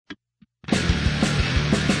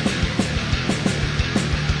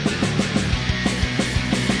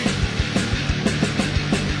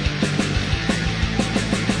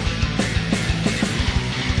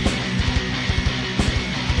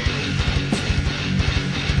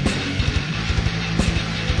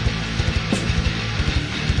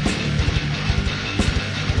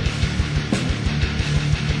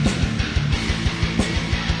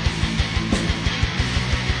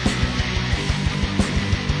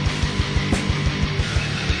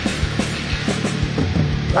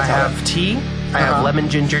I have tea. I have lemon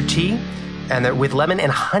ginger tea, and with lemon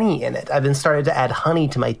and honey in it. I've been started to add honey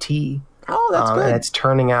to my tea. Oh, that's good. And it's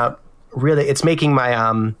turning out really. It's making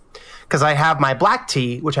my because I have my black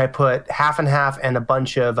tea, which I put half and half and a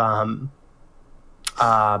bunch of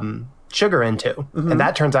sugar into, and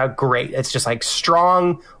that turns out great. It's just like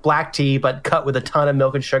strong black tea, but cut with a ton of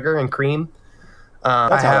milk and sugar and cream.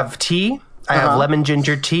 I have tea. I have lemon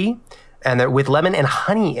ginger tea, and with lemon and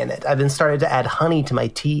honey in it. I've been started to add honey to my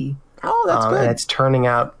tea. Oh, that's good. And it's turning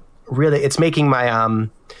out really. It's making my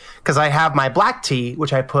because I have my black tea,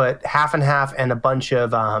 which I put half and half and a bunch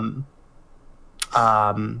of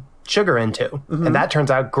sugar into, and that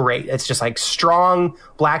turns out great. It's just like strong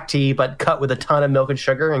black tea, but cut with a ton of milk and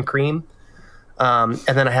sugar and cream. And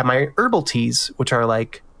then I have my herbal teas, which are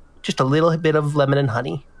like just a little bit of lemon and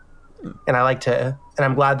honey. And I like to, and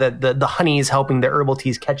I'm glad that the honey is helping the herbal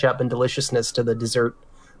teas catch up in deliciousness to the dessert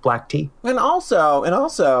black tea. And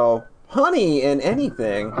also, honey in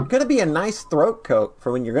anything going to be a nice throat coat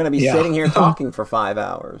for when you're going to be sitting here talking for 5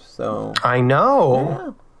 hours. So I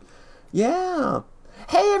know. Yeah.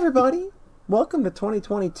 Hey, everybody. Welcome to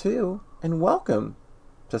 2022, and welcome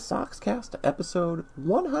to Soxcast episode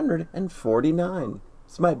 149.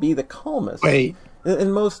 This might be the calmest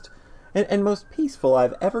and most peaceful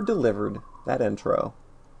I've ever delivered that intro.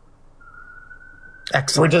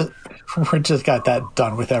 Excellent. We're just got that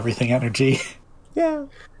done with everything energy. Yeah.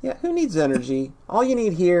 Who needs energy? All you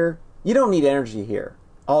need here, you don't need energy here.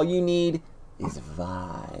 All you need is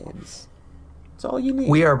vibes. That's all you need.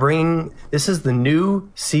 We are bringing, this is the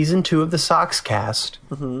new season 2 of the Soxcast,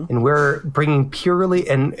 and we're bringing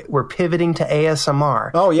we're pivoting to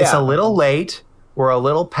ASMR. Oh, yeah. It's a little late. We're a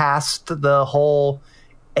little past the whole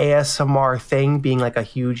ASMR thing being like a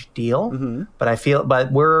huge deal,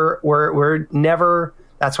 but we're never,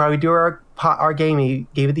 that's why we do our Game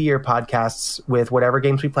of the Year podcasts with whatever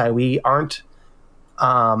games we play. We aren't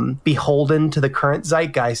beholden to the current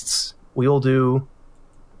zeitgeists. We will do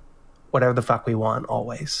whatever the fuck we want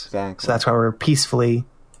always. Exactly. So that's why we're peacefully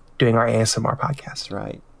doing our ASMR podcast.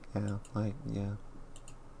 Right. Yeah.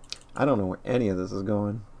 I don't know where any of this is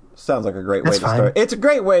going. Sounds like a great way to start. It's a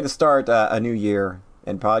great way to start a new year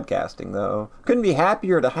in podcasting, though. Couldn't be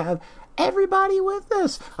happier to have everybody with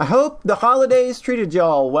us. I hope the holidays treated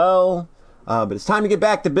y'all well. But it's time to get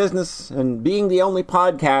back to business, and being the only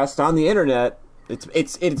podcast on the internet,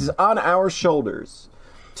 it's on our shoulders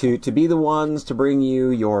to be the ones to bring you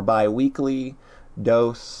your bi-weekly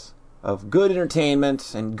dose of good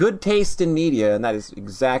entertainment and good taste in media, and that is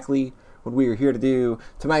exactly what we are here to do.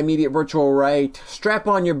 To my immediate virtual right, strap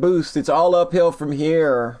on your boost, it's all uphill from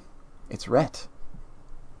here. It's Rhett.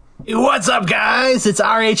 What's up, guys? It's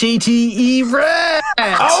RHATE Rhett!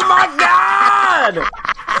 Oh my god!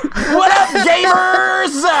 What up,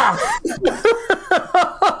 gamers?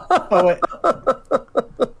 Oh, wait.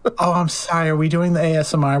 Oh, I'm sorry. Are we doing the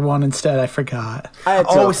ASMR one instead? I forgot.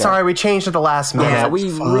 Sorry. We changed at the last minute. Yeah,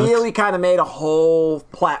 we really kind of made a whole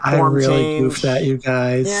platform change. I really goofed at you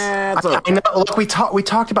guys. Yeah, it's okay. I know. Look, we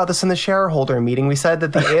talked about this in the shareholder meeting. We said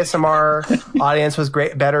that the ASMR audience was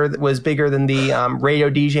was bigger than the radio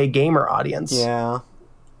DJ gamer audience. Yeah.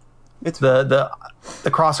 It's the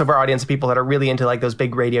crossover audience of people that are really into like those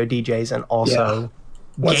big radio DJs and also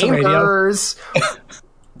gamers.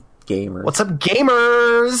 Gamers. What's up,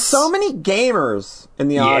 gamers? So many gamers in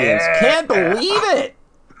the audience. Can't believe it.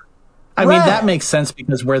 I mean, that makes sense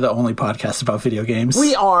because we're the only podcast about video games.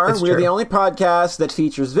 We are. We're the only podcast that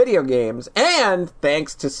features video games. And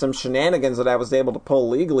thanks to some shenanigans that I was able to pull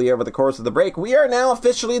legally over the course of the break, we are now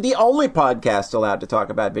officially the only podcast allowed to talk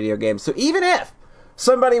about video games. So even if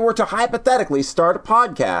somebody were to hypothetically start a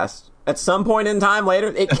podcast at some point in time later,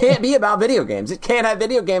 it can't be about video games. It can't have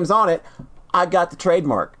video games on it. I got the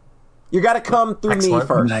trademark. You got to come through me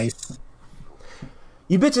first. Nice.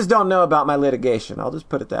 You bitches don't know about my litigation. I'll just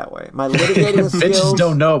put it that way. My litigating skills. Bitches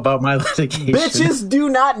don't know about my litigation. Bitches do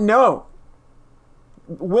not know.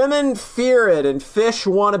 Women fear it and fish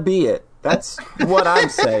want to be it. That's what I'm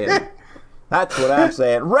saying. That's what I'm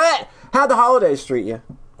saying. Rhett, how'd the holidays treat you?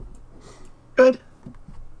 Good.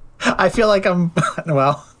 I feel like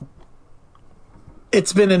well,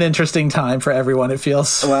 it's been an interesting time for everyone, it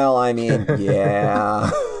feels. Well, I mean,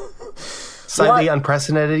 yeah. Slightly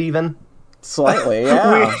unprecedented, even. Slightly,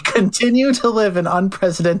 yeah. We continue to live in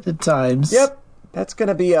unprecedented times. Yep. That's going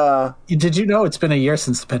to be Did you know it's been a year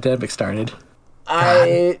since the pandemic started?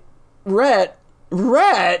 Rhett,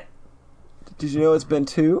 did you know it's been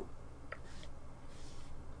 2?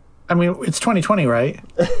 I mean, it's 2020, right?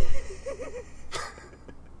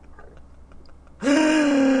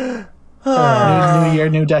 New year,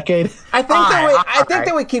 new decade. I think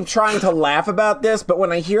that we keep trying to laugh about this, but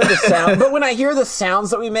when I hear the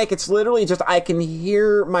sounds that we make, it's literally just I can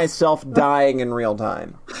hear myself dying in real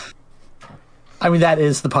time. I mean, that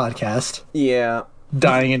is the podcast. Yeah.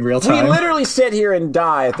 Dying in real time. We literally sit here and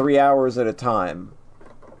die 3 hours at a time.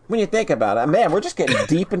 When you think about it, man, we're just getting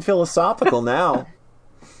deep and philosophical now.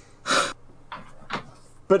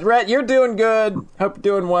 But Rhett, you're doing good. Hope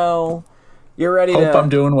you're doing well. You're ready to... Hope I'm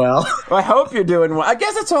doing well. I hope you're doing well. I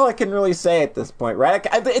guess that's all I can really say at this point, right?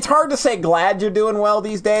 It's hard to say glad you're doing well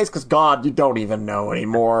these days, because, God, you don't even know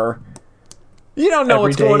anymore. You don't know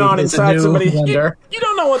what's going on inside somebody's... You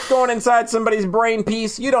don't know what's going inside somebody's brain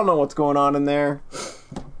piece. You don't know what's going on in there.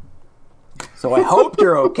 So I hope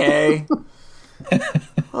you're okay.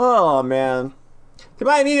 Oh, man. To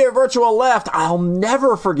my immediate virtual left, I'll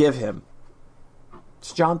never forgive him.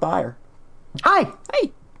 It's John Thayer. Hi.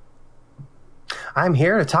 Hey. I'm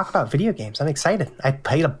here to talk about video games. I'm excited. I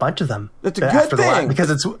played a bunch of them. That's a good thing.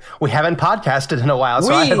 Because we haven't podcasted in a while.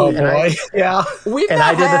 So yeah. We've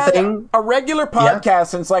not had a regular podcast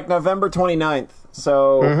since like November 29th.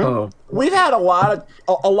 So we've had a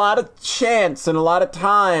lot of chance and a lot of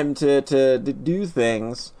time to do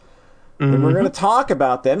things. And we're going to talk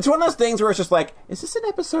about them. It's one of those things where it's just like, is this an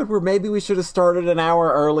episode where maybe we should have started an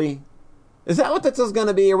hour early? Is that what this is going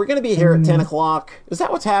to be? Are we going to be here at 10 o'clock? Is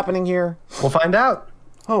that what's happening here? We'll find out.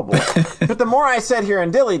 Oh, boy. But the more I sit here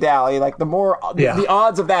and dilly-dally, like, the more the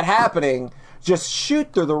odds of that happening just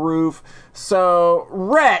shoot through the roof. So,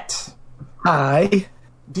 Rhett. Hi.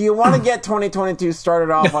 Do you want to get 2022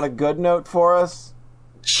 started off on a good note for us?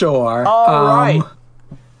 Sure. All right.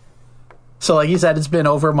 So, like you said, it's been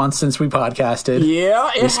over a month since we podcasted. Yeah,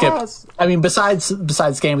 it has. I mean, besides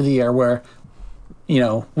Game of the Year, where... you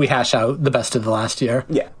know, we hash out the best of the last year.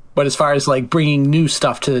 Yeah. But as far as, like, bringing new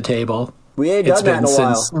stuff to the table, we ain't done that in a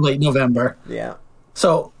while. Since late November. Yeah.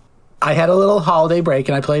 So, I had a little holiday break,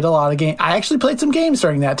 and I played a lot of games. I actually played some games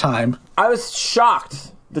during that time. I was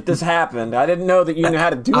shocked that this happened. I didn't know that you knew how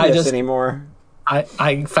to do this anymore.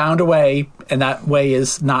 I found a way, and that way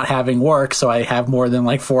is not having work, so I have more than,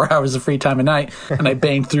 like, 4 hours of free time a night, and I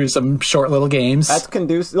banged through some short little games. That's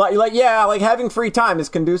conducive. Like having free time is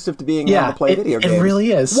conducive to being able to play video games. It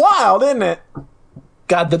really is. Wild, isn't it?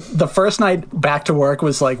 God, the first night back to work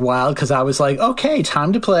was, like, wild, because I was like, okay,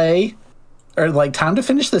 time to play, or, like, time to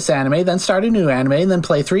finish this anime, then start a new anime, and then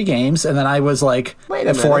play 3 games, and then I was like,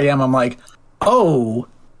 at 4 a.m., I'm like, oh,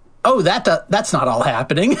 that's not all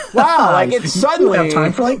happening. Wow, like it's suddenly... We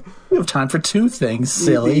have time for 2 things,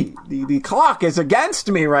 silly. The clock is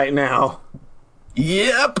against me right now.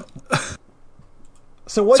 Yep.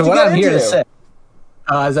 So what I'm here to say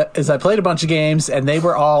is I played a bunch of games, and they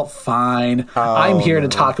were all fine. I'm here to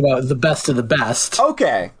talk about the best of the best.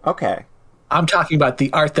 Okay. I'm talking about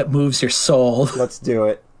the art that moves your soul. Let's do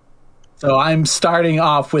it. So I'm starting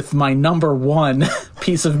off with my number 1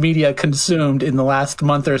 piece of media consumed in the last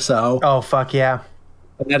month or so. Oh, fuck yeah.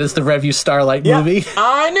 And that is the Revue Starlight movie.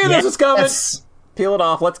 I knew this was coming. Peel it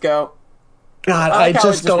off. Let's go. God, I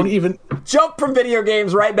just don't even... Jump from video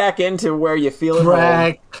games right back into where you feel it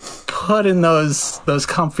home. Put in those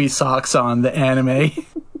comfy socks on, the anime.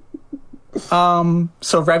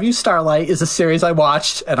 So Revue Starlight is a series I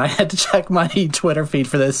watched, and I had to check my Twitter feed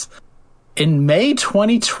for this. In May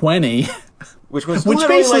 2020, which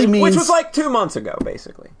basically means... Which was like 2 months ago,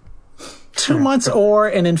 basically. 2 months or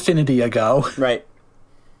an infinity ago. Right.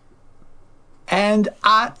 And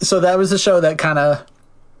so that was a show that kind of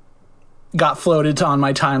got floated on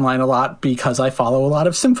my timeline a lot because I follow a lot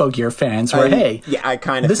of Symphogear fans Yeah, I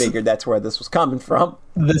kind of figured that's where this was coming from.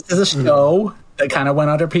 This is a show that kind of went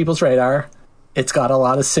under people's radar. It's got a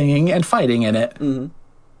lot of singing and fighting in it. Mm-hmm.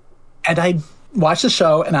 And I watched the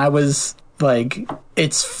show and I was... like,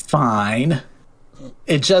 it's fine.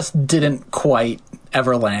 It just didn't quite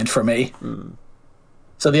ever land for me.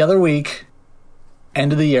 So the other week,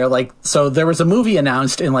 end of the year, so there was a movie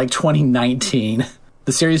announced in, 2019.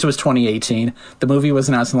 The series was 2018. The movie was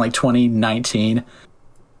announced in, 2019.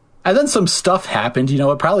 And then some stuff happened.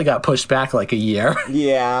 It probably got pushed back, a year.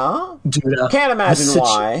 Yeah. Can't imagine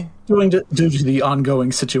why. Due to the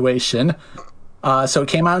ongoing situation. So it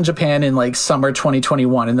came out in Japan in summer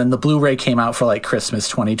 2021, and then the Blu-ray came out for Christmas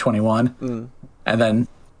 2021, and then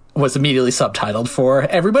was immediately subtitled for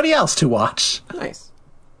everybody else to watch. Nice.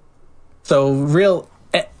 So real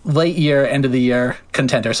late year, end of the year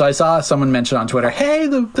contender. So I saw someone mention on Twitter, "Hey,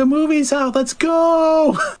 the movie's out, let's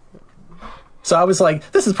go!" So I was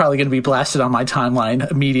like, "This is probably going to be blasted on my timeline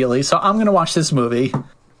immediately." So I'm going to watch this movie,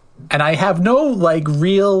 and I have no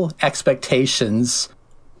real expectations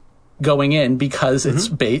going in because it's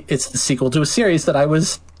the sequel to a series that I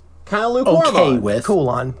was kind of lukewarm okay on. with. Cool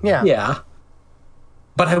on. Yeah. Yeah.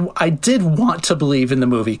 But I did want to believe in the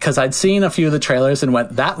movie because I'd seen a few of the trailers and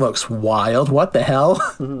went, that looks wild. What the hell?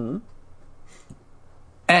 Mm-hmm.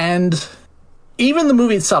 And even the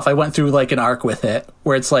movie itself, I went through like an arc with it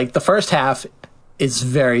where it's like the first half is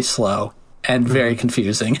very slow and very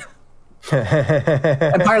confusing.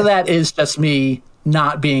 And part of that is just me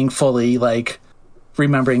not being fully like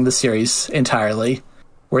remembering the series entirely,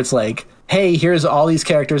 where it's like, hey, here's all these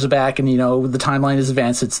characters are back and, you know, the timeline is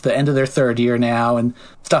advanced. It's the end of their third year now and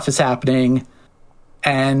stuff is happening.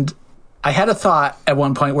 And I had a thought at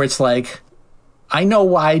one point where it's like, I know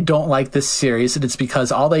why I don't like this series, and it's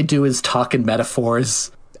because all they do is talk in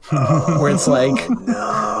metaphors. Where it's like,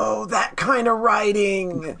 no, that kind of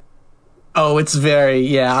writing. Oh, it's very,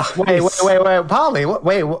 yeah. Wait, Polly,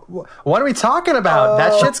 what are we talking about?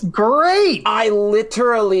 That shit's great. I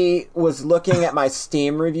literally was looking at my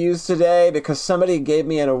Steam reviews today because somebody gave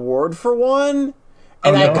me an award for one,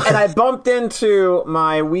 and I bumped into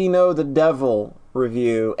my We Know the Devil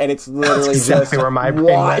review, and it's literally That's exactly just where my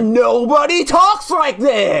why nobody talks like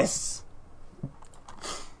this.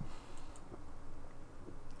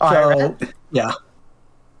 So, yeah.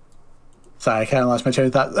 Sorry, I kind of lost my train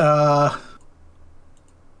of thought.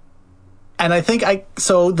 And I think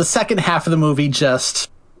so the second half of the movie just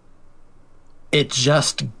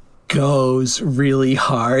goes really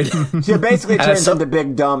hard. So it basically turns into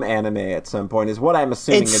big dumb anime at some point, is what I'm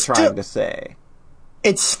assuming you're trying to say.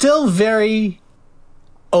 It's still very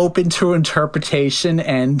open to interpretation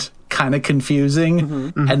and kind of confusing.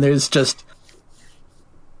 Mm-hmm. And there's just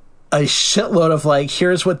a shitload of like,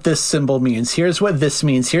 here's what this symbol means, here's what this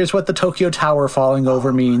means, here's what the Tokyo Tower falling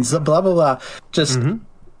over means, blah, blah, blah. Just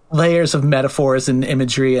layers of metaphors and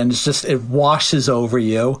imagery, and it's just, it washes over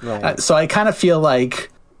you. Right. So I kind of feel like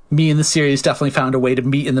me and the series definitely found a way to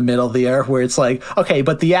meet in the middle there, where it's like, okay,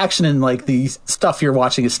 but the action and like the stuff you're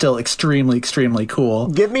watching is still extremely, extremely cool.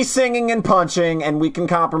 Give me singing and punching, and we can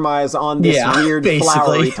compromise on this weird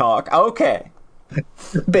flowery talk. Okay.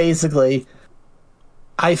 Basically.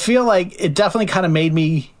 I feel like it definitely kind of made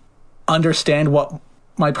me understand what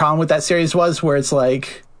my problem with that series was, where it's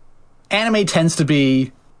like, anime tends to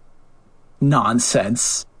be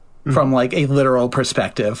nonsense from like a literal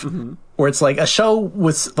perspective, where it's like a show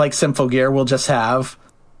with like Symphogear will just have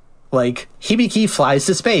like Hibiki flies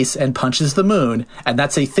to space and punches the moon, and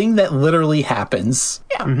that's a thing that literally happens.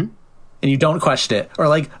 Yeah. And you don't question it. Or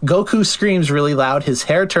like Goku screams really loud, his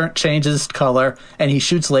hair changes color, and he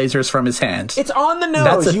shoots lasers from his hand. It's on the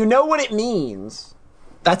nose. You know what it means.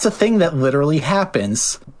 That's a thing that literally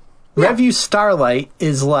happens. Yeah. Revue Starlight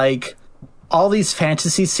is like all these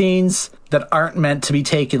fantasy scenes that aren't meant to be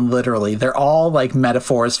taken literally. They're all like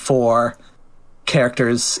metaphors for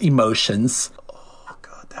characters' emotions. Oh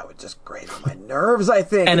god, that would just grate on my nerves, I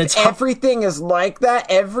think. And it's everything is like that.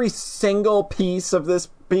 Every single piece of this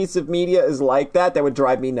piece of media is like that. That would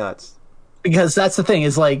drive me nuts. Because that's the thing,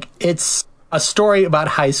 is like, it's a story about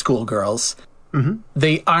high school girls.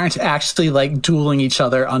 They aren't actually like dueling each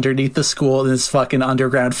other underneath the school in this fucking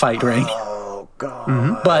underground fight ring. Oh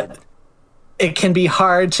god. But it can be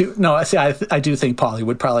hard to. No, see, I do think Polly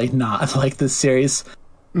would probably not like this series.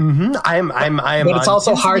 I'm. But it's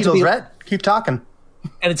also hard to be. Keep talking.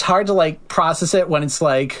 And it's hard to like process it when it's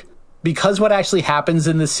like, because what actually happens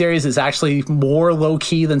in this series is actually more low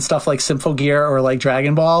key than stuff like Symphogear or like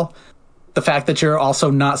Dragon Ball. The fact that you're also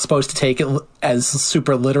not supposed to take it as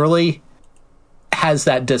super literally has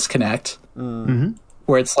that disconnect.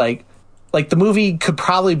 Where it's like the movie could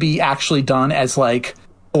probably be actually done as like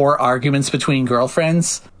 4 arguments between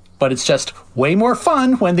girlfriends, but it's just way more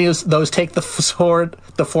fun when those take the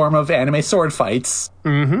form of anime sword fights.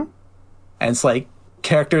 And it's like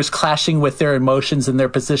characters clashing with their emotions and their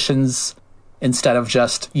positions instead of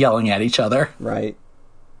just yelling at each other. Right.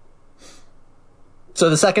 So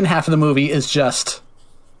the second half of the movie is just,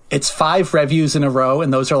 it's 5 reviews in a row,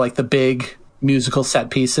 and those are like the big musical set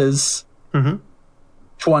pieces.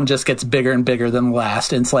 Each one just gets bigger and bigger than the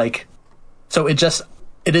last. And it's like, so it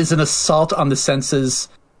is an assault on the senses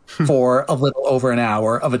for a little over an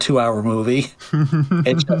hour of a 2-hour movie.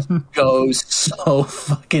 It just goes so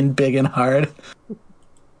fucking big and hard.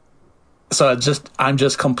 So I'm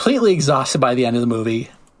just completely exhausted by the end of the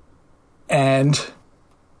movie. And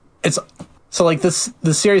it's so like the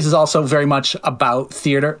series is also very much about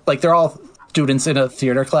theater. Like, they're all students in a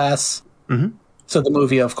theater class. So the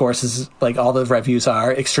movie, of course, is like, all the reviews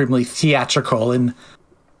are extremely theatrical and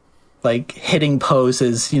like hitting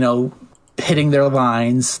poses, you know, hitting their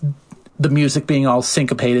lines, the music being all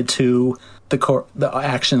syncopated to the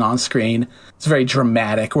action on screen. It's very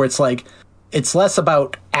dramatic, where it's like, it's less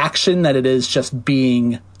about action than it is just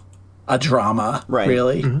being a drama,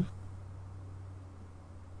 really. Mm-hmm.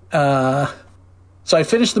 So I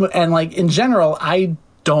finished and like in general, I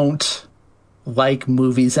don't like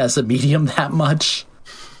movies as a medium that much.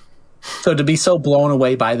 So to be so blown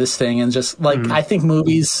away by this thing and just like, I think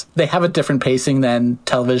movies, they have a different pacing than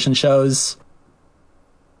television shows.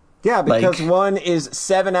 Yeah, because like, one is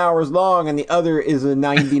 7 hours long and the other is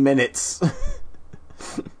 90 minutes.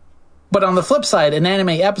 But on the flip side, an anime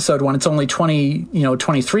episode, when it's only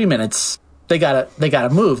 23 minutes, they gotta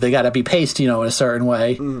move. They gotta be paced, in a certain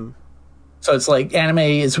way. Mm. So it's like anime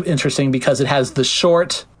is interesting because it has the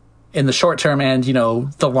short term and,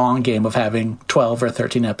 the long game of having 12 or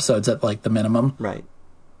 13 episodes at like the minimum. Right.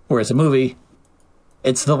 Whereas a movie,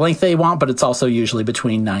 it's the length they want, but it's also usually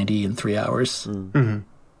between 90 and 3 hours. Mm-hmm.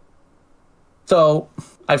 So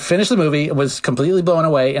I finished the movie, was completely blown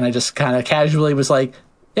away, and I just kind of casually was like,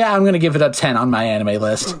 yeah, I'm going to give it a 10 on my anime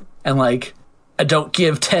list. And like, I don't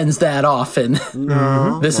give 10s that often.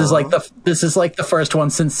 No, this is like the first one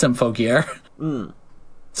since Symphogear. Mm.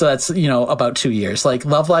 So that's, about 2 years. Like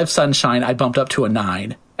Love Live Sunshine, I bumped up to a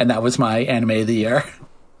 9, and that was my anime of the year.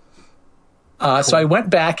 Cool. So I went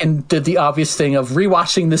back and did the obvious thing of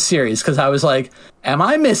rewatching the series because I was like, am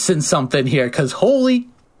I missing something here? Because holy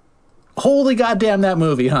goddamn that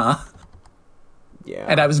movie, huh? Yeah.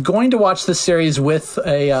 And I was going to watch the series with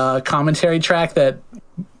a commentary track that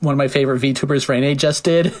one of my favorite VTubers, Rene, just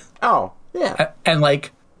did. Oh, yeah. And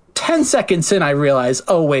like 10 seconds in, I realized,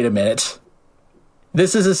 oh, wait a minute.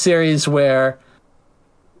 This is a series where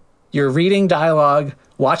you're reading dialogue,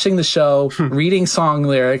 watching the show, reading song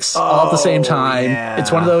lyrics all at the same time. Yeah.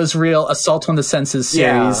 It's one of those real assault on the senses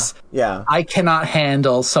series. Yeah. I cannot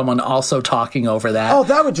handle someone also talking over that. Oh,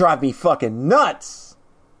 that would drive me fucking nuts.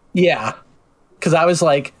 Yeah. Because I was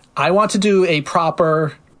like, I want to do a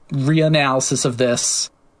proper reanalysis of this.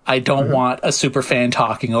 I don't want a super fan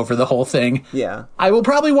talking over the whole thing. Yeah. I will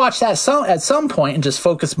probably watch that at some point and just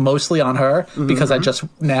focus mostly on her because I just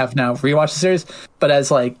have now rewatched the series. But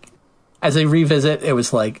as a revisit, it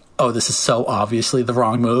was like, oh, this is so obviously the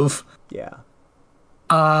wrong move. Yeah.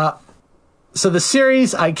 So the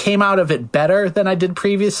series, I came out of it better than I did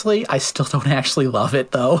previously. I still don't actually love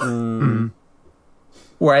it, though. Mm.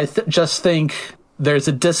 Where I just think there's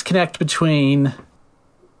a disconnect between,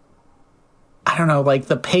 I don't know, like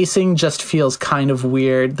the pacing just feels kind of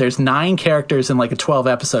weird. There's 9 characters in like a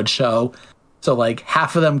 12-episode show. So like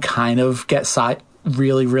half of them kind of get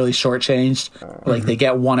really, really shortchanged. Like they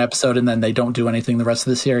get 1 episode and then they don't do anything the rest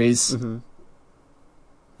of the series. Mm-hmm.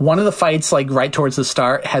 One of the fights, like right towards the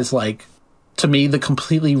start, has like, to me, the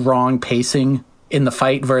completely wrong pacing in the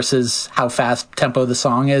fight versus how fast tempo the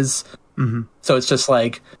song is. Mm-hmm. So it's just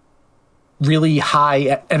like really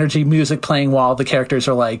high energy music playing while the characters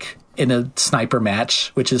are like in a sniper match,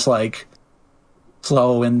 which is like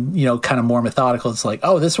slow and, kind of more methodical. It's like,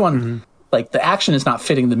 oh, this one, like the action is not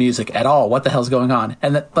fitting the music at all. What the hell's going on?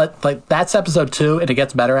 And but like that's episode 2 and it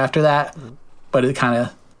gets better after that, but it kind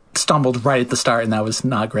of stumbled right at the start and that was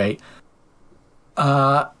not great.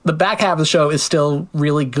 The back half of the show is still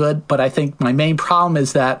really good, but I think my main problem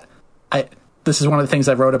is that this is one of the things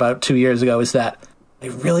I wrote about 2 years ago, is that I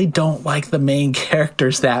really don't like the main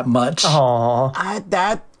characters that much. Aww.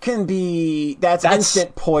 That's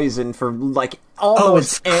instant poison for like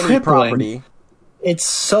almost any property. It's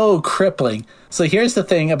so crippling. So here's the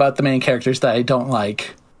thing about the main characters that I don't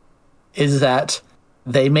like, is that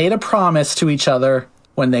they made a promise to each other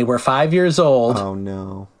when they were 5 years old. Oh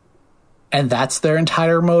no. And that's their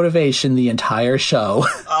entire motivation, the entire show.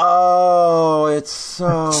 Oh, it's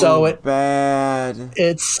so bad.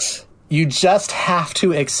 You just have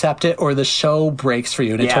to accept it or the show breaks for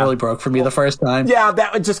you. And it totally broke for me the first time. Yeah,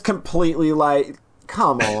 that would just completely like,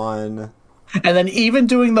 come on. And then even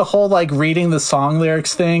doing the whole like reading the song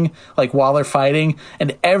lyrics thing, like while they're fighting,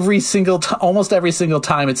 and almost every single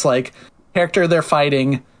time it's like character they're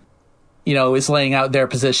fighting, is laying out their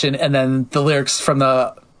position, and then the lyrics from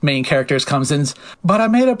the main characters comes in, but I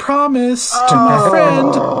made a promise to my friend.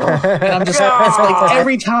 And I'm just like, it's like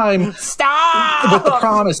every time, stop with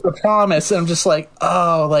the promise. And I'm just like,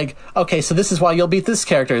 oh, like, okay, so this is why you'll beat this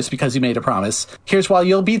character, is because you made a promise. Here's why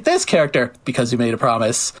you'll beat this character, because you made a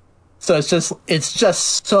promise. So it's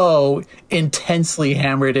just so intensely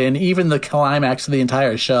hammered in, even the climax of the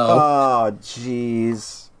entire show. Oh,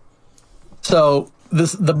 jeez. So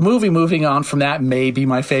the movie moving on from that may be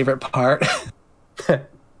my favorite part.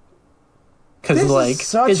 Because like is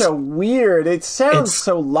such a weird. It sounds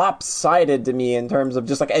so lopsided to me in terms of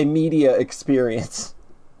just like a media experience.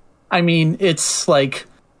 I mean, it's like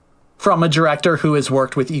from a director who has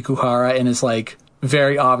worked with Ikuhara and is like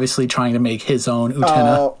very obviously trying to make his own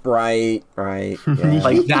Utena. Oh, right. Yeah.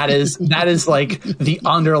 Like that is like the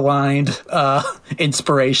underlined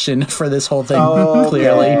inspiration for this whole thing.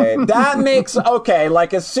 Clearly, that makes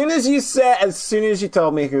like as soon as you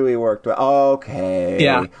told me who he worked with,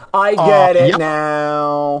 yeah, I get it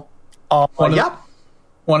now.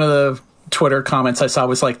 One of the Twitter comments I saw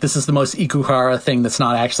was like, "This is the most Ikuhara thing that's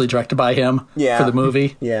not actually directed by him for the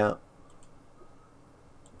movie." Yeah.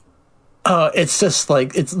 It's just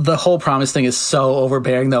like the whole promise thing is so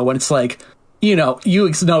overbearing though. When it's like, you know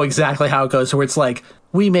exactly how it goes. Where it's like,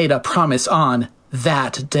 we made a promise on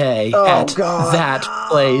that day at that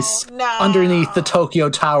place underneath the Tokyo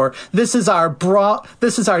Tower. This is our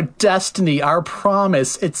destiny, our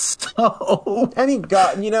promise. It's so. And he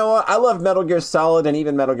got, you know what? I love Metal Gear Solid, and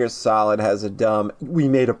even Metal Gear Solid has a dumb "we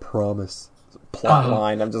made a promise" plot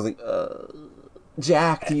line. I'm just like,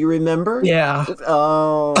 Jack, do you remember? Yeah.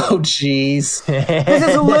 Oh, jeez. This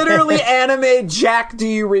is literally anime. Jack, do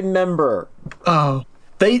you remember? Oh,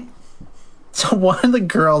 so one of the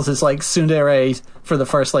girls is like tsundere for the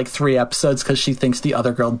first like 3 episodes because she thinks the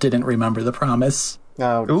other girl didn't remember the promise.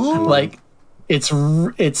 Oh, like it's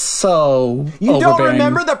so you overbearing. don't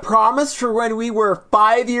remember the promise for when we were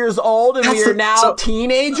 5 years old and we are now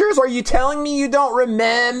teenagers? Are you telling me you don't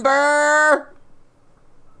remember?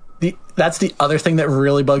 That's the other thing that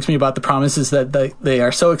really bugs me about the promise is that they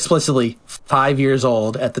are so explicitly 5 years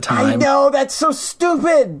old at the time. I know, that's so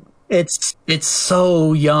stupid. It's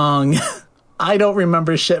so young. I don't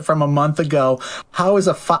remember shit from a month ago. How is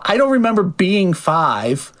I don't remember being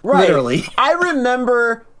 5. Right. Literally. I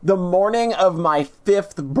remember the morning of my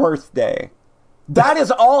 5th birthday. That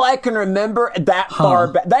is all I can remember that far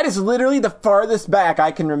back. That is literally the farthest back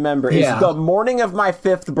I can remember is the morning of my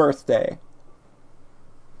 5th birthday.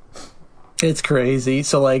 It's crazy.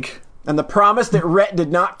 So like, and the promise that Rhett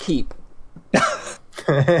did not keep.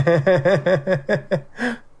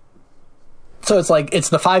 So it's like it's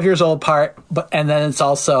the 5 years old part, and then it's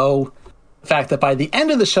also the fact that by the end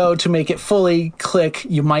of the show, to make it fully click,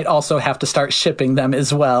 you might also have to start shipping them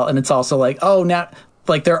as well. And it's also like, oh, now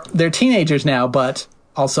like they're teenagers now, but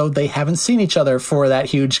also they haven't seen each other for that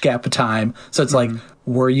huge gap of time. So it's like,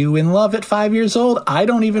 were you in love at 5 years old? I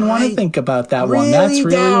don't even want to think about that one. That's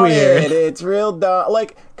really weird. It's real dumb.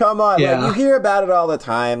 Like, come on. Like, you hear about it all the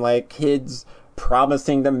time. Like, kids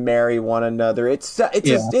promising to marry one another. It's dumb,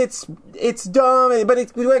 but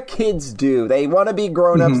it's what kids do. They want to be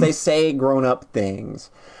grown-ups. They say grown-up things.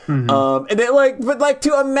 And but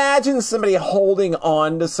to imagine somebody holding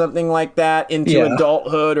on to something like that into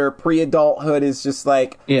adulthood or pre-adulthood is just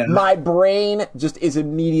like, my brain just is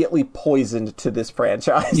immediately poisoned to this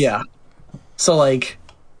franchise. Yeah. So like,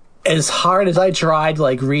 as hard as I tried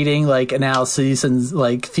like reading like analyses and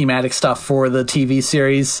like thematic stuff for the TV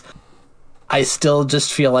series, I still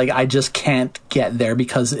just feel like I just can't get there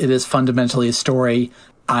because it is fundamentally a story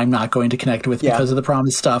I'm not going to connect with because of the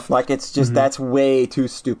promise stuff. Like, it's just, that's way too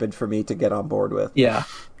stupid for me to get on board with. Yeah.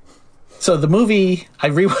 So the movie,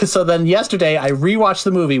 so then yesterday I rewatched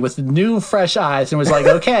the movie with new fresh eyes and was like,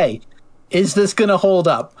 okay, is this going to hold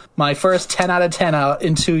up? My first 10 out of 10 out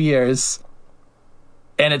in 2 years.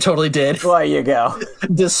 And it totally did. There you go.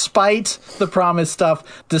 Despite the promise stuff,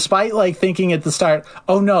 despite like thinking at the start,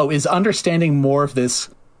 oh no, is understanding more of this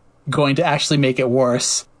going to actually make it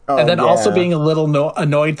worse? And then also being a little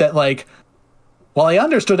annoyed that like, well, I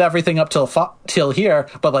understood everything up till here,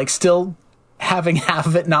 but like still having half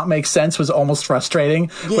of it not make sense was almost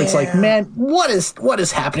frustrating. Yeah. Where it's like, man, what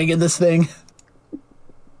is happening in this thing?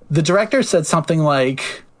 The director said something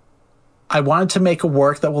like, I wanted to make a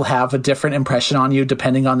work that will have a different impression on you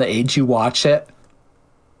depending on the age you watch it.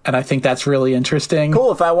 And I think that's really interesting.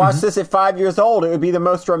 Cool. If I watched this at 5 years old, it would be the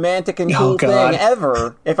most romantic and cool thing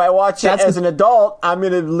ever. If I watch it as an adult, I'm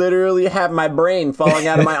going to literally have my brain falling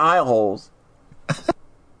out of my eye holes.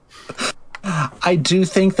 I do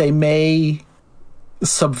think they may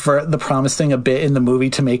subvert the promise thing a bit in the movie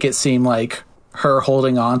to make it seem like her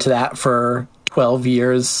holding on to that for 12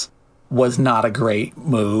 years was not a great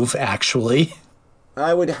move, actually.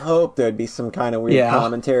 I would hope there'd be some kind of weird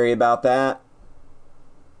commentary about that.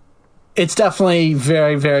 It's definitely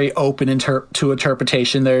very, very open to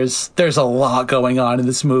interpretation. There's a lot going on in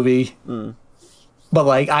this movie. But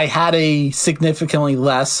like, I had a significantly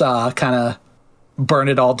less kind of burn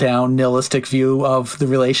it all down nihilistic view of the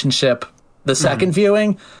relationship the second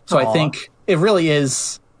viewing. So I think it really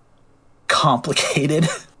is complicated,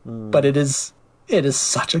 but it is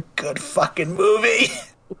such a good fucking movie.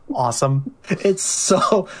 Awesome. It's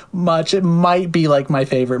so much. It might be like my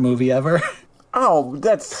favorite movie ever. Oh,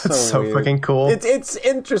 that's so freaking cool. It's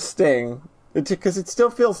interesting. Because it still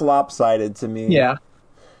feels lopsided to me. Yeah.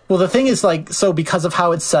 Well, the thing is, like, so because of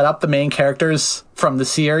how it's set up, the main characters from the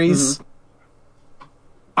series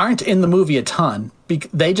aren't in the movie a ton.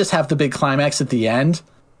 They just have the big climax at the end.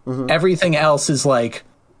 Everything else is like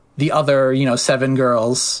the other, 7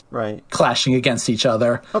 girls clashing against each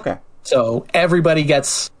other. Okay. So everybody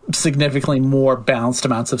gets significantly more balanced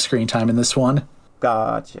amounts of screen time in this one.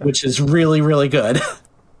 Gotcha. Which is really, really good.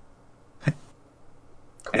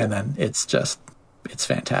 And then it's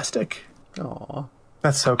fantastic. Aww.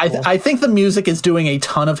 That's so cool. I think the music is doing a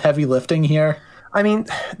ton of heavy lifting here. I mean,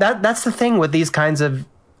 that's the thing with these kinds of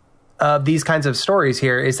stories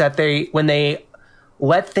here, is that when they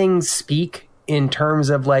let things speak in terms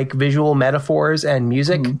of like visual metaphors and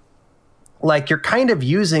music, like you're kind of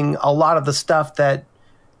using a lot of the stuff that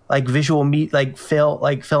like film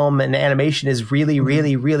and animation is really,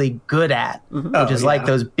 really, really good at, which is like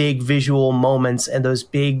those big visual moments and those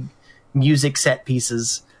big music set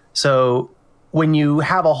pieces. So when you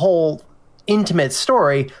have a whole intimate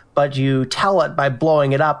story, but you tell it by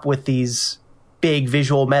blowing it up with these big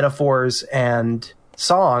visual metaphors and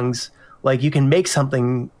songs, like you can make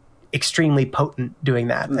something extremely potent doing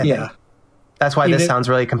that. Yeah. That's why this sounds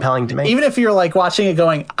really compelling to me. Even if you're like watching it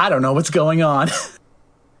going, I don't know what's going on.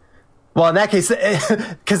 Well, in that case,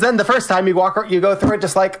 because then the first time you go through it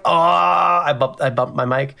just like, oh, I bumped my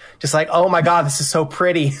mic. Just like, oh my God, this is so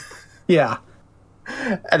pretty. Yeah.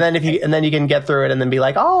 And then you can get through it and then be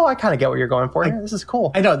like, oh, I kind of get what you're going for here. This is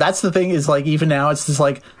cool. I know. That's the thing, is like, even now it's just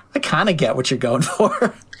like, I kind of get what you're going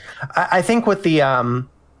for. I think with kind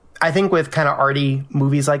of arty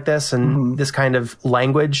movies like this and this kind of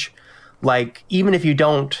language, like even if you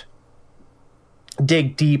don't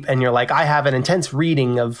dig deep and you're like, I have an intense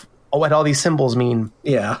reading of what all these symbols mean.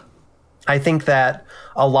 Yeah. I think that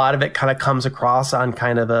a lot of it kind of comes across on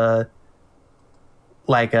kind of a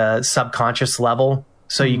subconscious level.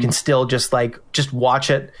 So you can still just watch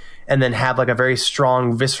it and then have like a very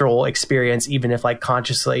strong visceral experience, even if like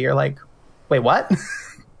consciously you're like, wait, what?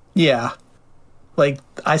 Yeah. Like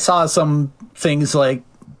I saw some things like,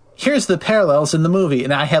 here's the parallels in the movie.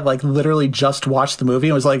 And I had like literally just watched the movie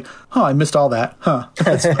and was like, oh, I missed all that. Huh.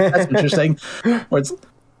 That's interesting.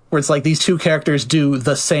 Where it's like these two characters do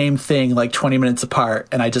the same thing like 20 minutes apart,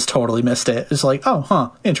 and I just totally missed it. It's like, oh, huh,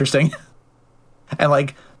 interesting. And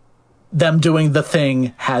like them doing the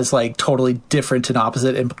thing has like totally different and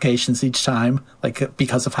opposite implications each time, like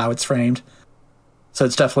because of how it's framed. So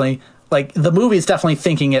it's definitely like the movie is definitely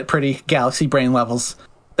thinking at pretty galaxy brain levels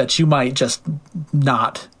that you might just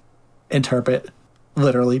not interpret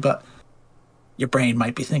literally, but your brain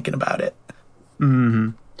might be thinking about it. Mm-hmm.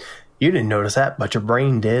 You didn't notice that, but your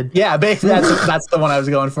brain did. Yeah, that's the one I was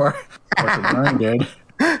going for. But your brain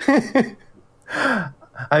did.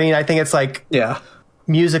 I mean, I think it's like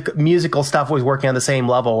musical stuff was working on the same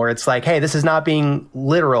level, where it's like, hey, this is not being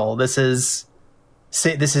literal. This is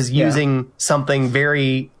using something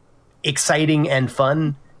very exciting and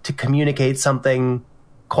fun to communicate something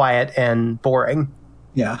quiet and boring.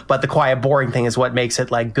 Yeah, but the quiet, boring thing is what makes it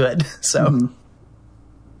like good. So.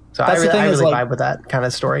 So I really vibe with that kind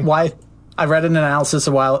of story. Why I read an analysis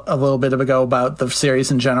a little bit ago about the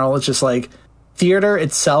series in general. It's just like theater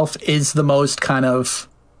itself is the most kind of,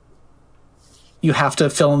 you have to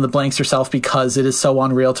fill in the blanks yourself because it is so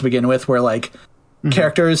unreal to begin with, where like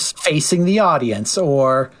characters facing the audience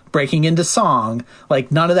or breaking into song,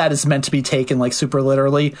 like none of that is meant to be taken like super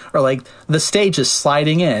literally, or like the stage is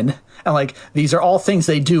sliding in, and like these are all things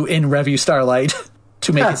they do in Revue Starlight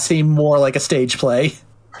to make it seem more like a stage play.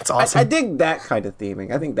 That's awesome. I dig that kind of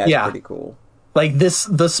theming. I think that's pretty cool. Like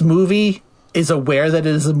this movie is aware that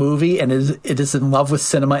it is a movie, and it is in love with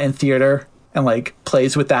cinema and theater, and like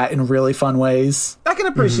plays with that in really fun ways. I can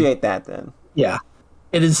appreciate that then. Yeah.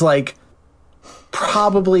 It is like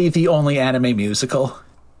probably the only anime musical.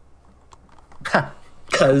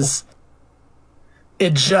 Because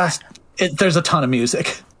there's a ton of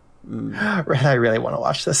music. I really want to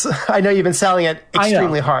watch this. I know you've been selling it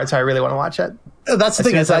extremely hard, so I really want to watch it. That's the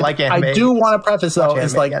thing, is I do want to preface though,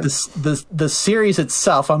 is like the series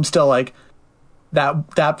itself, I'm still like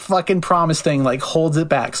that fucking Promise thing like holds it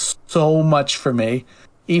back so much for me.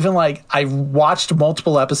 Even like I watched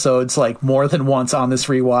multiple episodes like more than once on this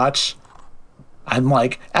rewatch. I'm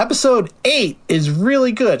like, episode 8 is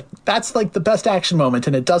really good. That's like the best action moment,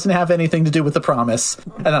 and it doesn't have anything to do with the Promise.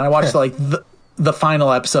 And then I watched like the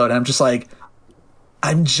final episode, and I'm just like,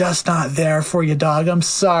 I'm just not there for you, dog. I'm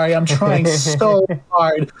sorry. I'm trying so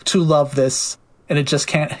hard to love this, and it just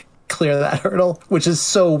can't clear that hurdle, which is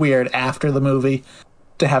so weird after the movie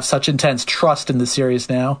to have such intense trust in the series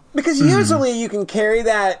now. Because usually you can carry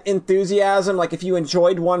that enthusiasm, like if you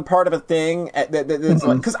enjoyed one part of a thing,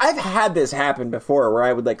 because I've had this happen before where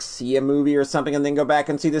I would like see a movie or something and then go back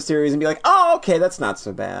and see the series and be like, oh, okay, that's not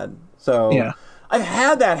so bad. So yeah. I've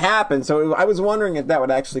had that happen. So I was wondering if that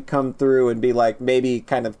would actually come through and be like, maybe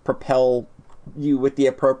kind of propel you with the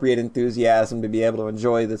appropriate enthusiasm to be able to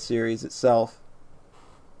enjoy the series itself.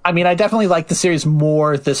 I mean, I definitely like the series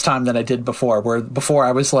more this time than I did before, where before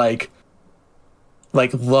I was like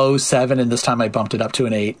low 7, and this time I bumped it up to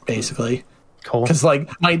an 8, basically. Cool. Because like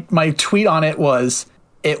my tweet on it was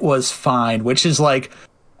fine, which is like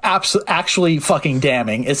actually fucking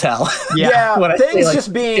damning as hell. Yeah, things like,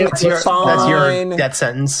 just being that's your death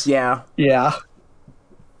sentence. Yeah.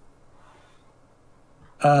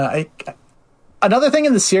 Another thing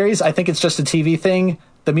in the series, I think it's just a TV thing.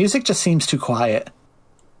 The music just seems too quiet.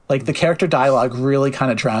 Like, the character dialogue really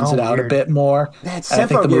kind of drowns it out a bit more. Man,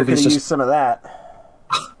 Symphogear could have used some of that.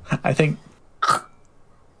 I think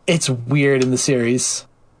it's weird in the series.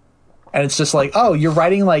 And it's just like, oh, you're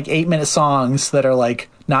writing, like, 8-minute songs that are, like,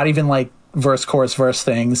 not even, like, verse, chorus, verse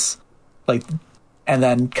things. Like, and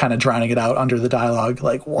then kind of drowning it out under the dialogue.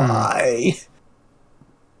 Like, why?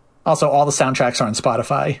 Also, all the soundtracks are on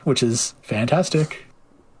Spotify, which is fantastic.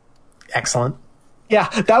 Excellent. Yeah,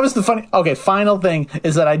 that was the funny... Okay, final thing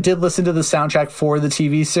is that I did listen to the soundtrack for the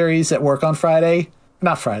TV series at work on Friday.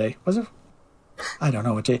 Not Friday. Was it? I don't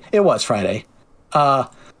know what day. It was Friday.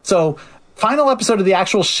 So, final episode of the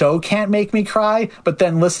actual show can't make me cry, but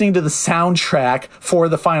then listening to the soundtrack for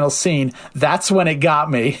the final scene, that's when it got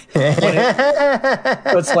me.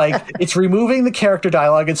 It's like, it's removing the character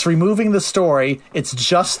dialogue, it's removing the story, it's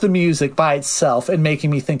just the music by itself and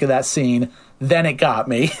making me think of that scene. Then it got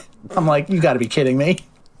me. I'm like, you got to be kidding me.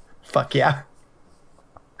 Fuck yeah.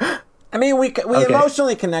 I mean, we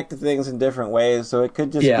emotionally connect to things in different ways, so it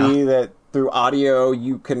could just be that through audio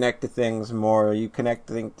you connect to things more. You connect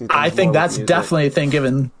to things. I think that's definitely a thing,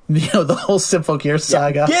 given the whole Symphogear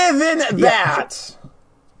saga. Given that.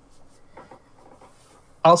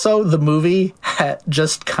 Also, the movie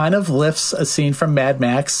just kind of lifts a scene from Mad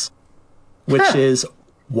Max, which is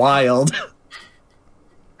wild.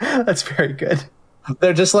 That's very good.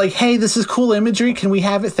 They're just like, hey, this is cool imagery. Can we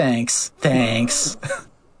have it? Thanks.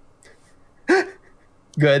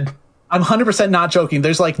 Good. I'm 100% not joking.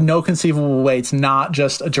 There's like no conceivable way it's not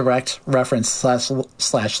just a direct reference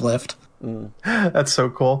slash lift. That's so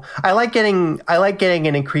cool. I like getting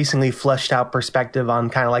an increasingly fleshed out perspective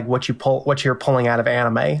on kind of like what you're pulling out of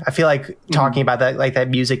anime. I feel like talking about that, like that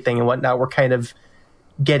music thing and whatnot, we're kind of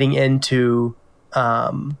getting into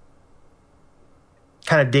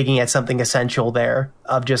kind of digging at something essential there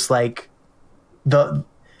of just like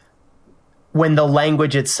when the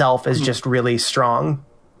language itself is just really strong,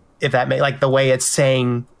 if that like the way it's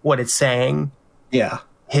saying what it's saying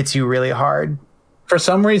hits you really hard. For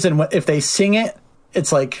some reason, if they sing it,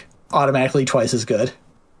 it's like automatically twice as good.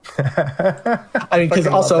 I mean, because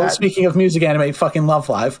also speaking of music anime, fucking Love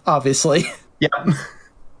Live, obviously.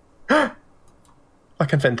 Yeah.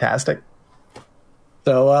 Fucking fantastic.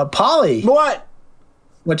 So, Polly.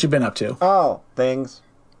 What you been up to? Oh, things.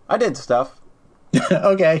 I did stuff.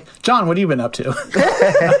 Okay. John, what have you been up to?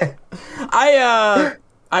 I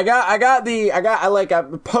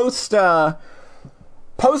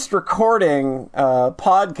post recording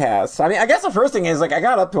podcasts. I mean, I guess the first thing is like I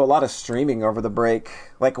got up to a lot of streaming over the break,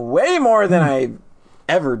 like way more than I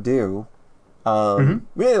ever do.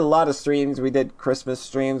 We did a lot of streams. We did Christmas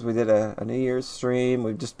streams. We did a New Year's stream.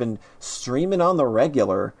 We've just been streaming on the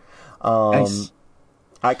regular. Nice.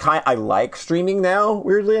 I like streaming now,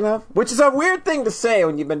 weirdly enough, which is a weird thing to say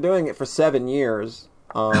when you've been doing it for 7 years.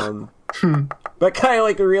 But kind of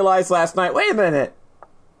like realized last night, wait a minute,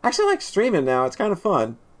 I actually like streaming now. It's kind of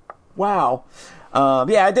fun. Wow.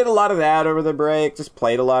 I did a lot of that over the break. Just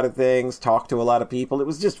played a lot of things, talked to a lot of people. It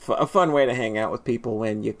was just a fun way to hang out with people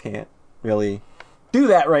when you can't really do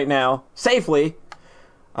that right now safely.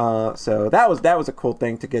 So that was a cool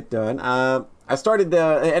thing to get done. I started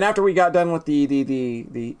and after we got done with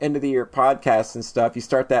the end of the year podcasts and stuff, you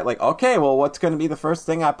start that like, okay, well, what's going to be the first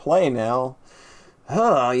thing I play now?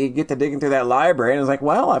 Oh, you get to dig into that library, and it's like,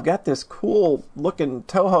 well, I've got this cool looking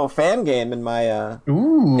Toho fan game in my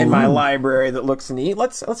library that looks neat.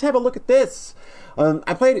 Let's have a look at this.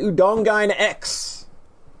 I played Udongain X,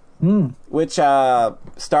 which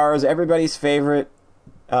stars everybody's favorite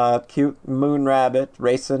cute moon rabbit,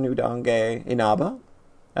 Reisa Udange Inaba.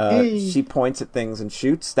 She points at things and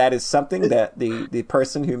shoots. That is something that the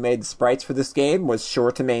person who made the sprites for this game was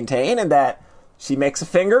sure to maintain, and that she makes a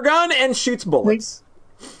finger gun and shoots bullets.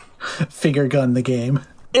 Finger gun the game.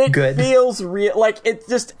 It Good. feels real. Like, it's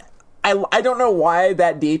just... I don't know why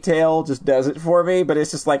that detail just does it for me, but it's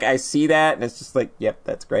just like, I see that, and it's just like, yep,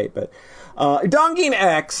 that's great. But Udon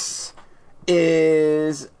X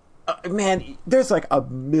is... man, there's like a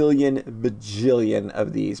million bajillion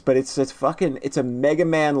of these, but it's a Mega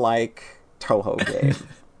Man-like Toho game.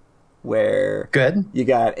 Where Good. You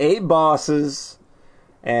got 8 bosses,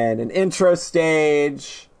 and an intro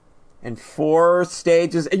stage... and 4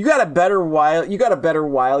 stages. And you got a better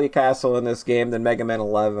Wily Castle in this game than Mega Man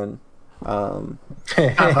 11. Not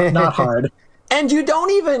hard. And you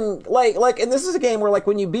don't even like. And this is a game where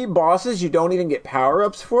when you beat bosses, you don't even get power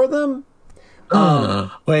ups for them.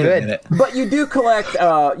 Wait a minute. But you do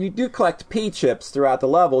collect P chips throughout the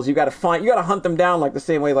levels. You got to hunt them down the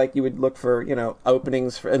same way you would look for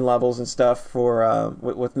openings in levels and stuff for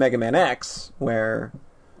with Mega Man X, where.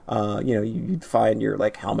 You'd find your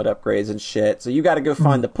helmet upgrades and shit. So you got to go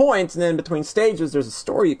find the points, and then between stages, there's a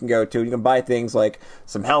store you can go to. You can buy things like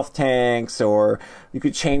some health tanks, or you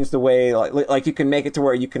could change the way, you can make it to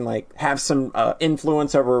where you can have some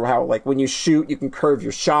influence over how when you shoot, you can curve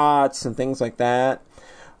your shots and things like that.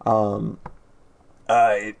 It's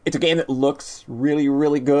a game that looks really,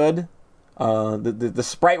 really good. The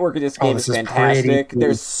sprite work of this game is fantastic.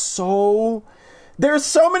 Cool. There's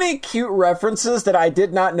so many cute references that I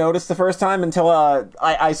did not notice the first time until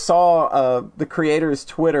I saw the creator's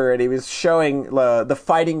Twitter, and he was showing the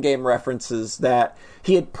fighting game references that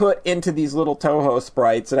he had put into these little Toho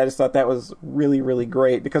sprites, and I just thought that was really, really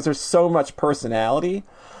great because there's so much personality.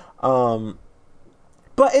 But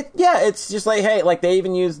it's just hey, they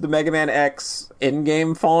even used the Mega Man X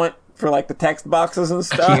in-game font for the text boxes and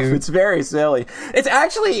stuff. Cute. It's very silly. It's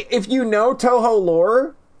actually, if you know Toho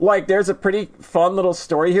lore, there's a pretty fun little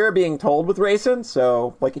story here being told with Racing.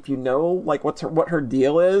 So, if you know, what her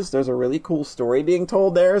deal is, there's a really cool story being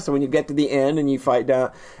told there. So when you get to the end and you fight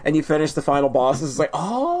down and you finish the final bosses, it's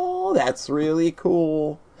oh, that's really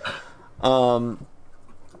cool. But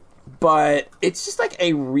it's just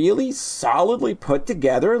a really solidly put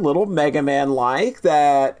together little Mega Man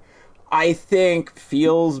that I think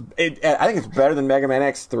feels. I think it's better than Mega Man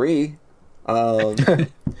X3.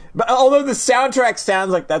 But although the soundtrack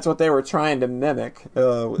sounds like that's what they were trying to mimic,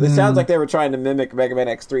 it sounds like they were trying to mimic Mega Man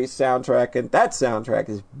X3's soundtrack, and that soundtrack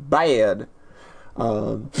is bad.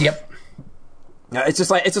 Yep. It's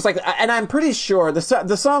just and I'm pretty sure the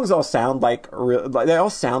songs all sound they all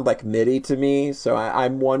sound like MIDI to me. So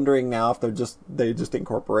I'm wondering now if they just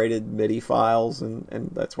incorporated MIDI files and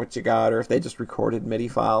that's what you got, or if they just recorded MIDI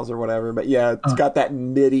files or whatever. But yeah, it's got that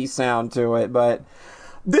MIDI sound to it, but.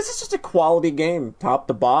 This is just a quality game, top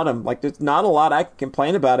to bottom. There's not a lot I can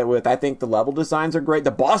complain about it with. I think the level designs are great.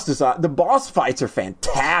 The boss fights are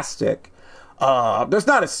fantastic. There's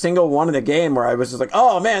not a single one in the game where I was just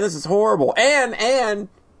oh man, this is horrible. And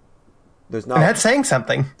there's not. That's saying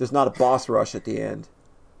something. There's not a boss rush at the end.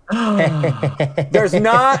 There's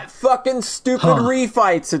not fucking stupid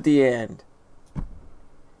refights at the end.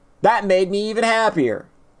 That made me even happier.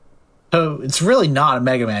 So it's really not a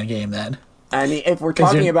Mega Man game then. I mean, if we're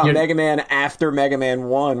talking about Mega Man after Mega Man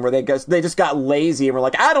 1, where they just got lazy and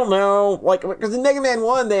were I don't know, because in Mega Man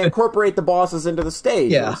 1, they incorporate the bosses into the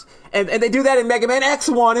stages. Yeah. And they do that in Mega Man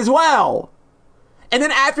X1 as well. And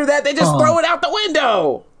then after that, they just throw it out the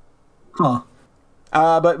window. Huh.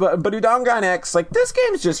 But Udon X, this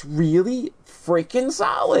game's just really freaking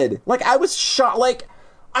solid. I was shocked,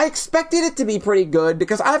 I expected it to be pretty good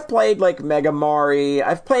because I've played Mega Mari.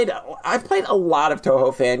 I've played a lot of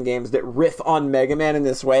Toho fan games that riff on Mega Man in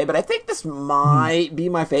this way, but I think this might be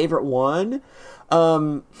my favorite one.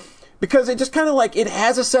 Because it just kind of it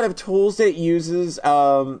has a set of tools that it uses.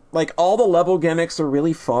 All the level gimmicks are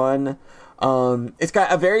really fun. It's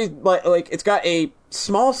got a very it's got a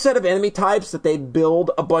small set of enemy types that they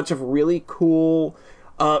build a bunch of really cool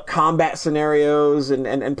combat scenarios and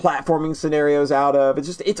platforming scenarios out of.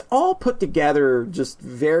 It's all put together just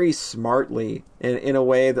very smartly in a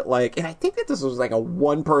way that and I think that this was a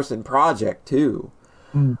one-person project too.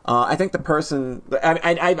 I think the person,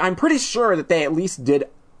 I'm pretty sure that they at least did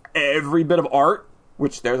every bit of art,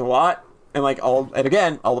 which there's a lot, and and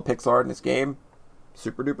again, all the pixel art in this game,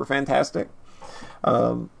 super duper fantastic.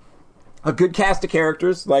 A good cast of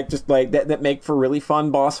characters, that make for really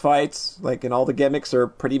fun boss fights. And all the gimmicks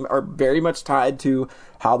are very much tied to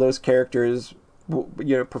how those characters,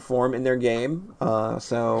 perform in their game.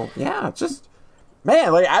 So yeah, just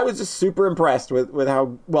man, like I was just super impressed with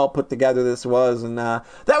how well put together this was, and that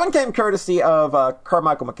one came courtesy of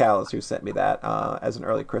Carmichael McCallis, who sent me that as an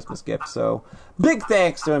early Christmas gift. So big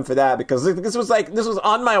thanks to him for that, because this was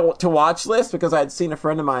on my to watch list because I had seen a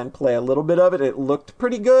friend of mine play a little bit of it. It looked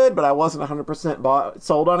pretty good, but I wasn't 100%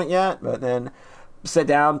 sold on it yet. But then sat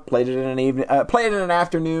down, played it in an evening, played it in an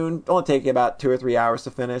afternoon. Only take you about 2 or 3 hours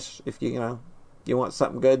to finish. If you want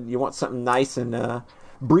something good, you want something nice and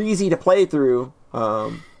breezy to play through.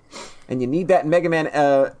 And you need that Mega Man,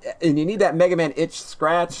 itch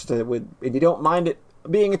scratched, and you don't mind it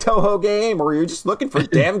being a Toho game, or you're just looking for a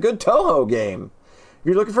damn good Toho game. If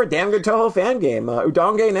you're looking for a damn good Toho fan game,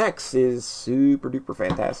 Udon X is super duper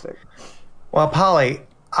fantastic. Well, Polly,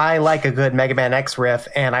 I like a good Mega Man X riff,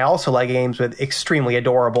 and I also like games with extremely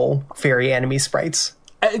adorable fairy enemy sprites.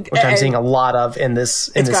 Which I'm seeing a lot of in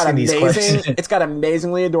these clips. It's got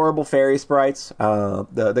amazingly adorable fairy sprites.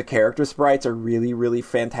 The character sprites are really, really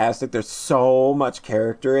fantastic. There's so much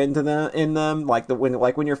character in them.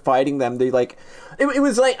 When you're fighting them, they like it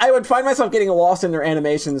was like I would find myself getting lost in their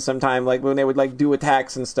animations sometime, like when they would like do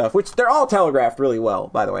attacks and stuff, which they're all telegraphed really well,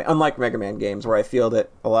 by the way. Unlike Mega Man games, where I feel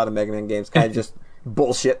that a lot of Mega Man games kind of just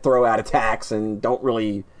bullshit throw out attacks and don't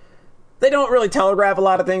really telegraph a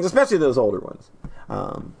lot of things, especially those older ones.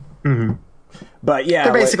 But yeah,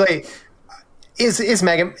 they're basically is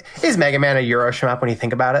Mega Man a Euro shmup when you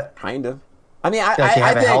think about it? Kind of. I mean, you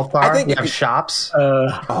have a health bar. You have shops.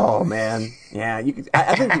 Oh man, yeah. You could.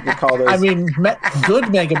 I think you could call those. I mean, good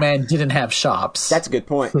Mega Man didn't have shops. That's a good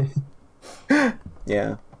point.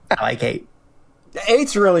 Yeah, I like 8.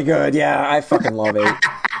 8's really good. Yeah, I fucking love 8.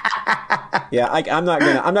 Yeah, I'm not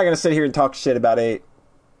gonna sit here and talk shit about 8.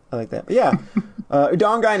 I like that. But yeah,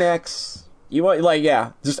 Udon Guy X. You want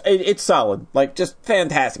just it's solid, like just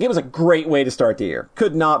fantastic. It was a great way to start the year.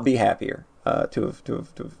 Could not be happier to have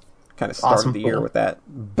kind of started the year with that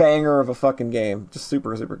banger of a fucking game. Just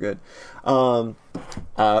super super good. So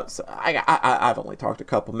I've only talked a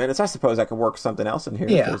couple minutes. I suppose I could work something else in here.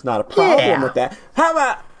 Yeah. There's not a problem with that. How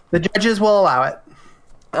about the judges will allow it?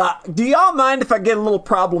 Do y'all mind if I get a little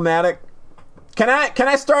problematic? Can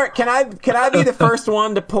I start? Can I be the first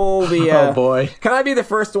one to pull the? Oh boy! Can I be the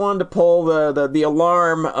first one to pull the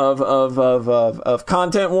alarm of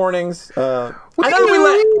content warnings? I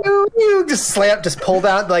know you just pulled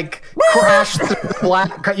out, like crash the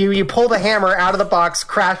black. You pull the hammer out of the box,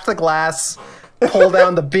 crash the glass, pull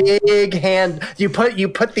down the big hand. You put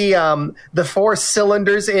the 4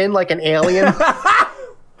 cylinders in like an alien.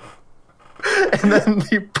 And then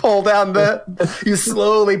you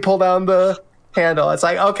slowly pull down the handle. It's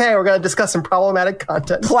like, okay, we're going to discuss some problematic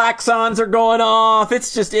content. Klaxons are going off.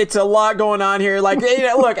 It's a lot going on here. Like,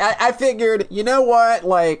 look, I figured, you know what?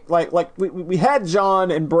 Like we had John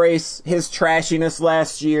embrace his trashiness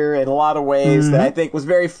last year in a lot of ways that I think was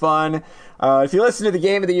very fun. If you listen to the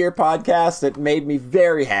Game of the Year podcast, it made me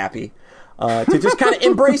very happy. To just kind of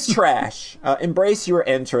embrace trash, embrace your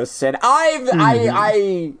interests. And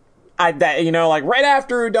right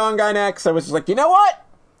after Udon Guy X, I was just like, you know what?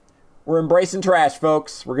 We're embracing trash,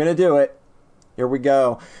 folks. We're gonna do it. Here we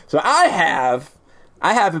go. So I have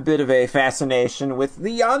a bit of a fascination with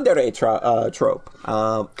the yandere trope.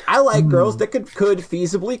 I like girls that could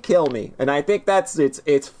feasibly kill me, and I think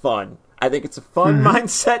it's fun. I think it's a fun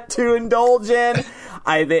mindset to indulge in.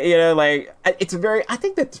 I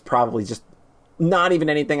think that's probably just not even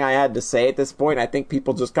anything I had to say at this point. I think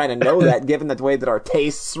people just kind of know that, given the way that our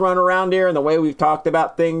tastes run around here and the way we've talked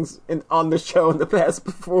about things on the show in the past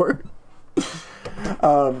before.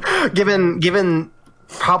 Given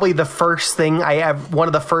probably one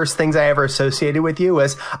of the first things I ever associated with you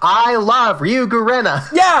was, I love Ryugu-Rena.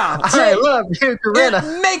 Yeah! I love Ryugu-Rena.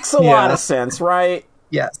 It makes a lot of sense, right?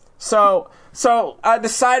 Yes. So I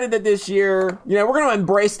decided that this year, we're going to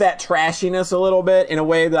embrace that trashiness a little bit in a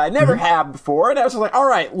way that I never have before. And I was like, all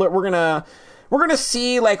right, look, we're going to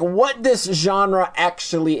see like what this genre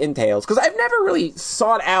actually entails. Because I've never really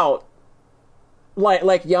sought out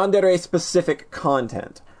like yandere specific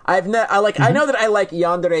content. I know that I like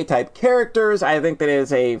yandere type characters. I think that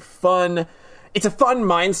it's a fun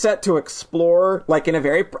mindset to explore, like in a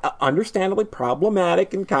very understandably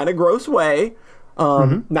problematic and kind of gross way.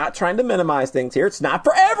 Not trying to minimize things here. It's not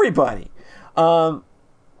for everybody. And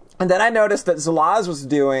then I noticed that Zalaz was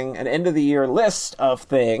doing an end of the year list of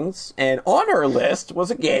things, and on her list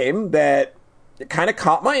was a game that kind of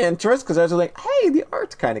caught my interest because I was like, hey, the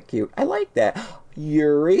art's kind of cute. I like that.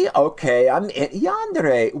 Yuri, okay, I'm at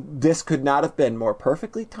yandere. This could not have been more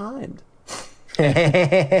perfectly timed.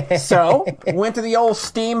 So, went to the old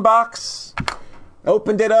Steam box,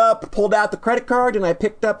 Opened it up, pulled out the credit card, and I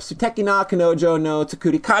picked up Suteki na Kanojo no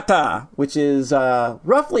Tsukurikata, which is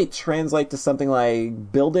roughly translate to something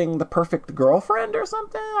like building the perfect girlfriend or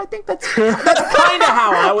something. I think that's kind of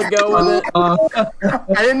how I would go with it.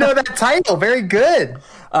 I didn't know that title. Very good.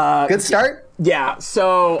 Good start. Yeah.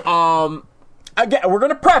 So, again, we're going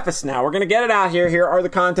to preface now. We're going to get it out here. Here are the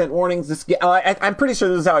content warnings. I'm pretty sure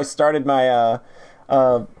this is how I started my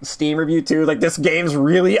Steam review too. Like, this game's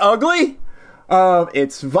really ugly.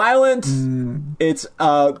 It's violent. It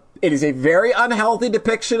is a very unhealthy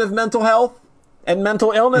depiction of mental health and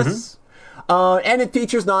mental illness. And it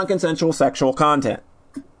features non-consensual sexual content.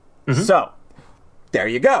 So, there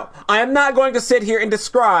you go. I am not going to sit here and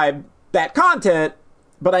describe that content,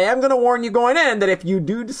 but I am going to warn you going in that if you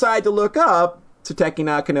do decide to look up Suteki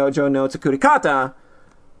na Kanojo no Tsukurikata,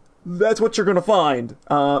 that's what you're going to find.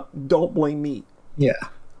 Don't blame me. Yeah.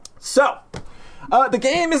 So, the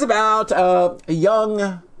game is about a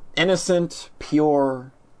young, innocent,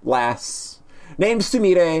 pure lass named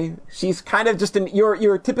Sumire. She's kind of just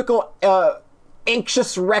your typical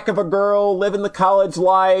anxious wreck of a girl living the college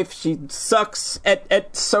life. She sucks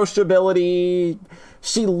at sociability.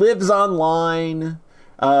 She lives online.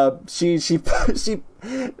 She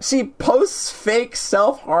posts fake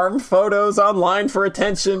self-harm photos online for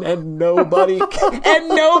attention, and nobody cares. And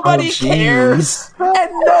nobody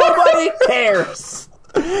cares.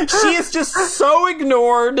 She is just so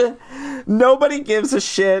ignored. Nobody gives a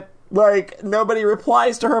shit. Like, nobody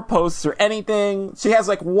replies to her posts or anything. She has,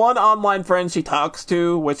 like, one online friend she talks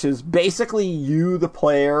to, which is basically you, the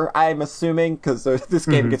player, I'm assuming, because this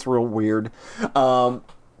game gets real weird.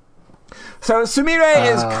 So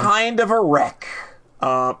Sumire is kind of a wreck.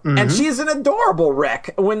 And she's an adorable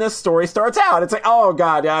wreck when this story starts out. It's like, oh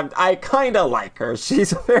god, I kind of like her.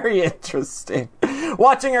 She's very interesting.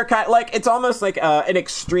 Watching her it's almost like an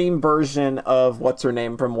extreme version of what's her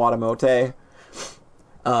name from Watamote.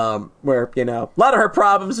 Where, a lot of her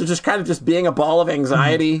problems are just kind of just being a ball of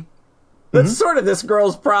anxiety. That's sort of this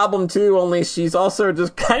girl's problem too, only she's also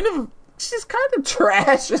just kind of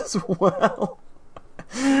trash as well.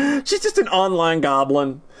 She's just an online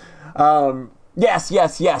goblin. Yes,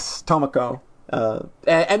 Tomoko.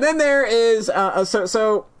 And then there is,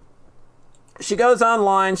 so she goes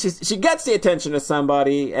online, she gets the attention of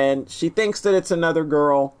somebody, and she thinks that it's another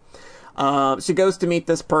girl. She goes to meet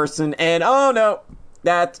this person, and oh no,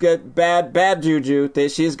 that's good, bad juju.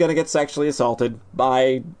 She's gonna get sexually assaulted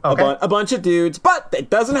by a bunch of dudes, but it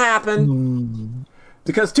doesn't happen.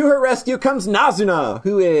 Because to her rescue comes Nazuna,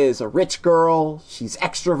 who is a rich girl. She's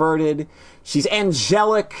extroverted. She's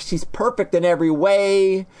angelic. She's perfect in every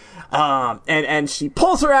way. And she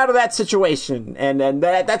pulls her out of that situation. And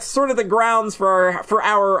that's sort of the grounds for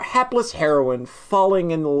our hapless heroine falling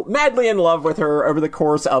madly in love with her over the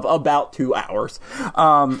course of about 2 hours.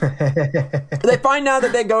 They find out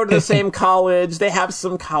that they go to the same college. They have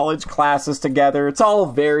some college classes together. It's all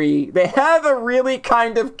they have a really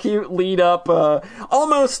kind of cute lead up,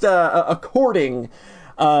 almost a courting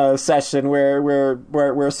session where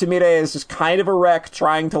Sumire is just kind of a wreck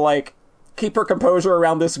trying to keep her composure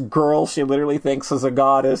around this girl she literally thinks is a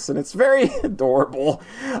goddess, and it's very adorable.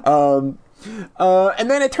 And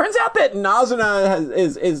then it turns out that Nazuna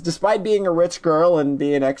is despite being a rich girl and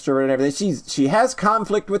being extrovert and everything, she has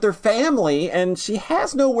conflict with her family, and she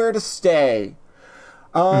has nowhere to stay.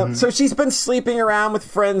 So she's been sleeping around with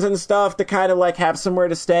friends and stuff to kind of have somewhere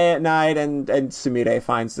to stay at night, and Sumire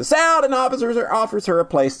finds this out and offers her a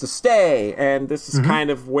place to stay. And this is kind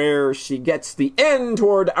of where she gets the end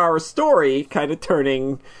toward our story, kind of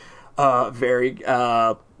turning very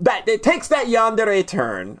that it takes that yandere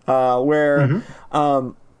turn where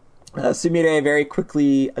Sumire very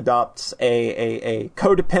quickly adopts a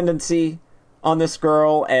codependency on this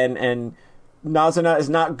girl, and Nazuna is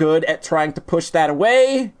not good at trying to push that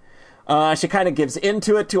away. She kind of gives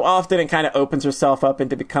into it too often and kind of opens herself up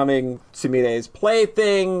into becoming Sumire's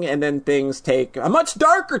plaything, and then things take a much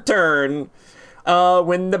darker turn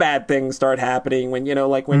when the bad things start happening. When,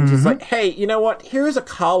 when she's like, hey, you know what? Here's a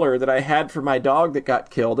collar that I had for my dog that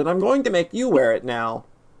got killed, and I'm going to make you wear it now.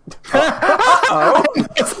 Uh-oh.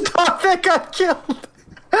 It's a dog that got killed.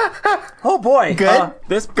 Oh boy. Good.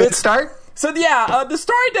 Good start. So yeah, the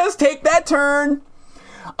story does take that turn,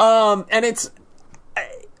 and it's,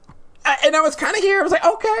 and I was kind of here. I was like,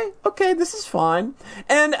 okay, this is fine.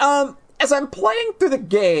 And as I'm playing through the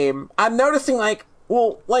game, I'm noticing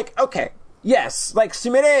okay, yes,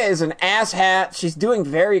 Sumire is an asshat. She's doing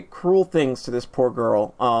very cruel things to this poor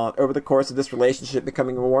girl over the course of this relationship,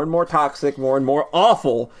 becoming more and more toxic, more and more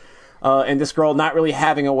awful, and this girl not really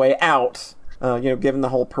having a way out. Given the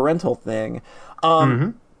whole parental thing.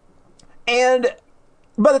 And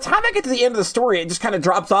by the time I get to the end of the story, it just kind of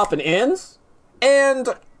drops off and ends. And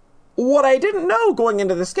what I didn't know going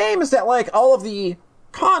into this game is that, like, all of the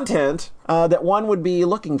content that one would be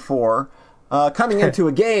looking for coming into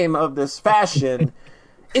a game of this fashion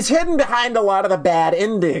is hidden behind a lot of the bad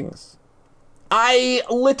endings. I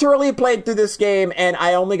literally played through this game, and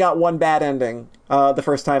I only got one bad ending the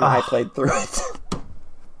first time I played through it.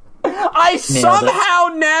 I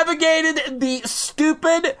somehow navigated the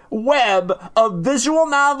stupid web of visual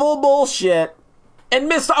novel bullshit and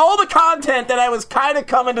missed all the content that I was kind of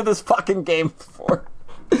coming to this fucking game for.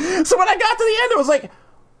 So when I got to the end, I was like,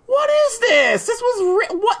 what is this?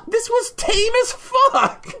 This was tame as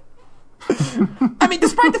fuck. I mean,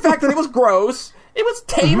 despite the fact that it was gross, it was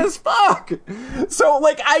tame as fuck. So,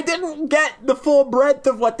 like, I didn't get the full breadth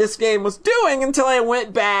of what this game was doing until I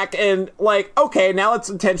went back and, like, okay, now let's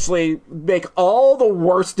intentionally make all the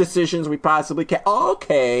worst decisions we possibly can.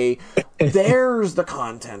 Okay, there's the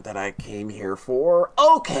content that I came here for.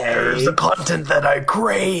 Okay. There's the content that I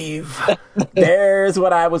crave. There's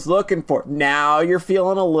what I was looking for. Now you're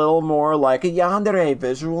feeling a little more like a yandere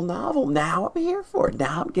visual novel. Now I'm here for it.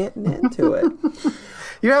 Now I'm getting into it.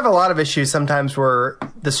 You have a lot of issues sometimes where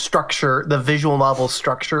the structure, the visual novel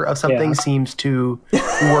structure of something seems to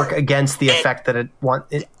work against the effect that it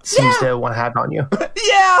seems to want to have on you.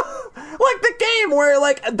 Yeah! Like the game where,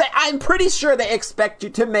 like, I'm pretty sure they expect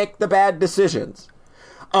you to make the bad decisions.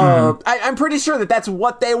 I'm pretty sure that that's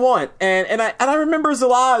what they want. And I remember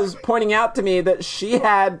Zalaz pointing out to me that she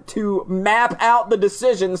had to map out the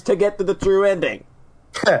decisions to get to the true ending.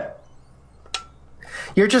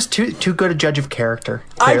 You're just too good a judge of character.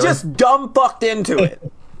 Clearly. I just dumb fucked into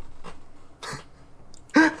it.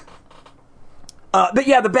 But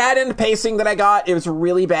yeah, the bad end pacing that I got, it was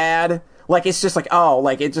really bad. Like, it's just like,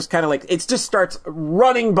 it just kind of like, it just starts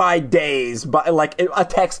running by days, but like a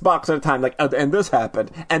text box at a time, like, and this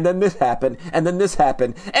happened, and then this happened, and then this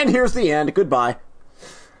happened, and here's the end, goodbye.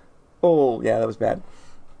 Oh, yeah, that was bad.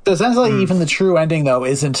 So it sounds like even the true ending, though,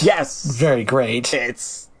 isn't very great.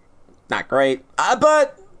 It's not great,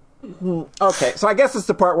 but okay. So I guess it's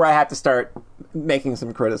the part where I have to start making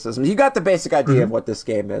some criticisms. You got the basic idea of what this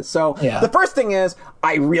game is. So the first thing is,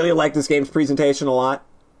 I really like this game's presentation a lot.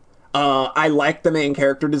 I like the main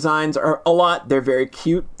character designs a lot. They're very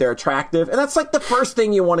cute. They're attractive. And that's like the first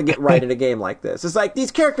thing you want to get right in a game like this. It's like, these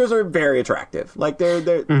characters are very attractive. Like,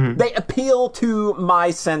 they appeal to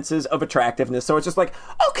my senses of attractiveness. So it's just like,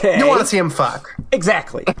 okay. You want to see them fuck.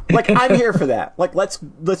 Exactly. Like, I'm here for that. Like, let's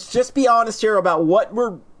just be honest here about what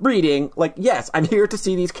we're reading. Like, yes, I'm here to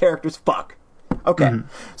see these characters fuck. Okay,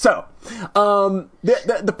 so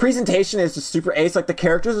the presentation is just super ace. Like, the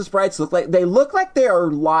characters and sprites look like they are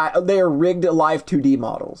rigged live 2D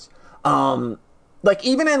models. Like,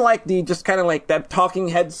 even in like the just kind of like the talking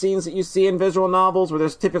head scenes that you see in visual novels, where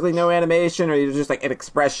there's typically no animation, or you're just like an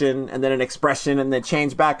expression and then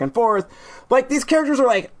change back and forth. Like, these characters are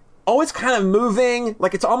like always kind of moving.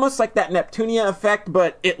 Like, it's almost like that Neptunia effect,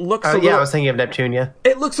 but it looks. I was thinking of Neptunia.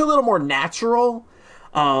 It looks a little more natural.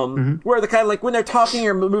 Where the kind of like when they're talking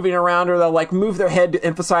or moving around, or they'll like move their head to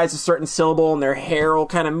emphasize a certain syllable, and their hair will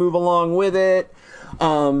kind of move along with it.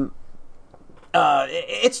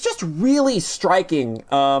 It's just really striking.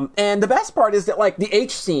 And the best part is that, like, the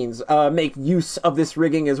H scenes make use of this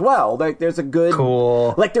rigging as well. Like, there's a good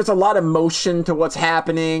like, there's a lot of motion to what's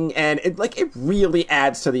happening, and it really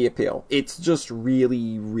adds to the appeal. It's just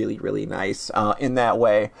really, really, really nice in that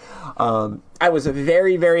way. I was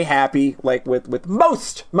very, very happy, like, with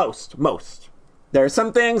most. There are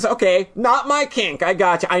some things, okay, not my kink. I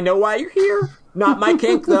got you. I know why you're here. Not my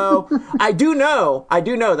kink, though. I do know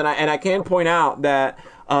that I can point out that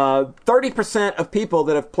 30% of people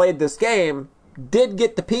that have played this game did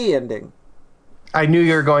get the P ending. I knew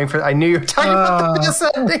you were talking about the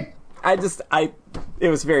P ending. It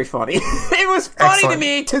was very funny. It was funny to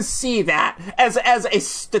me to see that as a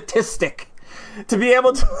statistic. To be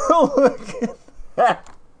able to look at that.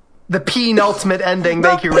 The penultimate ending.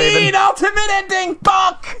 Thank you, Raven. The penultimate ending.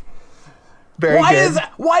 Fuck. Very good.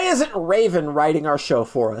 Why isn't Raven writing our show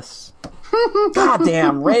for us? God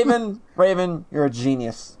damn, Raven, you're a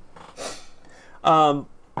genius. But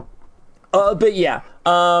yeah,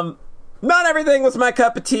 not everything was my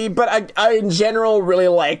cup of tea, but I in general really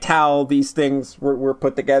liked how these things were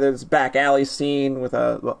put together. This back alley scene with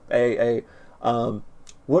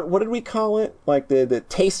what did we call it? Like the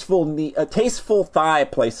tasteful thigh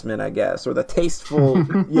placement, I guess, or the tasteful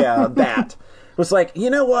that. It was like,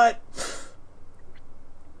 you know what?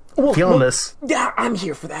 Feeling this. Yeah, I'm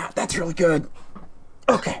here for that. That's really good.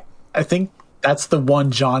 Okay. I think that's the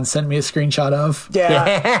one John sent me a screenshot of.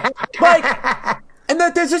 Yeah. Like, and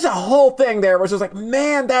there's just a whole thing there where it's just like,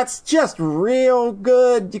 man, that's just real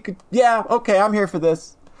good. You could, yeah, okay, I'm here for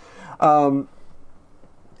this.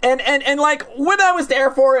 And like when I was there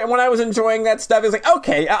for it and when I was enjoying that stuff, it's like,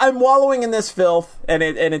 okay, I'm wallowing in this filth and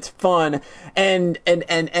it's fun. And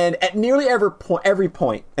at nearly every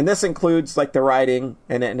point, and this includes like the writing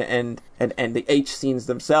and the H scenes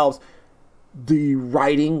themselves, the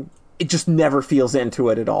writing, it just never feels into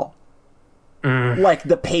it at all. Like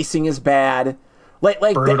the pacing is bad.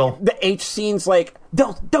 Like brutal. The H scenes, like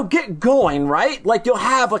they'll get going, right? Like you'll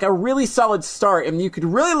have like a really solid start, and you could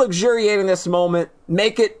really luxuriate in this moment,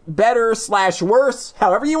 make it better / worse,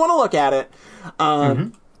 however you want to look at it.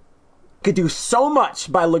 Could do so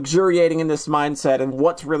much by luxuriating in this mindset and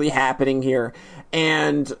what's really happening here,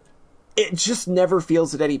 and it just never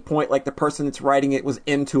feels at any point like the person that's writing it was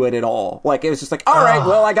into it at all. Like it was just like, all right,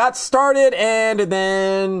 well, I got started, and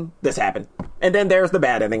then this happened, and then there's the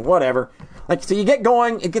bad ending, whatever. Like, so you get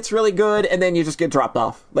going, it gets really good, and then you just get dropped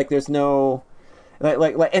off. Like, there's no...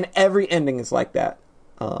 Like, and every ending is like that.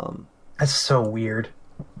 That's so weird.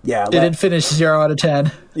 Yeah. It didn't finish 0 out of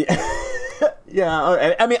 10. Yeah.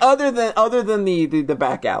 Yeah. I mean, other than the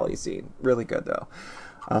back alley scene. Really good, though.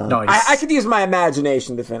 Nice. I could use my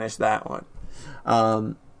imagination to finish that one.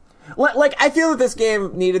 Like, I feel that this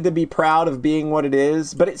game needed to be proud of being what it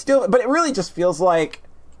is, but it really just feels like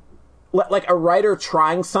a writer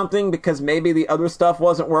trying something because maybe the other stuff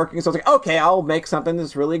wasn't working. So it's like, okay, I'll make something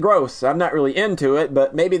that's really gross. I'm not really into it,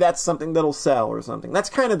 but maybe that's something that'll sell or something. That's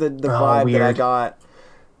kind of the vibe weird. that I got.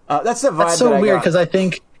 That's the vibe That's so that I weird got. because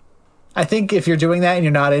I think if you're doing that and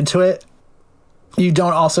you're not into it, you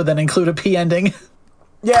don't also then include a P ending.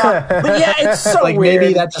 Yeah, but yeah, it's so like weird.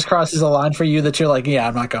 maybe that just crosses a line for you that you're like, yeah,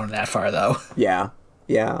 I'm not going that far though. Yeah.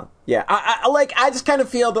 I just kind of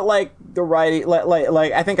feel that like the writing,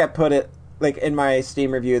 like I think I put it like in my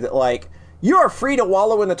Steam review that like you are free to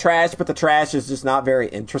wallow in the trash, but the trash is just not very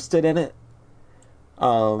interested in it.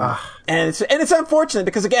 And it's unfortunate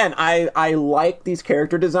because again, I like these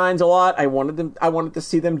character designs a lot. I wanted to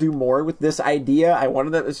see them do more with this idea.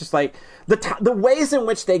 It's just like the ways in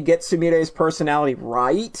which they get Sumire's personality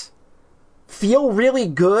right feel really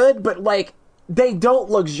good, but like they don't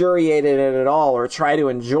luxuriate in it at all or try to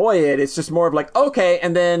enjoy it. It's just more of like, okay,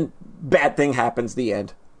 and then bad thing happens, the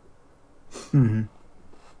end.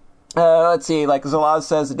 Let's see, like Zalaz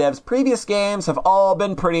says, the devs' previous games have all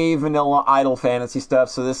been pretty vanilla idle fantasy stuff,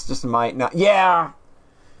 so this just might not... Yeah,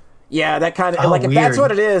 that kind of... like, if that's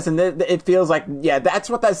what it is, and it feels like... Yeah, that's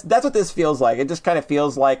what this feels like. It just kind of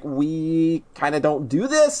feels like we kind of don't do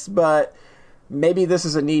this, but... Maybe this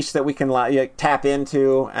is a niche that we can like, tap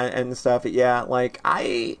into and stuff. Yeah, like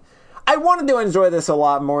I wanted to enjoy this a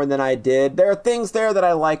lot more than I did. There are things there that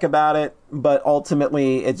I like about it, but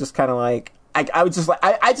ultimately it just kind of like I was just like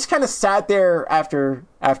I just kind of sat there after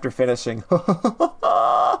finishing. Funny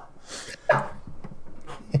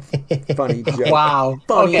joke. Wow.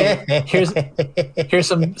 Funny. Okay. Here's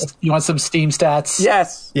some. You want some Steam stats?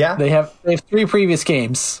 Yes. Yeah. They have 3 previous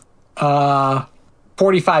games.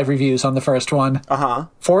 45 reviews on the first one.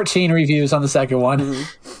 14 reviews on the second one.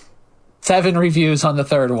 7 reviews on the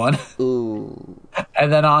third one. Ooh.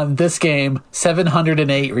 And then on this game,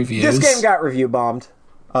 708 reviews. This game got review bombed.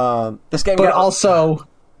 Also,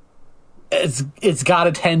 it's got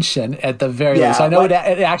attention at the very least. I know it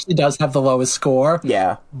actually does have the lowest score.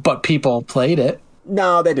 Yeah. But people played it.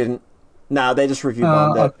 No, they didn't. No, they just review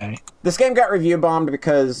bombed it. Okay. This game got review bombed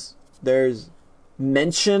because there's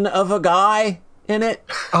mention of a guy in it.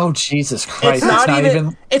 Oh, Jesus Christ.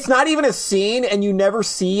 It's not even a scene, and you never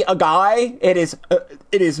see a guy. It is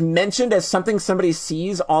mentioned as something somebody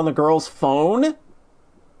sees on the girl's phone.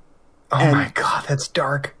 Oh my God, that's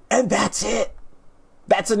dark. And that's it.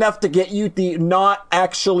 That's enough to get you the not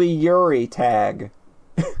actually Yuri tag.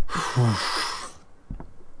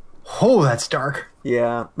 Oh, that's dark.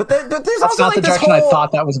 Yeah, but there's That's also not like the this direction whole, I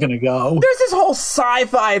thought that was going to go. There's this whole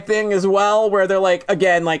sci-fi thing as well, where they're like,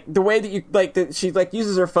 again, like the way that you like she like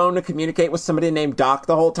uses her phone to communicate with somebody named Doc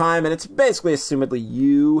the whole time, and it's basically assumedly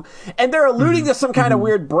you. And they're alluding to some kind of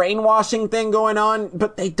weird brainwashing thing going on,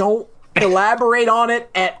 but they don't elaborate on it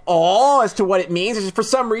at all as to what it means. It's just, for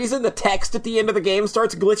some reason, the text at the end of the game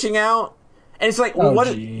starts glitching out, and it's like, well,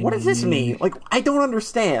 what does this mean? Like, I don't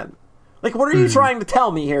understand. Like, what are you trying to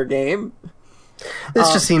tell me here, game?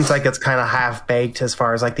 This just seems like it's kind of half-baked as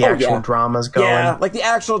far as like the actual drama's going. Yeah, like the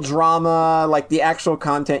actual drama, like the actual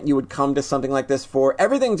content you would come to something like this for.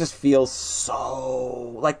 Everything just feels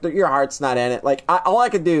so... like your heart's not in it. Like, all I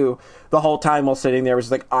could do the whole time while sitting there was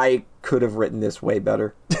like, I could have written this way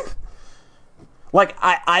better. Like,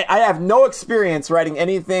 I have no experience writing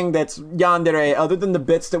anything that's yandere other than the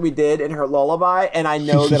bits that we did in her lullaby, and I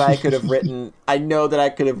know that I could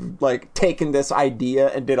have like, taken this idea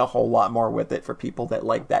and did a whole lot more with it for people that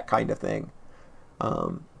like that kind of thing.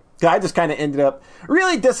 I just kind of ended up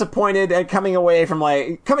really disappointed and coming away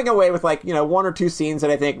with, like, you know, one or two scenes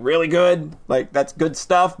that I think really good, like, that's good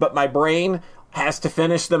stuff, but my brain has to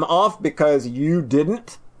finish them off because you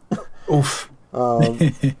didn't. Oof.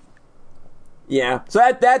 Yeah,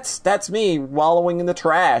 so that's me wallowing in the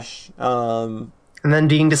trash. And then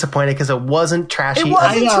being disappointed because it wasn't trashy. It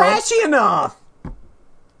wasn't trashy enough.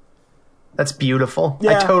 That's beautiful.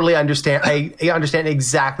 Yeah. I totally understand. I understand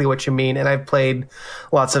exactly what you mean. And I've played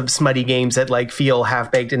lots of smutty games that, like, feel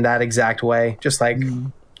half-baked in that exact way. Just like,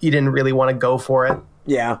 you didn't really want to go for it.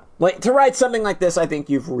 Yeah. Like, to write something like this, I think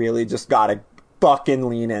you've really just got to fucking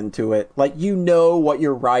lean into it. Like, you know what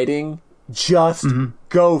you're writing. Just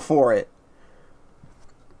go for it.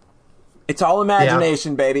 It's all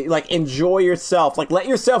imagination, baby. Like, enjoy yourself. Like, let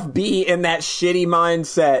yourself be in that shitty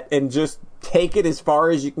mindset and just take it as far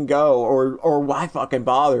as you can go. Or why fucking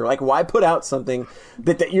bother? Like, why put out something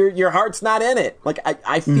that your heart's not in it? Like,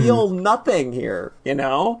 I feel nothing here, you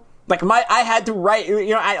know? Like, I had to write,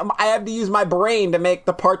 you know, I had to use my brain to make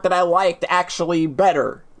the part that I liked actually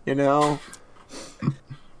better, you know?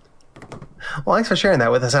 Well, thanks for sharing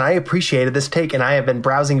that with us. And I appreciated this take. And I have been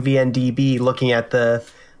browsing VNDB looking at the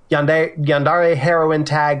Yandere heroine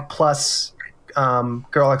tag plus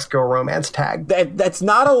girl x girl romance tag. That's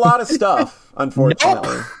not a lot of stuff,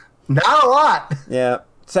 unfortunately. Nope. Not a lot. Yeah.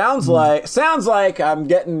 Sounds like I'm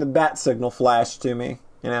getting the bat signal flashed to me.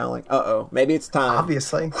 You know, like, maybe it's time.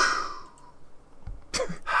 Obviously.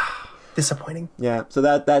 Disappointing. Yeah. So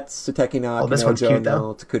that's Suteki no this one's cute,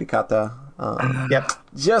 though. Takurikata. Yep.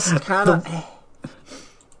 Just kind of.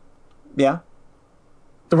 Yeah.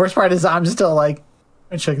 The worst part is I'm still like,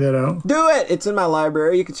 check that out. Do it. It's in my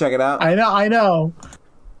library. You can check it out. I know.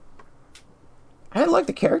 I like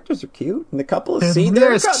the characters are cute, and the couple of scenes.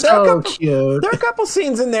 They're so cute. There are a couple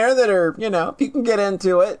scenes in there that are, you know, you can get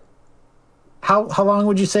into it. How long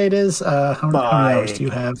would you say it is? How many hours do you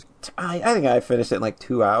have? I think I finished it in like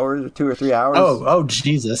 2 hours or 2 or 3 hours. Oh,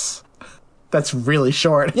 Jesus. That's really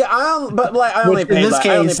short. Yeah, I only paid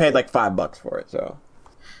like $5 for it, so.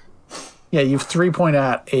 Yeah, you've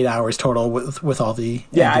 3.8 hours total with all the.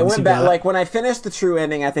 Yeah, I went back, like, when I finished the true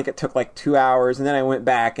ending, I think it took like 2 hours, and then I went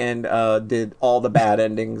back and did all the bad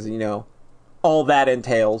endings, you know, all that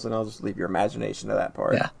entails, and I'll just leave your imagination to that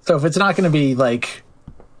part. Yeah, so if it's not going to be like.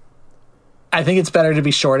 I think it's better to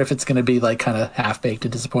be short if it's going to be like kind of half-baked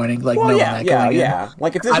and disappointing. Like, well, yeah.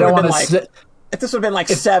 Like, if this would have been like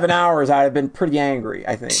 7 hours, I'd have been pretty angry,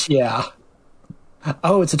 I think. Yeah.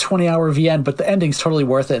 Oh, it's a 20-hour VN, but the ending's totally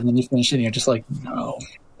worth it. And then you finish it and you're just like, no,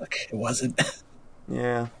 like, it wasn't.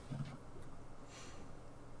 Yeah.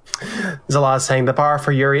 There's a lot of saying the bar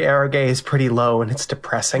for Yuri Arage is pretty low and it's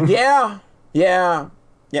depressing. Yeah.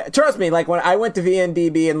 Trust me, like, when I went to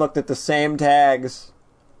VNDB and looked at the same tags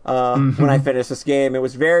when I finished this game, it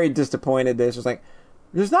was very disappointed that it's just like,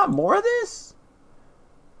 there's not more of this?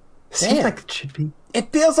 Seems like it should be.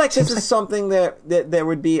 It feels like this is something that there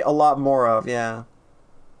would be a lot more of, yeah.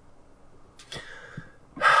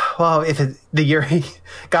 Well, the Yuri,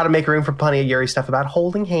 got to make room for plenty of Yuri stuff about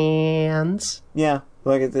holding hands. Yeah,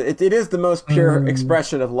 like it is the most pure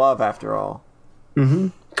expression of love, after all. Mm-hmm.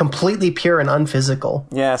 Completely pure and unphysical.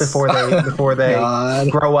 Yes. Before they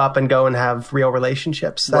grow up and go and have real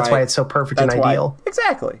relationships. That's why it's so perfect and ideal.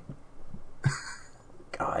 Exactly.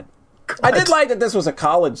 God. I did like that this was a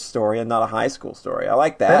college story and not a high school story. I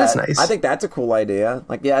like that. That is nice. I think that's a cool idea.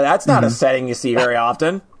 Like, yeah, that's not a setting you see very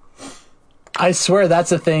often. I swear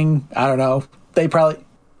that's a thing. I don't know. They probably...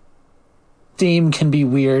 Steam can be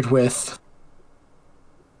weird with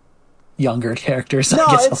younger characters. No,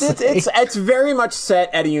 it's very much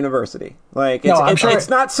set at a university. Like, it's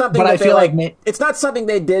not something that it's not something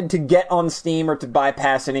they did to get on Steam or to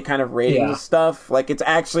bypass any kind of ratings stuff. Like, it's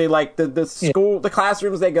actually like the school, the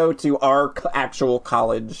classrooms they go to are actual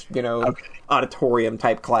college, you know, auditorium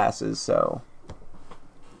type classes. So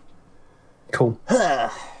cool.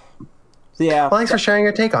 Yeah. Well, thanks for sharing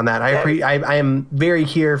your take on that. I am very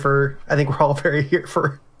here for. I think we're all very here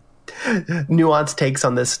for nuanced takes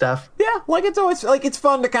on this stuff. Yeah, like it's always like it's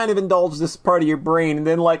fun to kind of indulge this part of your brain, and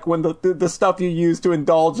then like when the stuff you use to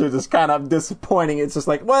indulge it is kind of disappointing, it's just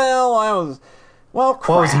like, crap. What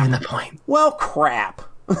was even the point? Well, crap.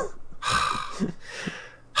 John!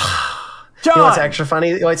 You know what's extra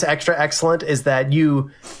funny? What's extra excellent is that you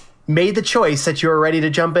made the choice that you were ready to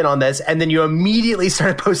jump in on this, and then you immediately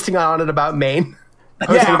started posting on it about Maine.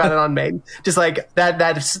 Posting about it on Maine. Just like that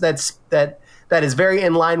that is very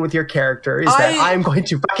in line with your character is that I'm going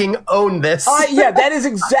to fucking own this. Yeah, that is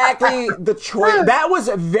exactly the choice. That was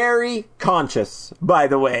very conscious, by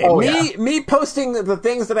the way. Me posting the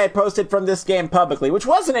things that I posted from this game publicly, which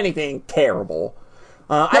wasn't anything terrible.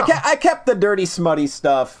 No. I kept the dirty, smutty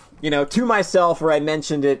stuff, to myself, where I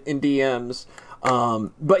mentioned it in DMs.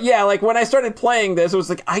 But yeah, like when I started playing this, it was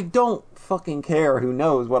like, I don't fucking care who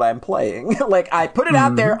knows what I'm playing. Like, I put it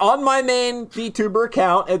out there on my main VTuber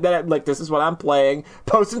account, and then like, this is what I'm playing,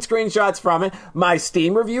 posting screenshots from it. My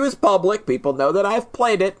Steam review is public. People know that I've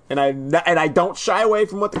played it, and I don't shy away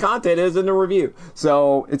from what the content is in the review.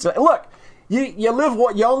 So it's like, look, you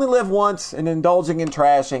only live once, and indulging in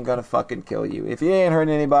trash ain't gonna fucking kill you. If you ain't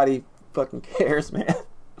hurting anybody, fucking cares, man.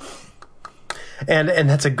 And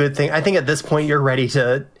that's a good thing. I think at this point you're ready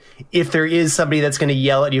to, if there is somebody that's going to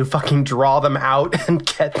yell at you, fucking draw them out and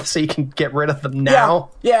so you can get rid of them now.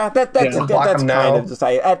 Yeah, that's kind of just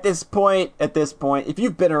at this point. If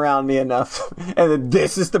you've been around me enough, and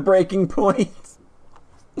this is the breaking point.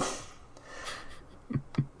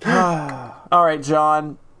 All right,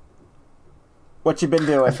 John, what you been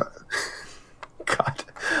doing? God,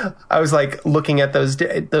 I was like looking at those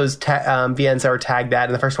VNs that were tagged that,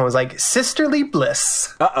 and the first one was like sisterly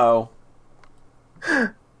bliss. Uh-oh.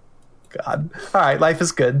 God. All right, life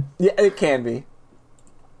is good. Yeah, it can be.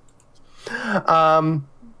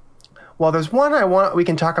 Well, there's one we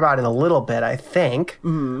can talk about in a little bit, I think.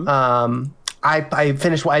 Mm-hmm. I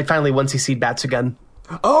finally 1cc'd Batsugun.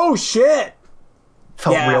 Oh shit.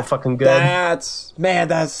 Felt real fucking good.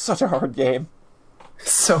 That's such a hard game.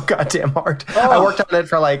 So goddamn hard. Oh. I worked on it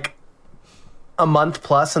for like a month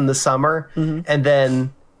plus in the summer, and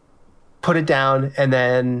then put it down, and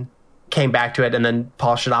then came back to it, and then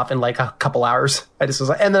polished it off in like a couple hours. I just was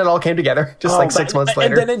like, and then it all came together just 6 months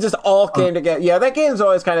later. And then it just all came together. Yeah, that game's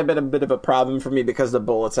always kind of been a bit of a problem for me because the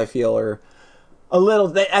bullets, I feel, are a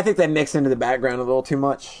little. I think they mix into the background a little too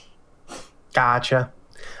much. Gotcha.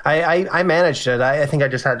 I managed it. I think I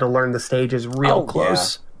just had to learn the stages real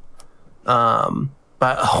close. Yeah.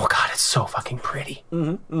 But oh god, it's so fucking pretty.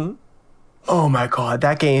 Mm-hmm, mm-hmm. Oh my god,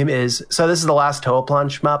 that game is. So this is the last Toaplan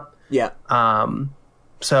shmup. Yeah.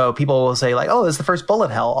 So people will say like, oh, this is the first Bullet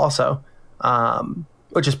Hell also,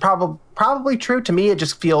 which is probably true. To me, it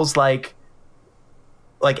just feels like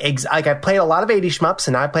I played a lot of 80 shmups,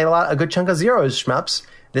 and I played a good chunk of Zero's shmups.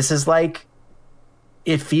 This is like,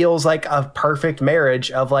 it feels like a perfect marriage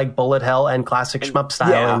of like Bullet Hell and classic shmup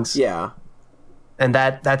stylings. Yeah. And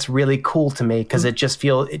that's really cool to me because it just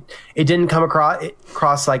feels it didn't come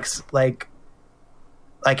across like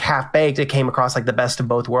half baked. It came across like the best of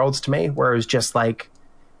both worlds to me, where it was just like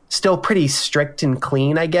still pretty strict and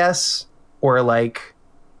clean, I guess, or like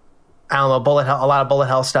I don't know, Bullet Hell. A lot of Bullet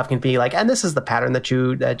Hell stuff can be like, and this is the pattern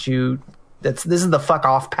this is the fuck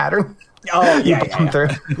off pattern. Oh yeah. Through.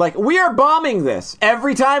 Like, we are bombing this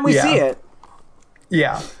every time we see it.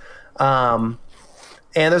 Yeah.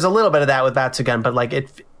 And there's a little bit of that with Batsugun, but like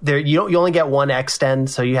you only get one extend,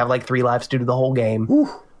 so you have like 3 lives to do the whole game.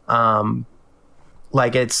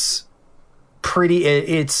 Like it's pretty.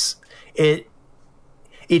 It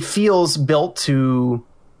feels built to.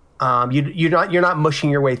 You're not mushing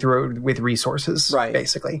your way through it with resources, right?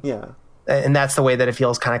 Basically, yeah. And that's the way that it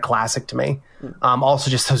feels kind of classic to me.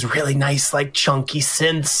 Also, just those really nice, like chunky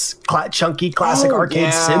synths, chunky classic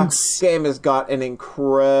arcade synths. This game has got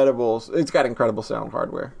incredible sound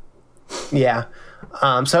hardware. Yeah.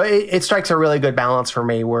 So it strikes a really good balance for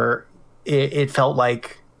me, where it felt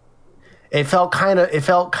kind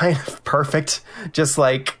of perfect. Just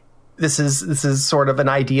like this is sort of an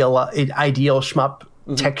ideal shmup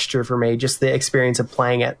texture for me. Just the experience of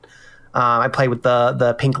playing it. I played with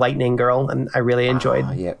the Pink Lightning girl, and I really enjoyed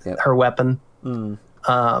her weapon.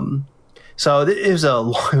 So it was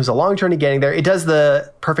a long journey getting there. It does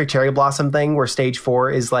the perfect Cherry Blossom thing, where stage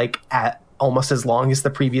 4 is like at almost as long as the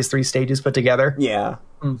previous 3 stages put together. Yeah,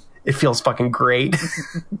 it feels fucking great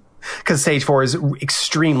because stage 4 is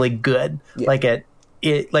extremely good. Yeah. Like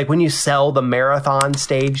it like when you sell the marathon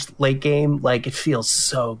stage late game, like it feels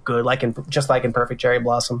so good, like in Perfect Cherry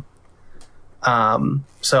Blossom.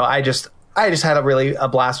 So I just had a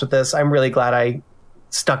blast with this. I'm really glad I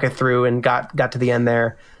stuck it through and got to the end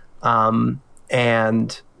there. And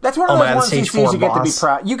that's one of those 1cc's you get to be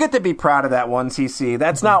proud. You get to be proud of that 1cc.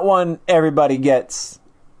 That's not one everybody gets.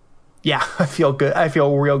 Yeah, I feel good. I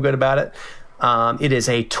feel real good about it. It is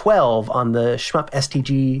a 12 on the Shmup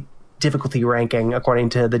STG difficulty ranking, according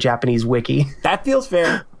to the Japanese wiki. That feels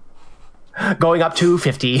fair. Going up to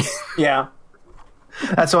 50. Yeah.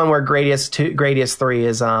 That's the one where Gradius 3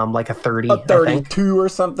 is like a 30. A 32 or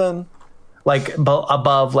something. like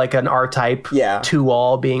above like an R type. Yeah. 2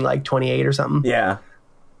 all being like 28 or something. Yeah.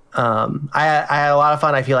 I had a lot of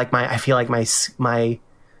fun. I feel like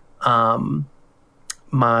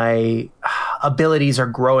my abilities are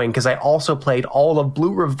growing because I also played all of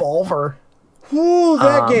Blue Revolver. Ooh,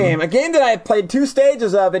 that game. A game that I had played 2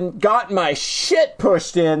 stages of and got my shit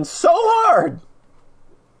pushed in so hard.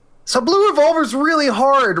 So Blue Revolver's really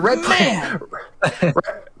hard. Red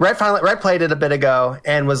played it a bit ago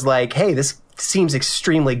and was like, "Hey, this seems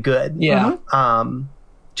extremely good." Yeah.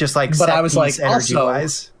 Just like, but I was like, energy also,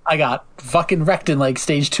 wise, I got fucking wrecked in like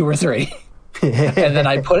stage 2 or 3, and then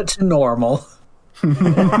I put it to normal.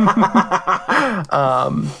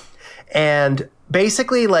 And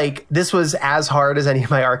basically, like, this was as hard as any of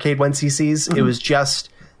my Arcade 1cc's. It was just,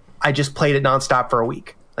 I just played it nonstop for a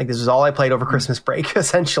week. Like, this was all I played over Christmas break,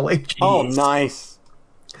 essentially. Jeez. Oh, nice.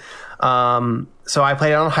 So I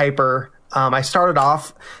played it on Hyper. I started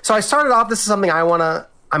off, this is something I'm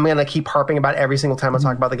going to keep harping about every single time I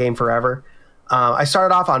talk about the game forever. I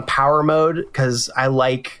started off on power mode because I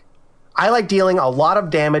like dealing a lot of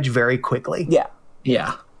damage very quickly. Yeah.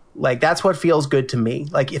 Yeah. Like, that's what feels good to me.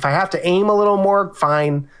 Like, if I have to aim a little more,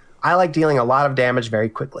 fine. I like dealing a lot of damage very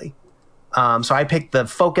quickly. So I picked the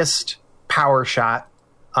focused power shot,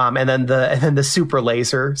 and then the super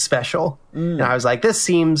laser special. And I was like, this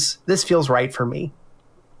feels right for me.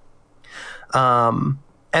 And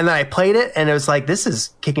then I played it, and it was like, this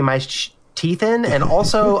is kicking my teeth in. And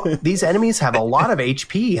also, these enemies have a lot of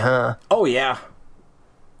HP, huh? Oh, yeah.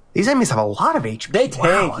 These enemies have a lot of HP. They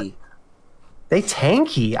tanky. Wow. They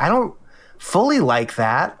tanky. I don't fully like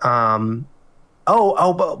that. But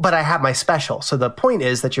I have my special. So the point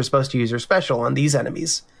is that you're supposed to use your special on these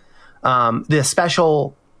enemies. The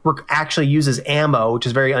special actually uses ammo, which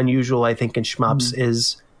is very unusual, I think, in shmups.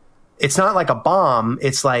 It's not like a bomb.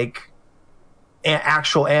 It's like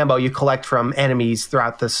actual ammo you collect from enemies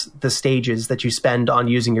throughout the stages that you spend on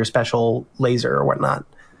using your special laser or whatnot.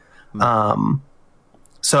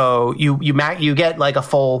 So you get like a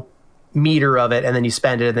full meter of it, and then you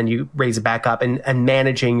spend it, and then you raise it back up, and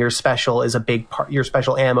managing your special is a big part. Your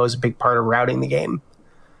special ammo is a big part of routing the game.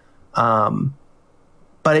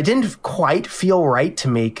 But it didn't quite feel right to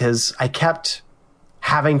me because I kept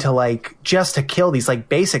having to, like, just to kill these like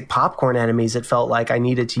basic popcorn enemies, it felt like I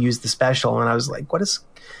needed to use the special, and I was like, this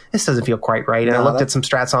doesn't feel quite right. And I looked at some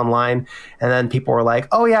strats online, and then people were like,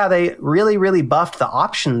 oh yeah, they really, really buffed the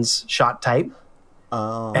options shot type.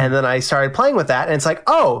 Oh. And then I started playing with that, and it's like,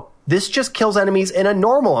 oh, this just kills enemies in a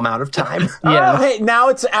normal amount of time. Yeah. Oh, hey, now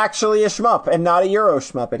it's actually a shmup and not a Euro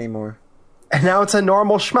shmup anymore. And now it's a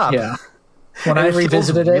normal shmup. Yeah. When I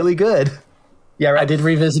revisited it, really good. Yeah, right. I did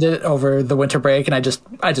revisit it over the winter break, and I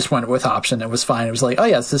just went with option. It was fine. It was like, oh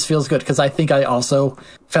yes, this feels good, because I think I also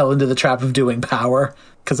fell into the trap of doing power,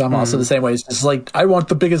 because I'm also the same way. It's just like, I want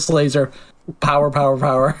the biggest laser. Power, power,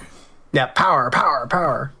 power. Yeah, power, power,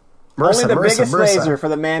 power. Only the biggest laser for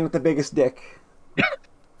the man with the biggest dick.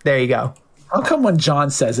 There you go. How come when John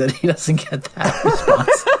says it, he doesn't get that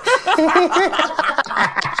response?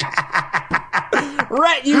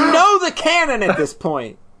 Right, you know the canon at this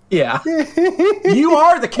point. Yeah. You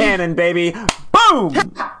are the canon, baby. Boom!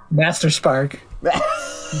 Master Spark.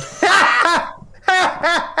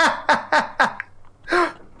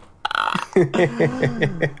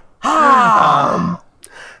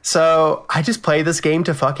 So I just play this game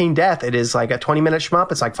to fucking death. It is like a 20-minute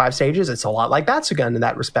shmup. It's like 5 stages. It's a lot like Batsugun in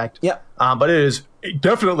that respect. Yep. But it is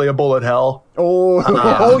definitely a bullet hell.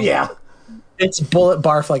 Oh, yeah. It's bullet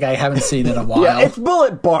barf like I haven't seen in a while. Yeah, it's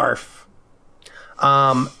bullet barf.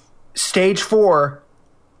 Stage 4,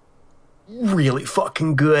 really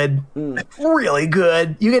fucking good. Really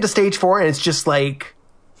good. You get to stage 4, and it's just like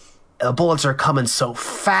the bullets are coming so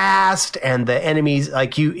fast, and the enemies,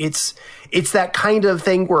 like, it's that kind of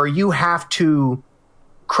thing where you have to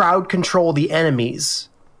crowd control the enemies.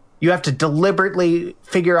 You have to deliberately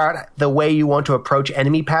figure out the way you want to approach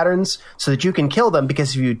enemy patterns so that you can kill them,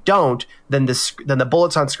 because if you don't, then the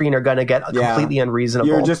bullets on screen are going to get completely unreasonable.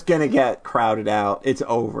 You're just going to get crowded out. It's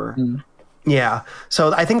over. Yeah.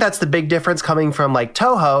 So I think that's the big difference coming from like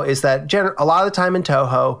Touhou, is that a lot of the time in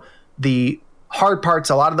Touhou, the hard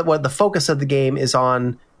parts, a lot of what the focus of the game is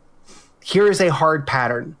on, here is a hard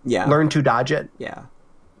pattern. Yeah. Learn to dodge it. Yeah.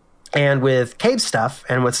 And with Cave stuff,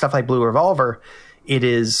 and with stuff like Blue Revolver, it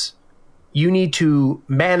is, you need to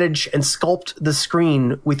manage and sculpt the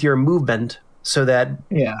screen with your movement so that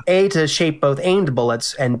A, to shape both aimed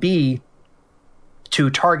bullets, and B,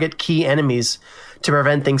 to target key enemies to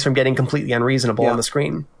prevent things from getting completely unreasonable on the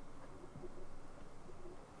screen.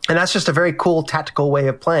 And that's just a very cool tactical way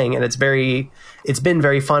of playing, and it's been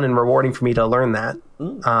very fun and rewarding for me to learn that.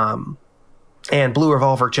 And Blue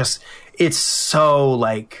Revolver it's so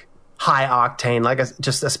like high octane, like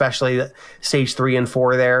just especially stage 3 and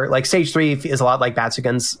 4 there. Like stage 3 is a lot like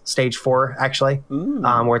Batsugun's stage 4 actually,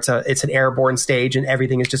 where it's an airborne stage and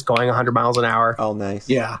everything is just going 100 miles an hour. Oh, nice.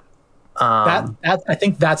 Yeah. That I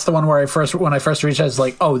think that's the one where when I first reached, I was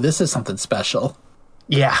like, oh, this is something special.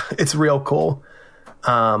 Yeah, it's real cool.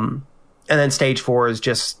 And then stage 4 is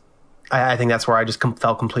just, I think that's where I just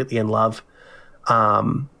fell completely in love.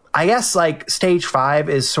 I guess like stage 5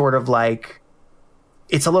 is sort of like,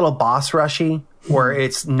 it's a little boss rushy where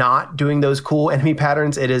it's not doing those cool enemy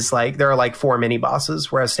patterns. It is like, there are like 4 mini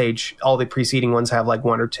bosses, whereas all the preceding ones have like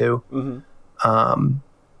 1 or 2. Mm-hmm.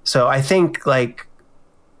 So I think like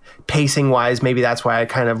pacing wise, maybe that's why I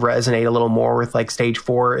kind of resonate a little more with like stage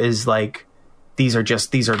 4 is like, these are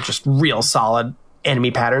just real solid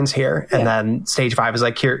enemy patterns here. And then stage 5 is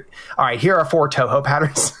like, here are 4 Touhou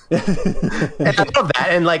patterns. And I love that.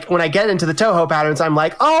 And like, when I get into the Touhou patterns, I'm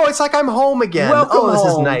like, oh, it's like I'm home again. This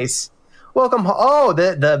is nice. Welcome home. Oh,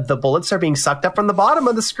 the bullets are being sucked up from the bottom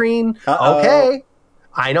of the screen. Uh-oh. Okay.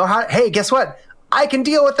 I know how. Hey, guess what? I can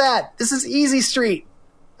deal with that. This is Easy Street.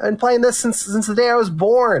 I've been playing this since the day I was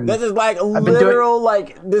born. This is like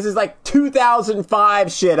this is like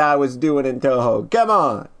 2005 shit I was doing in Touhou. Come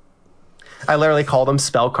on. I literally call them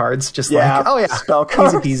spell cards. Just like, oh yeah, spell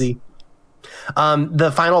cards. Easy peasy.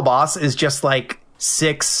 The final boss is just like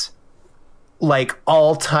 6 like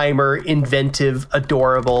all-timer, inventive,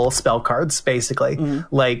 adorable spell cards, basically.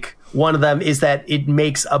 Mm-hmm. Like one of them is that it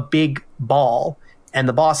makes a big ball and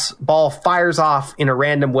the ball fires off in a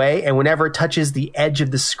random way, and whenever it touches the edge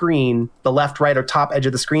of the screen, the left, right, or top edge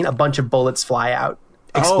of the screen, a bunch of bullets fly out,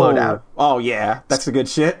 explode out. Oh yeah, that's the good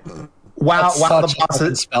shit. While the boss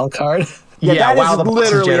is spell card. Yeah, while the boss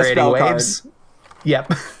is generating waves.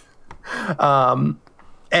 Yep. All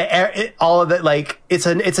of it, like it's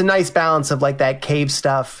a nice balance of like that cave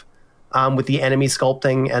stuff, with the enemy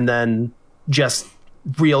sculpting, and then just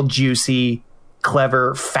real juicy,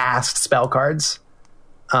 clever, fast spell cards.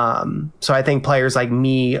 So I think players like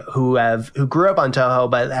me who grew up on Touhou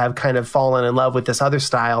but have kind of fallen in love with this other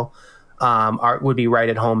style, would be right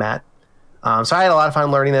at home at. So I had a lot of fun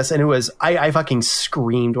learning this, and I fucking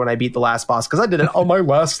screamed when I beat the last boss because I did it on my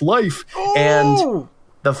last life. Oh! And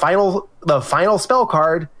the final spell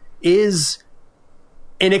card is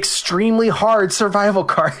an extremely hard survival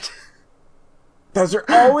card. Those are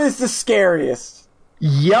always the scariest.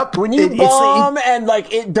 Yep. When you bomb and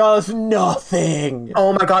like it does nothing.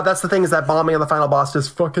 Oh my god, that's the thing, is that bombing on the final boss does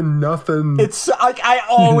fucking nothing. It's like I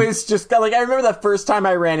always just got like, I remember the first time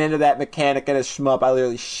I ran into that mechanic in a shmup, I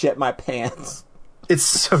literally shit my pants. It's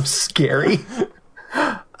so scary.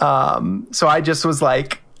 So I just was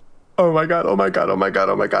like, oh my god, am I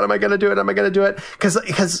gonna do it?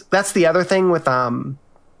 Because that's the other thing with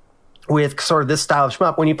sort of this style of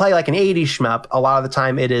shmup. When you play like an 80s shmup, a lot of the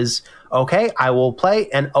time it is, okay, I will play,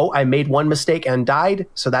 and I made one mistake and died,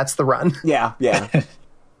 so that's the run. Yeah.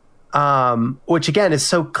 Which again is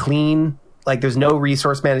so clean. Like there's no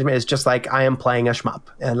resource management. It's just like I am playing a shmup,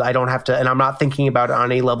 and I don't have to, and I'm not thinking about it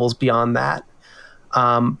on any levels beyond that.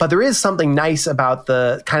 But there is something nice about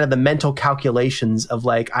the kind of the mental calculations of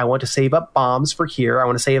like, I want to save up bombs for here. I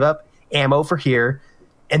want to save up ammo for here.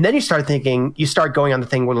 And then you start going on the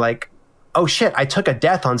thing where like, oh shit, I took a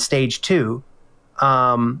death on stage 2.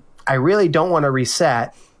 I really don't want to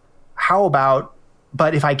reset. How about,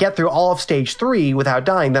 but if I get through all of stage 3 without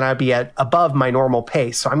dying, then I'd be at above my normal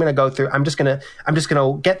pace. So I'm just going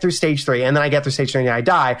to get through stage 3, and then I get through stage 3 and I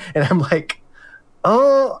die. And I'm like,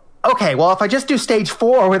 oh, okay, well, if I just do stage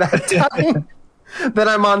 4 without dying, then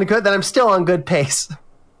I'm still on good pace.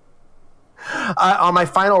 On my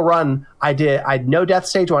final run, I had no death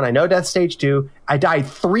stage 1, I no death stage 2. I died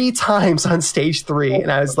 3 times on stage 3,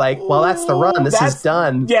 and I was like, well, that's the run. This is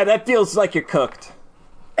done. Yeah, that feels like you're cooked.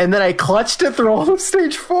 And then I clutched it through all of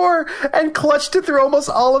stage 4 and clutched it through almost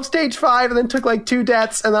all of stage 5, and then took like 2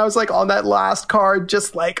 deaths, and I was like on that last card,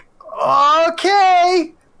 just like,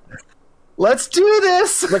 okay, let's do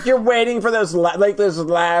this. Like you're waiting for those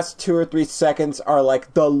last 2 or 3 seconds are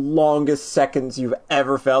like the longest seconds you've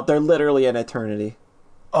ever felt. They're literally an eternity.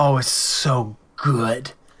 Oh, it's so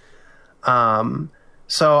good.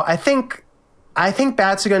 So I think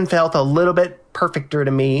Batsugun felt a little bit perfecter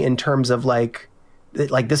to me in terms of like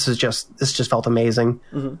this just felt amazing.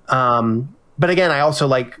 Mm-hmm. But again, I also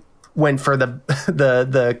like went for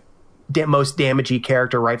the most damagey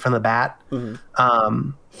character right from the bat.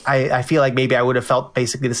 Mm-hmm. I feel like maybe I would have felt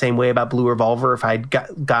basically the same way about Blue Revolver if I'd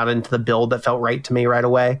got into the build that felt right to me right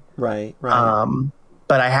away. Right.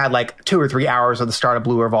 But I had like 2 or 3 hours at the start of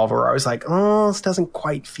Blue Revolver where I was like, oh, this doesn't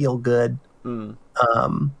quite feel good. Mm.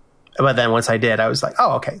 But then once I did, I was like,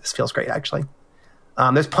 oh, okay, this feels great, actually.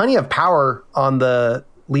 There's plenty of power on the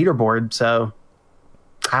leaderboard, so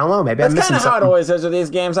I don't know. Maybe I'm missing something. That's kind of how it always is with these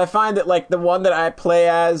games. I find that like the one that I play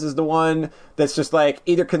as is the one that's just like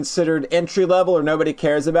either considered entry level or nobody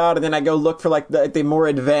cares about, and then I go look for like the more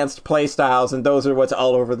advanced play styles, and those are what's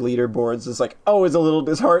all over the leaderboards. It's like always a little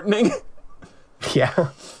disheartening. Yeah.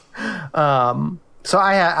 So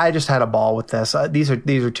I just had a ball with this. These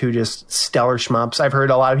are two just stellar shmups. I've heard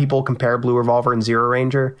a lot of people compare Blue Revolver and Zero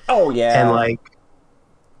Ranger. Oh yeah, and like.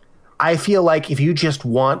 I feel like if you just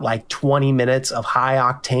want like 20 minutes of high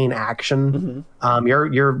octane action,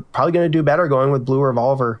 you're probably going to do better going with Blue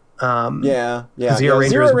Revolver. Yeah. Zero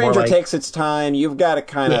Ranger takes its time. You've got to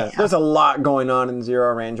kind of. There's a lot going on in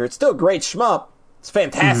Zero Ranger. It's still a great shmup. It's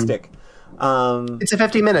fantastic. It's a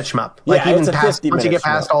 50-minute shmup. Like even it's a 50-minute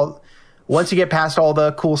once you get past all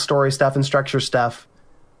the cool story stuff and structure stuff,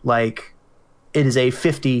 like. It is a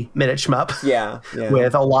 50-minute shmup. Yeah.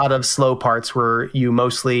 With a lot of slow parts where you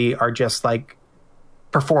mostly are just like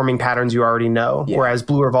performing patterns you already know. Yeah. Whereas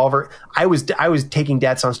Blue Revolver, I was taking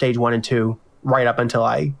deaths on stage 1 and 2 right up until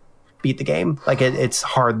I beat the game. Like it's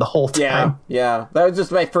hard the whole time. Yeah. That was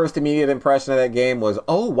just my first immediate impression of that game was,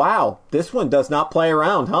 oh wow, this one does not play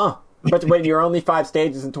around, huh? But when you're only 5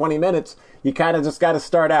 stages in 20 minutes, you kind of just got to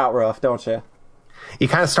start out rough, don't you? You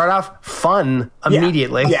kind of start off fun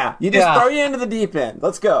immediately. Yeah. You just throw you into the deep end.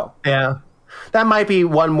 Let's go. Yeah. That might be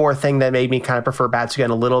one more thing that made me kind of prefer Batsugan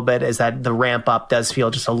a little bit, is that the ramp up does feel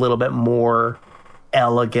just a little bit more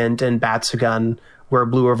elegant in Batsugan, where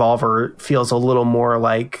Blue Revolver feels a little more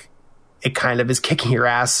like it kind of is kicking your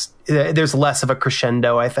ass. There's less of a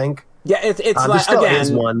crescendo, I think. Yeah, it's like, still again,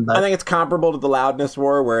 is one, but I think it's comparable to the Loudness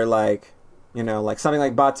War, where like, you know, like something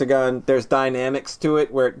like Batsugan, there's dynamics to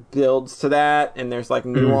it where it builds to that, and there's like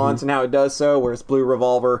nuance in how it does so, whereas Blue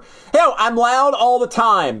Revolver, hell, I'm loud all the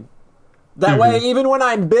time. That way, even when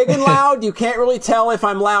I'm big and loud, you can't really tell if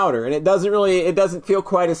I'm louder, and it doesn't feel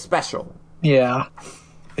quite as special. Yeah.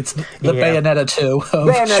 It's the Bayonetta 2.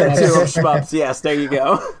 Bayonetta 2 of shmups, yes, there you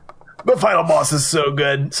go. The final boss is so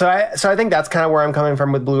good. So I think that's kind of where I'm coming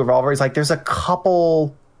from with Blue Revolver. Is like there's a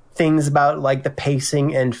couple things about like the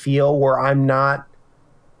pacing and feel where I'm not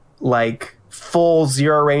like full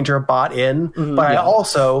Zero Ranger bought in, but I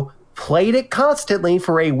also played it constantly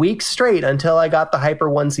for a week straight until I got the Hyper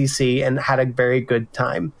 1cc and had a very good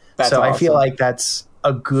time. That's awesome. I feel like that's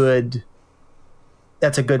a good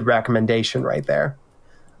recommendation right there.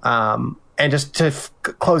 And just to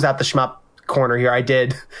close out the shmup corner here, I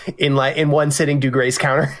did in one sitting do Gray's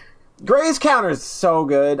Counter. Gray's Counter is so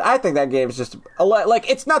good. I think that game is just like,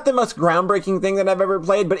 it's not the most groundbreaking thing that I've ever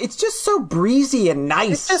played, but it's just so breezy and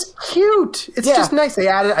nice. It's just cute. It's just nice.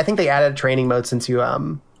 I think they added a training mode since you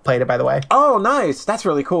played it, by the way. Oh, nice. That's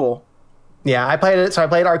really cool. Yeah, I played it. So I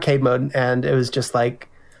played arcade mode, and it was just like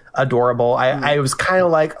adorable. I was kind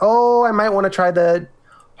of like, oh, I might want to try the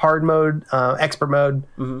hard mode, expert mode.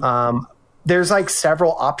 There's like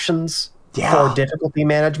several options for difficulty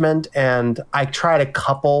management, and I tried a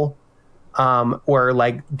couple where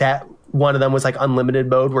like that one of them was like unlimited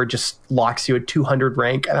mode, where it just locks you at 200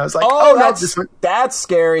 rank, and I was like, that's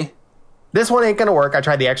scary. This one ain't gonna work. I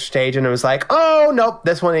tried the extra stage, and it was like, oh nope,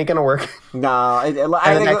 this one ain't gonna work. No, I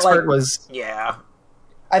think expert was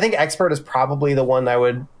I think expert is probably the one I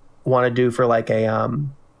would want to do for like a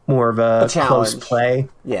more of a close play.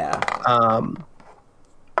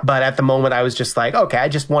 But at the moment, I was just like, okay, I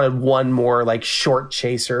just wanted one more like short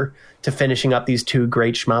chaser to finishing up these two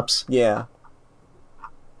great shmups. Yeah,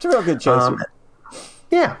 it's a real good chaser.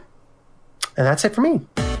 Yeah, and that's it for me.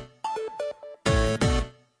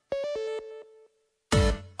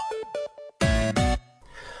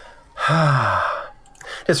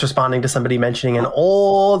 Just responding to somebody mentioning an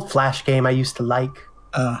old Flash game I used to like.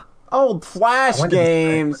 Old Flash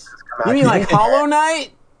games? You mean like Hollow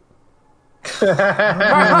Knight?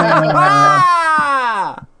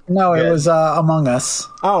 No, it was Among Us.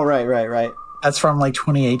 Oh, right. That's from like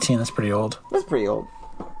 2018. That's pretty old. That's pretty old.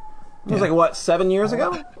 It was like, what, 7 years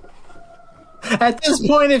ago? At this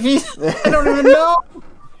point, I don't even know.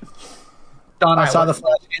 Don, I saw the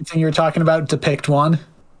Flash game thing you were talking about, Depict One.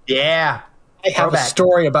 Yeah. I have a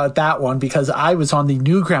story about that one because I was on the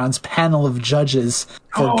Newgrounds panel of judges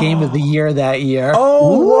for Game of the Year that year.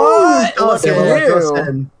 Oh, what? Look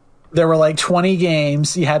at you. There were like 20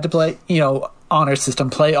 games. You had to play, honor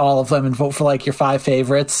system, play all of them and vote for like your 5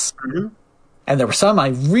 favorites. And there were some I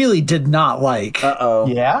really did not like. Uh-oh.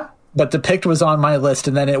 Yeah? But Depict was on my list,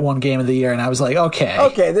 and then it won Game of the Year, and I was like, okay.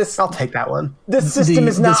 Okay, I'll take that one. This system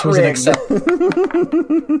is not rigged.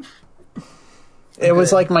 It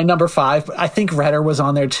was like my number 5. I think Redder was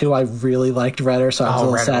on there too. I really liked Redder, so I was a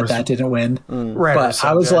little sad that didn't win. But so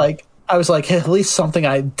I was like, at least something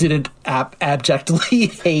I didn't abjectly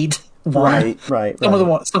hate won. Right.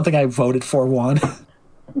 Something I voted for won.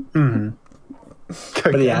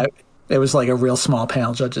 But yeah, it was like a real small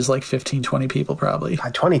panel, judges, like 15, 20 people probably.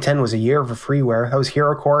 2010 was a year for freeware. That was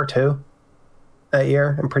HeroCorps too. That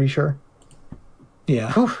year, I'm pretty sure.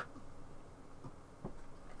 Yeah. Oof.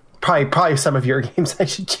 Probably some of your games I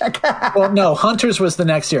should check. Well, no, Hunters was the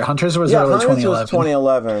next year. Hunters was early Hunters 2011. Was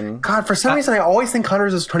 2011. God, for some reason I always think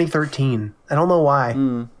Hunters was 2013. I don't know why.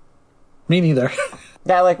 Me neither.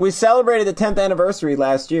 Yeah, like we celebrated the 10th anniversary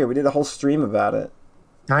last year. We did a whole stream about it.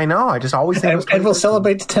 I know. I just always think it was 2013. And we'll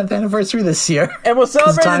celebrate the 10th anniversary this year. And we'll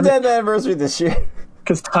celebrate the 10th anniversary this year.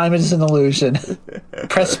 Because time is an illusion.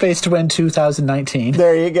 Press space to win 2019.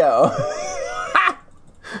 There you go.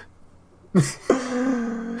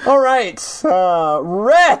 All right,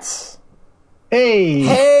 Rhett.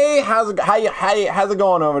 Hey, how's it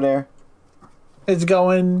going over there? It's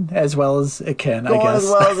going as well as it can, I guess. As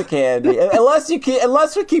well as it can be.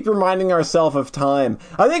 Unless we keep reminding ourselves of time.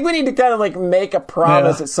 I think we need to kind of like make a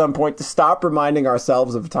promise at some point to stop reminding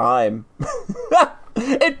ourselves of time.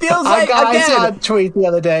 It feels like I saw a tweet the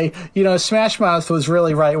other day. Smash Mouth was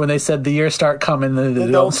really right when they said the years start coming and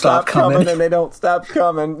they don't stop coming. And they don't stop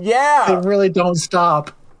coming. Yeah, they really don't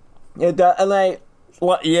stop. It does, and like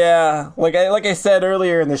I said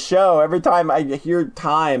earlier in the show, every time I hear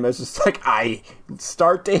time, it's just like I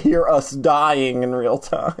start to hear us dying in real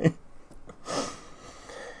time.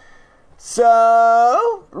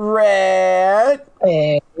 So, Red.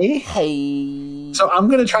 Hey. So I'm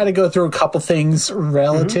going to try to go through a couple things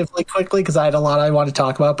relatively quickly because I had a lot I want to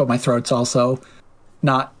talk about, but my throat's also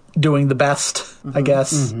not doing the best, I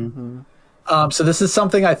guess. So this is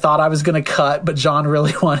something I thought I was going to cut, but John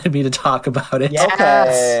really wanted me to talk about it. Yes.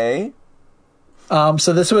 Okay.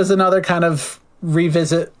 So this was another kind of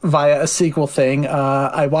revisit via a sequel thing.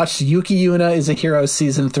 I watched Yuki Yuna is a Hero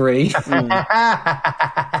Season 3.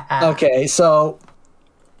 Okay, so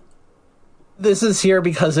this is here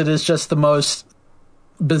because it is just the most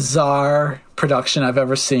bizarre production I've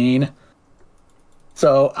ever seen.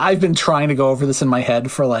 So I've been trying to go over this in my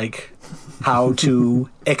head for like how to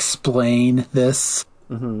explain this.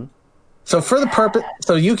 So for the purpose,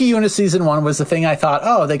 Yuki Yuna Season 1 was the thing I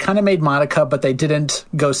thought, they kind of made Monica, but they didn't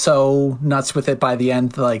go so nuts with it by the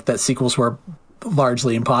end, like that sequels were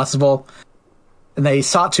largely impossible. And they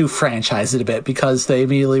sought to franchise it a bit because they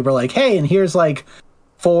immediately were like, hey, and here's like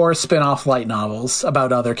 4 spin-off light novels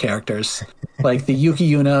about other characters, like the Yuki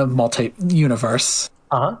Yuna multi-universe.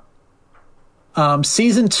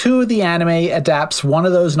 Season 2 of the anime adapts one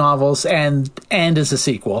of those novels and is a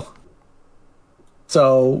sequel.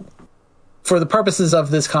 So for the purposes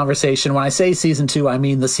of this conversation, when I say Season 2, I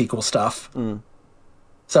mean the sequel stuff.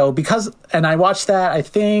 So and I watched that, I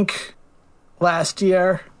think, last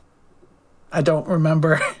year. I don't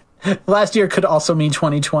remember. Last year could also mean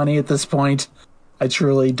 2020 at this point. I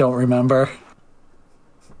truly don't remember.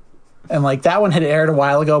 And like that one had aired a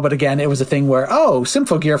while ago, but again, it was a thing where,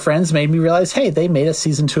 Symphogear friends made me realize, hey, they made a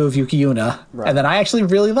Season 2 of Yuki Yuna. Right. And then I actually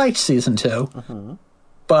really liked Season 2.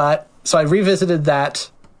 But so I revisited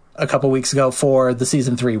that a couple weeks ago for the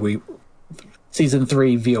Season 3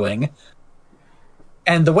 viewing.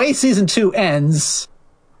 And the way Season 2 ends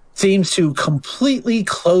seems to completely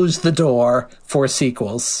close the door for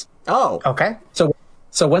sequels. Oh. Okay.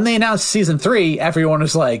 So when they announced Season 3, everyone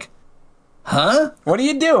was like, huh? What are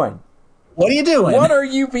you doing? What are you doing? What are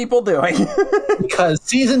you people doing? Because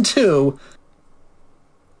Season 2,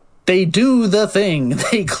 they do the thing.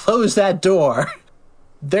 They close that door.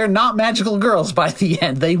 They're not magical girls by the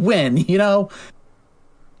end. They win, the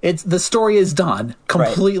story is done.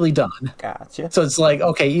 Completely done. Gotcha. So it's like,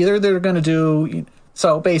 okay, either they're going to do...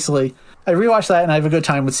 So basically, I rewatched that and I have a good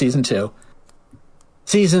time with Season 2.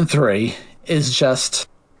 Season 3 is just,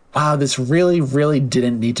 wow, this really, really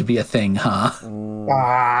didn't need to be a thing,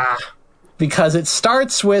 huh? Because it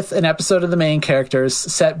starts with an episode of the main characters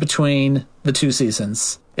set between the 2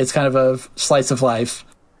 seasons. It's kind of a slice of life.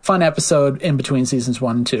 Fun episode in between Seasons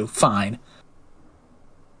 1 and 2. Fine.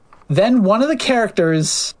 Then one of the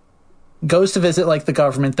characters goes to visit like the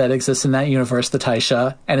government that exists in that universe, the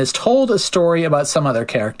Taisha, and is told a story about some other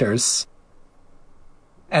characters.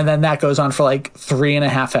 And then that goes on for like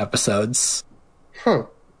 3.5 episodes.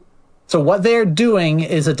 So what they're doing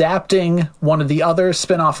is adapting one of the other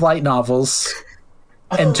spin-off light novels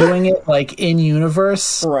and doing it like in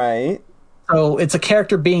universe. Right. So it's a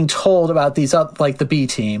character being told about these like the B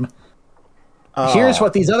team. Here's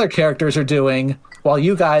what these other characters are doing while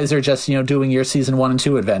you guys are just, doing your Season 1 and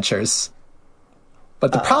 2 adventures.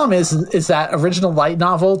 But the problem is that original light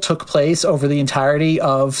novel took place over the entirety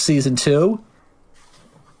of season 2.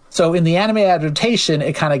 So in the anime adaptation,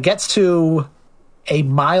 it kind of gets to a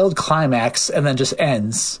mild climax and then just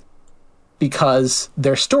ends because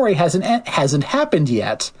their story hasn't happened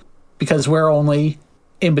yet, because we're only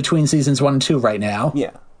in between seasons 1 and 2 right now.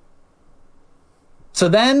 Yeah. So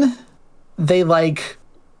then they like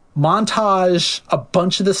montage a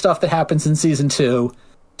bunch of the stuff that happens in season 2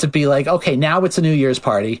 to be like, okay, now it's a New Year's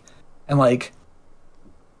party. And like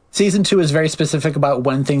season 2 is very specific about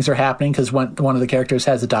when things are happening because one of the characters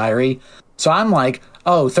has a diary. So I'm like,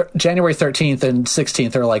 oh, January 13th and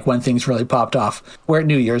 16th are like when things really popped off. We're at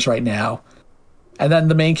New Year's right now. And then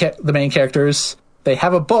the main characters, they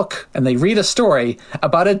have a book and they read a story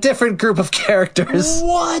about a different group of characters.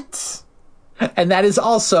 What? And that is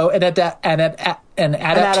also an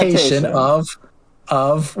adaptation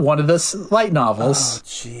of one of the light novels. Oh,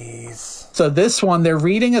 jeez. So this one, they're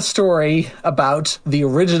reading a story about the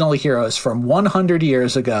original heroes from 100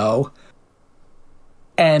 years ago.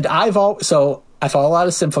 And I follow a lot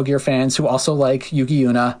of Symphogear fans who also like Yuki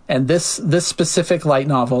Yuna, and this specific light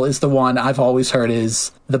novel is the one I've always heard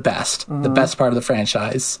is the best part of the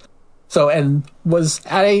franchise. So, and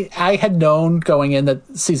I had known going in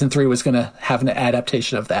that season 3 was going to have an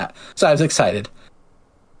adaptation of that. So I was excited.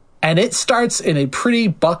 And it starts in a pretty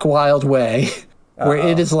buck wild way where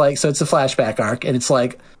it is like, so it's a flashback arc and it's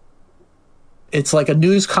like a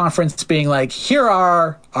news conference being like, here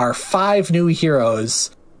are our 5 new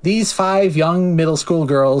heroes. These 5 young middle school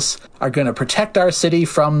girls are going to protect our city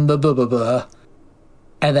from the blah, blah, blah.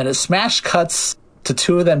 And then it smash cuts to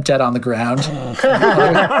 2 of them dead on the ground.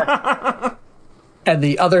 And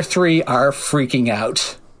the other 3 are freaking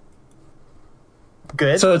out.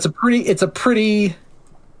 Good. So it's a pretty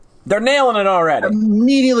They're nailing it already.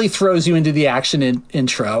 Immediately throws you into the action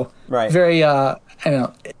intro. Right. Very,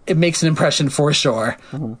 it makes an impression for sure.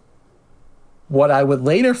 Mm-hmm. What I would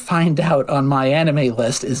later find out on my anime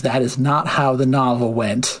list is that is not how the novel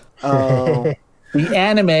went. Oh. The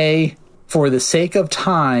anime, for the sake of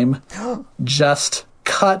time, just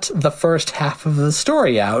cut the first half of the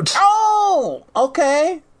story out. Oh,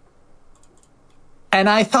 okay. And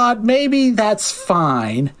I thought maybe that's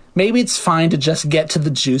fine. Maybe it's fine to just get to the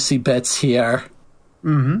juicy bits here.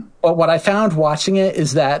 Mm-hmm. But what I found watching it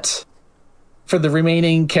is that for the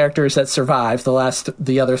remaining characters that survive,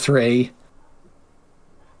 the other 3,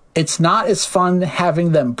 it's not as fun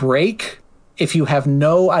having them break if you have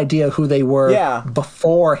no idea who they were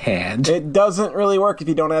beforehand. It doesn't really work if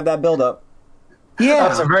you don't have that build-up. Yeah.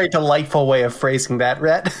 That's a very delightful way of phrasing that,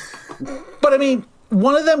 Rhett. But I mean,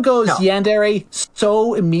 one of them goes yandere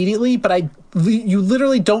so immediately, but you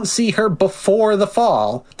literally don't see her before the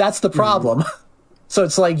fall. That's the problem. So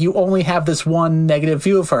it's like you only have this one negative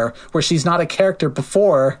view of her where she's not a character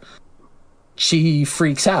before she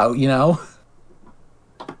freaks out, you know?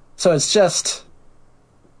 So it just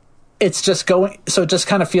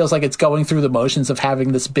kind of feels like it's going through the motions of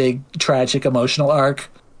having this big tragic emotional arc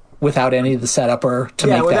without any of the setup or to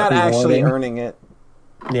make that without rewarding. Actually earning it.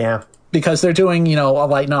 Yeah. Because they're doing, a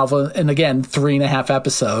light novel and again 3.5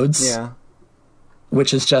 episodes. Yeah.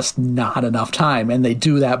 Which is just not enough time. And they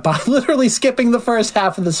do that by literally skipping the first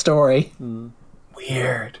half of the story.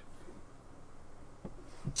 Weird.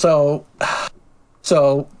 So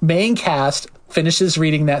main cast finishes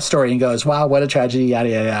reading that story and goes, wow, what a tragedy, yada,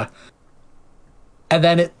 yada, yada. And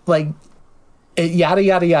then it yada,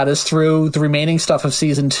 yada, yadas through the remaining stuff of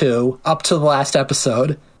season 2 up to the last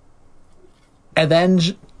episode. And then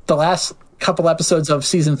the last couple episodes of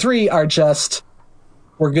season 3 are just,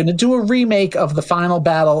 we're going to do a remake of the final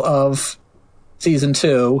battle of season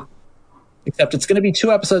 2, except it's going to be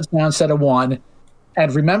 2 episodes now instead of 1.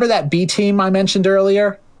 And remember that B team I mentioned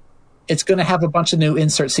earlier? It's going to have a bunch of new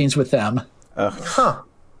insert scenes with them. Huh.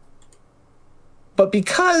 But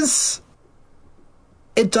because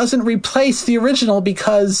it doesn't replace the original,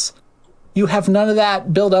 because you have none of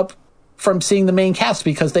that build up from seeing the main cast,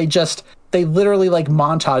 because they literally like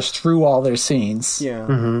montage through all their scenes. Yeah.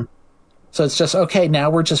 Mm-hmm. So it's just, okay, now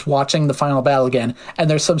we're just watching the final battle again. And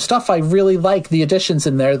there's some stuff I really like, the additions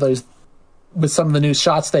in there, with some of the new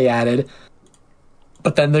shots they added.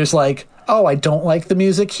 But then there's like, oh, I don't like the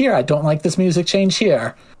music here. I don't like this music change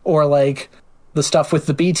here. Or like the stuff with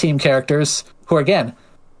the B team characters who, again,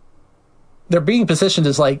 they're being positioned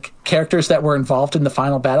as like characters that were involved in the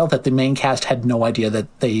final battle that the main cast had no idea that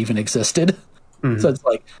they even existed. Mm-hmm. So it's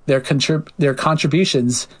like their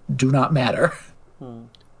contributions do not matter.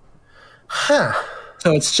 Huh.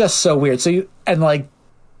 So it's just so weird. The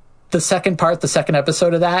second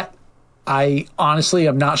episode of that, I honestly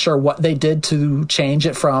am not sure what they did to change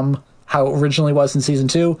it from how it originally was in season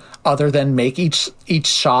 2, other than make each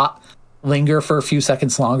shot linger for a few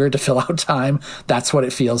seconds longer to fill out time. That's what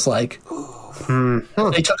it feels like.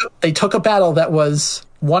 They took a battle that was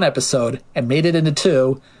 1 episode and made it into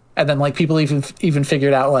 2, and then like people even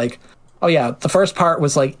figured out like, oh yeah, the first part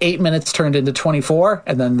was like 8 minutes turned into 24,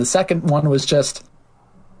 and then the second one was just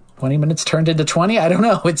 20 minutes turned into 20. I don't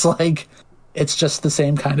know. It's like, it's just the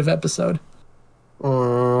same kind of episode.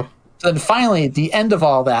 So then finally, at the end of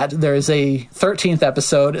all that, there is a 13th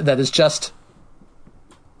episode that is just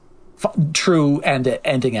true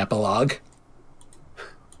ending epilogue.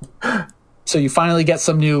 So you finally get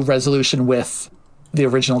some new resolution with the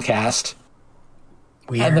original cast.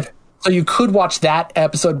 Weird. So you could watch that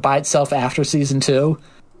episode by itself after season 2.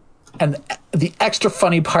 And the extra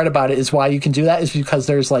funny part about it is why you can do that is because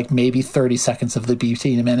there's like maybe 30 seconds of the B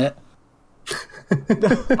team in it.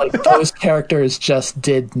 Like those characters just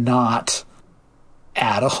did not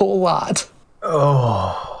add a whole lot.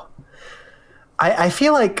 Oh, I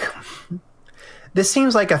feel like this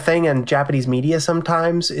seems like a thing in Japanese media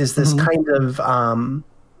sometimes, is this kind of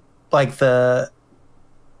like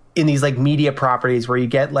in these like media properties where you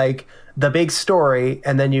get like the big story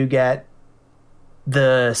and then you get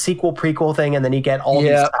the sequel prequel thing and then you get all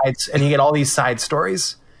these sides and you get all these side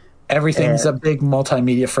stories. Everything's a big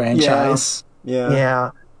multimedia franchise.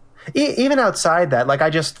 Yeah. Even outside that, like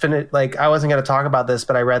I just finished, like I wasn't going to talk about this,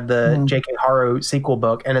 but I read the J.K. Haru sequel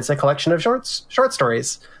book, and it's a collection of short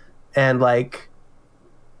stories, and like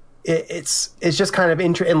it's just kind of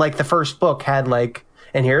interesting. And like the first book had like,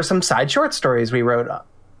 and here are some side short stories we wrote,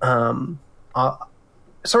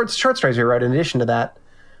 short stories we wrote in addition to that,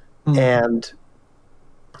 and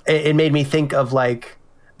it made me think of like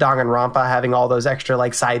Danganronpa having all those extra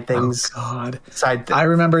like side things. Oh God! I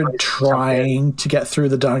remember trying to get through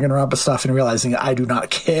the Danganronpa stuff and realizing I do not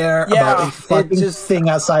care about a fucking thing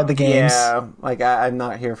outside the games. Yeah, like I'm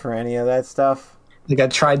not here for any of that stuff. Like I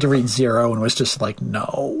tried to read Zero and was just like,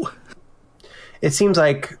 no. It seems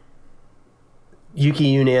like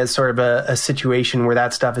Yuki Une is sort of a situation where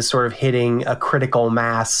that stuff is sort of hitting a critical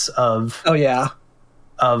mass of. Oh yeah.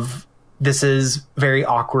 Of this is very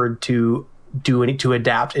awkward to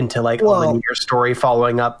adapt into like a linear story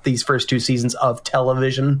following up these first 2 seasons of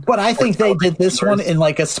television. But I think they did this one in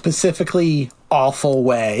like a specifically awful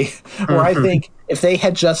way, where I think if they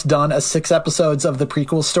had just done a 6 episodes of the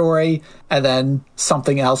prequel story and then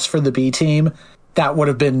something else for the B team, that would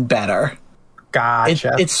have been better.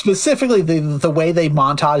 Gotcha. It's specifically the way they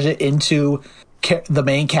montage it into the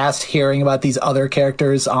main cast hearing about these other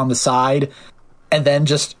characters on the side and then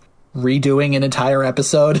just redoing an entire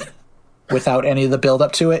episode without any of the build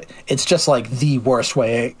up to it. It's just like the worst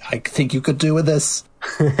way I think you could do with this.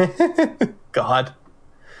 God,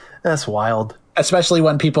 that's wild. Especially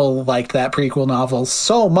when people liked that prequel novel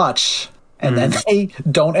so much and then they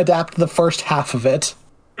don't adapt the first half of it.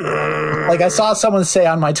 Like I saw someone say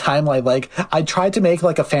on my timeline, like I tried to make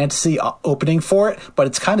like a fantasy opening for it, but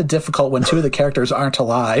it's kind of difficult when 2 of the characters aren't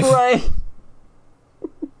alive. Right.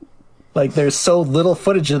 Like there's so little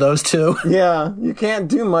footage of those 2. Yeah, you can't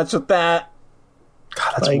do much with that.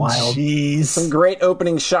 God, that's wild. Jeez. Some great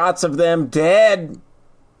opening shots of them dead.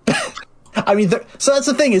 I mean, so that's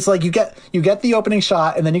the thing. It's like you get the opening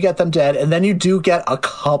shot, and then you get them dead, and then you do get a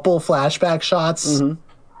couple flashback shots,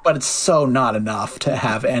 but it's so not enough to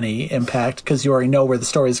have any impact because you already know where the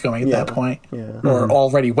story is going at that point, or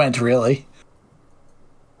already went really.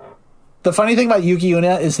 The funny thing about Yuki Une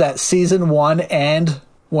is that season 1 and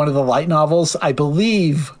one of the light novels, I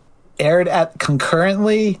believe, aired at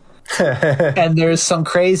concurrently, and there's some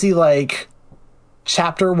crazy like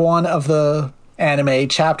chapter 1 of the anime,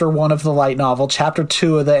 chapter 1 of the light novel, chapter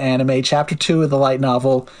 2 of the anime, chapter 2 of the light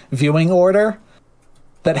novel viewing order.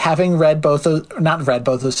 That having read not read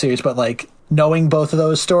both those series, but like knowing both of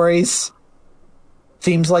those stories,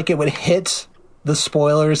 seems like it would hit the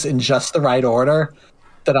spoilers in just the right order.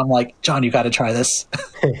 That I'm like, John, you got to try this.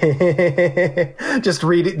 Just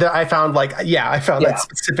read it. I found that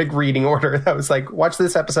specific reading order. That was like, watch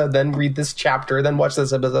this episode, then read this chapter, then watch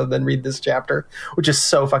this episode, then read this chapter, which is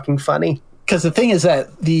so fucking funny. Because the thing is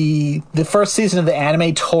that the first season of the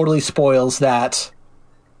anime totally spoils that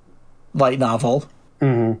light novel.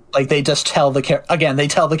 Like they just tell they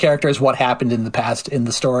tell the characters what happened in the past in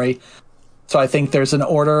the story. So I think there's an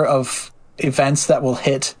order of events that will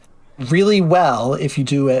hit really well if you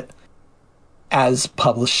do it as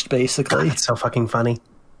published, basically. God, it's so fucking funny.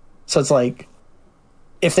 So it's like,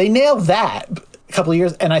 if they nail that a couple of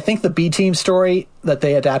years, and I think the B Team story that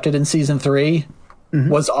they adapted in season 3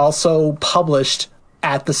 was also published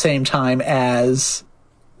at the same time as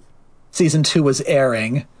season 2 was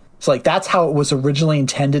airing. It's like that's how it was originally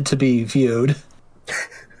intended to be viewed.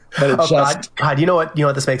 But it God, you know what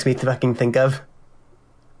this makes me fucking think of?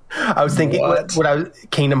 I was thinking what I was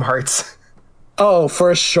Kingdom Hearts. Oh,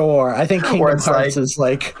 for sure. I think Kingdom Hearts is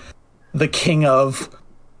like the king of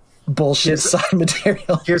bullshit side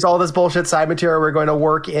material. Here's all this bullshit side material we're going to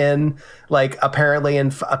work in, like apparently,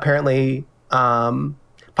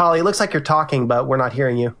 Polly, it looks like you're talking, but we're not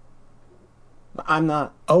hearing you. I'm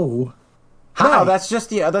not. Oh. Hi. No, that's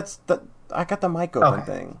just I got the mic open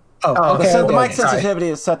thing. Oh, okay. The mic sensitivity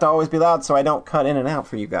is set to always be loud, so I don't cut in and out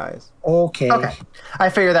for you guys. Okay. I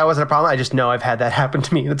figured that wasn't a problem. I just know I've had that happen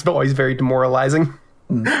to me. It's always very demoralizing.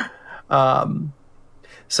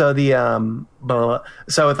 So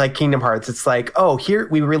with like Kingdom Hearts, it's like, oh, here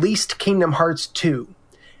we released Kingdom Hearts 2,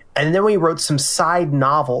 and then we wrote some side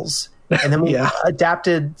novels, and then we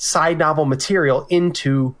adapted side novel material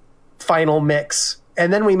into Final Mix,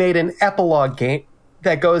 and then we made an epilogue game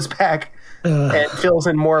that goes back and fills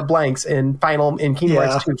in more blanks in Kingdom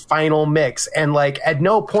Hearts 2 Final Mix, and like at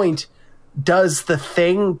no point does the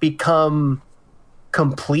thing become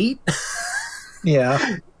complete.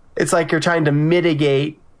 Yeah, it's like you're trying to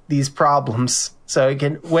mitigate these problems, so it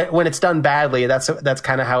can when it's done badly, that's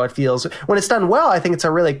kind of how it feels. When it's done well, I think it's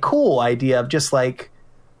a really cool idea of just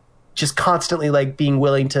constantly like being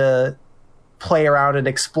willing to play around and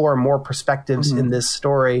explore more perspectives in this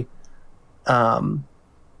story.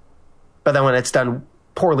 But then when it's done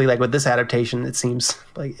poorly, like with this adaptation, it seems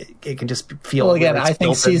like it can just feel. Well, again, I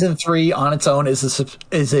think season 3 on its own is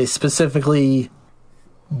a specifically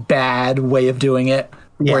bad way of doing it.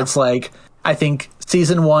 Where it's like, I think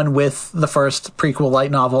season 1 with the first prequel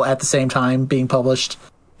light novel at the same time being published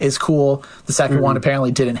is cool. The second one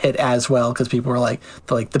apparently didn't hit as well because people were like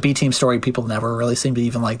the B Team story. People never really seemed to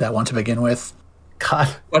even like that one to begin with.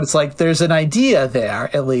 God, but it's like there's an idea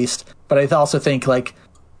there at least. But I also think like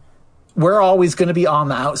we're always going to be on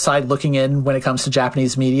the outside looking in when it comes to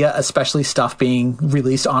Japanese media, especially stuff being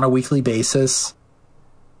released on a weekly basis.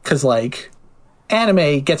 Because like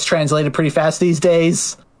anime gets translated pretty fast these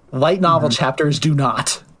days. Light novel chapters do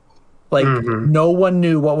not. Like no one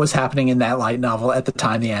knew what was happening in that light novel at the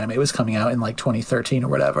time the anime was coming out in like 2013 or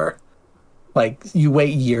whatever. Like you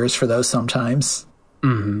wait years for those sometimes.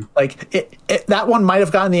 Like that one might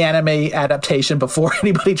have gotten the anime adaptation before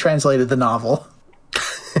anybody translated the novel.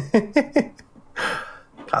 God,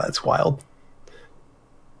 that's wild.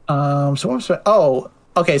 So what was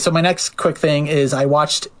okay, so my next quick thing is I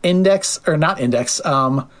watched a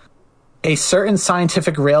Certain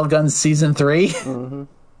Scientific Railgun season 3.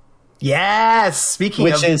 Yes, which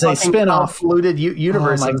is a spin-off polluted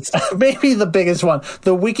universe. Maybe the biggest one.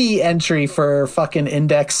 The wiki entry for fucking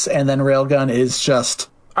Index and then Railgun is just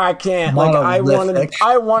I can't. Like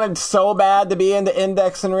I wanted so bad to be into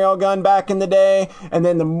Index and Railgun back in the day, and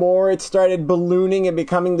then the more it started ballooning and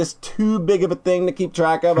becoming this too big of a thing to keep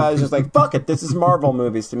track of, I was just like, fuck it, this is Marvel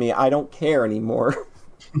movies to me. I don't care anymore.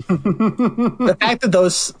 The fact that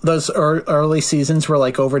those early seasons were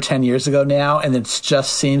like over 10 years ago now, and it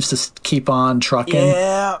just seems to keep on trucking.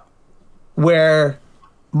 Yeah. Where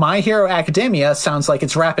My Hero Academia sounds like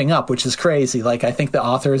it's wrapping up, which is crazy. Like, I think the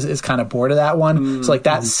author is kind of bored of that one. So, like,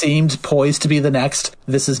 that seemed poised to be the next.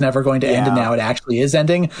 This is never going to end, and now it actually is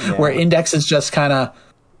ending. Yeah. Where Index is just kind of,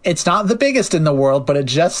 it's not the biggest in the world, but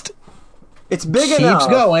it's big keeps enough.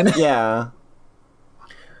 Going. Yeah.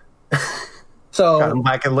 So I'm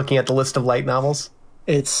back and looking at the list of light novels.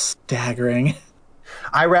 It's staggering.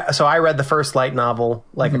 I read the first light novel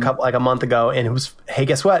like a month ago, and it was, hey,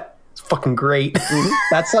 guess what? It's fucking great.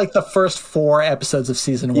 That's like the first 4 episodes of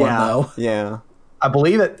season 1, though. Yeah, I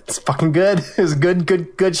believe it. It's fucking good. It's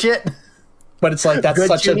good shit. But it's like that's good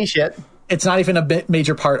such a shit. It's not even a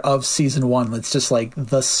major part of season 1. It's just like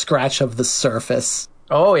the scratch of the surface.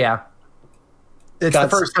 Oh yeah,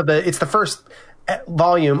 it's the first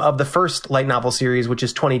volume of the first light novel series, which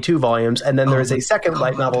is 22 volumes, and then there's a second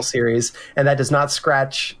light novel series, and that does not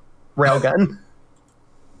scratch Railgun.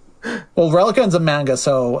 Well, Railgun's a manga,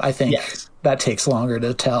 so I think that takes longer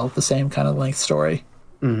to tell the same kind of length story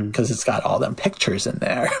because it's got all them pictures in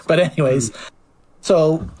there. But anyways,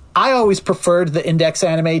 so I always preferred the Index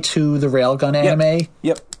anime to the Railgun anime.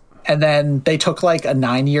 Yep. And then they took like a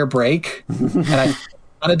 9-year break, and I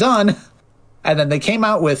kind of done. And then they came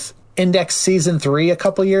out with Index season 3 a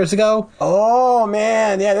couple years ago. Oh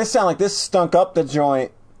man, yeah, this sounded like this stunk up the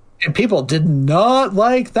joint. And people did not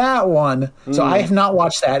like that one. So I have not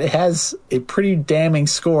watched that. It has a pretty damning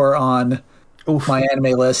score on my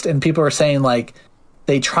anime list. And people are saying, like,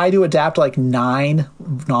 they try to adapt, like, 9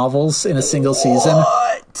 novels in a single season.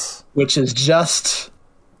 Which is just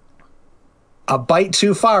a bite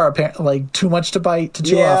too far, apparently, like too much to bite to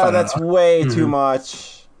chew off. Yeah, that's way too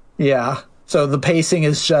much. Yeah. So the pacing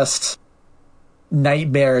is just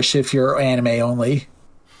nightmarish if you're anime only.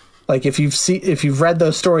 Like if you've read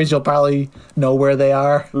those stories, you'll probably know where they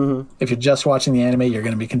are. Mm-hmm. If you're just watching the anime, you're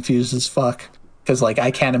going to be confused as fuck. Because like I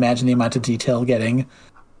can't imagine the amount of detail getting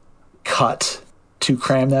cut to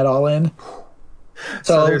cram that all in.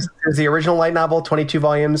 So there's the original light novel, 22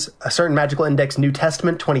 volumes, A Certain Magical Index New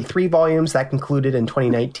Testament, 23 volumes. That concluded in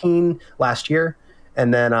 2019, last year.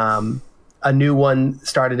 And then a new one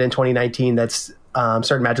started in 2019 that's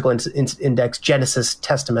Certain Magical Index Genesis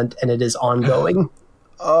Testament, and it is ongoing.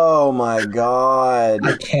 Oh my god.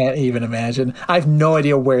 I can't even imagine. I have no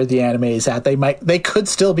idea where the anime is at. They could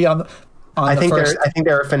still be on I think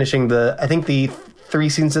they're finishing I think the 3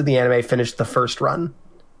 seasons of the anime finished the first run.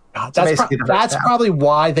 That's probably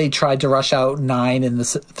why they tried to rush out 9 in the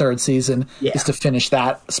third season, is to finish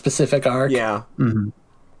that specific arc. Yeah. Mm-hmm.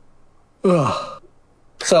 Ugh.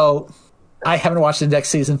 So I haven't watched Index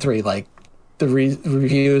season 3. Like the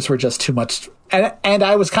reviews were just too much, and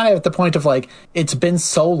I was kind of at the point of like, it's been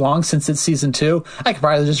so long since it's season 2. I could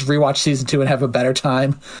probably just rewatch season 2 and have a better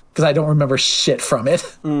time because I don't remember shit from it.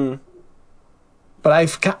 Mm.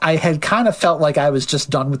 But I had kind of felt like I was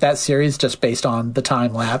just done with that series just based on the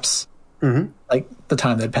time lapse, like the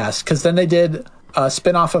time that passed. Because then they did a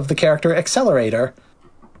spin-off of the character Accelerator,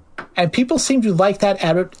 and people seem to like that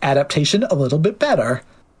adaptation a little bit better.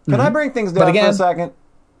 Can I bring things down for a second?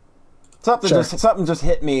 Something just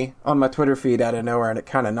hit me on my Twitter feed out of nowhere, and it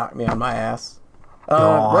kind of knocked me on my ass.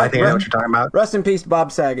 I think I know what you're talking about. Rest in peace,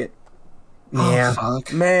 Bob Saget. Yeah. Oh,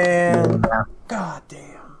 fuck. Man. Yeah. God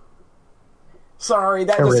damn. Sorry,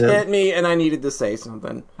 that just hit me, and I needed to say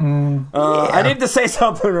something. I needed to say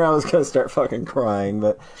something, or I was going to start fucking crying,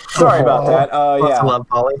 but sorry about that. Lots of love,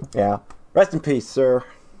 Polly. Yeah. Rest in peace, sir.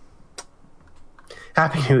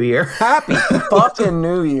 Happy New Year. Happy fucking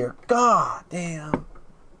New Year. God damn.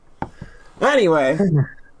 Anyway.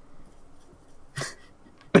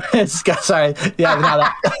 Sorry.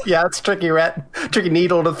 Yeah, yeah, it's tricky, tricky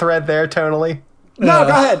needle to thread there, tonally. No, go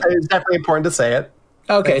ahead. It's definitely important to say it.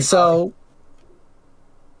 Okay, so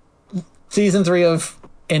season 3 of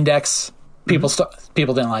Index, people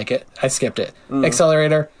didn't like it. I skipped it.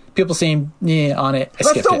 Accelerator, people seem on it. I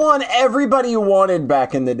skipped it. That's the one everybody wanted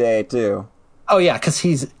back in the day, too. Oh, yeah,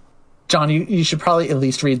 because John, you should probably at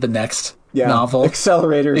least read the next novel.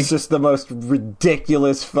 Accelerator is just the most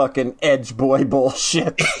ridiculous fucking edge boy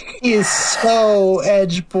bullshit. He is so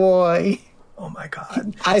edge boy. Oh, my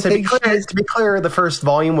God. To be clear, the first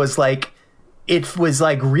volume was like, it was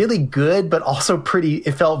like really good, but also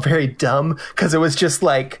it felt very dumb because it was just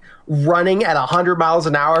like running at 100 miles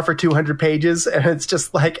an hour for 200 pages. And it's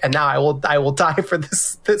just like, and now I will die for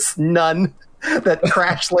this nun that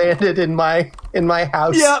crash landed in my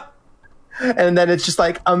house. Yep. And then it's just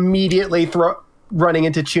like immediately running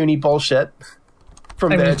into Chuny bullshit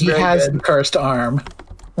from there. He has the cursed arm.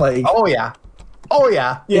 Like, oh yeah.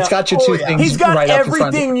 It's got your two things. He's got right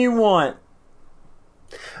everything you want.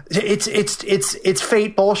 It's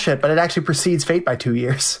Fate bullshit, but it actually precedes Fate by 2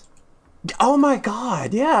 years. Oh my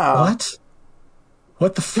god, yeah.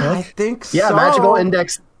 What the fuck? I think so. Yeah, Magical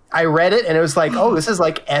Index. I read it and it was like, oh, this is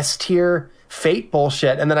like S tier Fate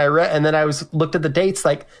bullshit. And then I looked at the dates,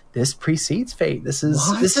 like, this precedes Fate. This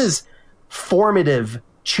is formative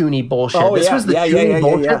Chuny bullshit. This was the Chuny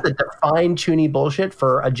bullshit that defined Chuny bullshit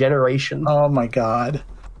for a generation. Oh my god.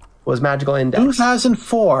 Was Magical Index.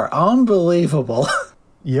 2004. Unbelievable.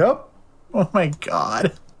 Yep. Oh my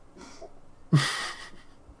god.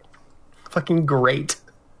 Fucking great.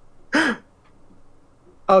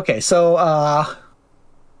 Okay, so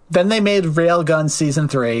then they made Railgun Season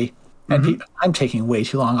 3. And I'm taking way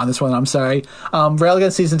too long on this one, I'm sorry.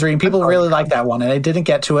 Railgun Season 3, and people really liked that one, and I didn't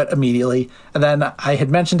get to it immediately. And then I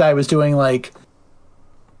had mentioned I was doing, like,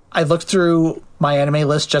 I looked through my anime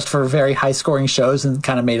list just for very high-scoring shows and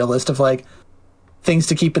kind of made a list of, like, things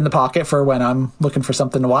to keep in the pocket for when I'm looking for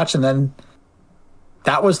something to watch. And then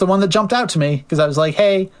that was the one that jumped out to me, because I was like,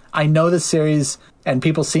 hey, I know this series, and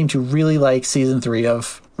people seem to really like Season 3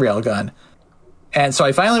 of Railgun. And so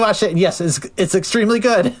I finally watched it, and yes, it's extremely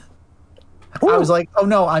good. Ooh. I was like, oh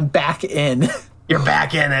no, I'm back in. You're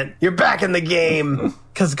back in it. You're back in the game.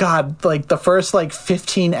 Because, God, like, the first, like,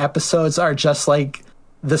 15 episodes are just, like,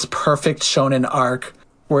 this perfect shonen arc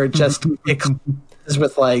where it just is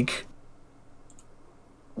with, like,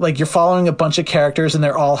 you're following a bunch of characters and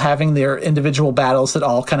they're all having their individual battles that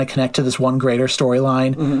all kind of connect to this one greater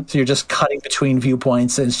storyline. So you're just cutting between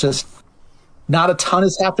viewpoints, and it's just not a ton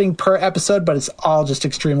is happening per episode, but it's all just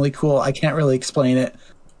extremely cool. I can't really explain it.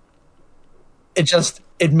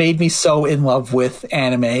 it made me so in love with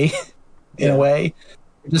anime in a way.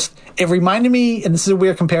 It reminded me, and this is a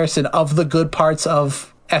weird comparison, of the good parts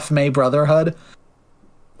of FMA Brotherhood,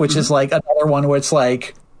 which is like another one where it's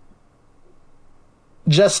like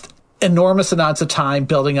just enormous amounts of time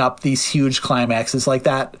building up these huge climaxes. Like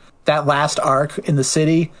that last arc in the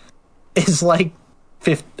city is like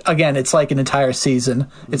it's like an entire season.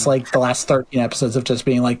 It's like the last 13 episodes of just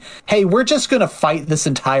being like, hey, we're just gonna fight this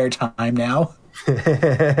entire time now. So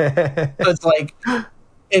it's like,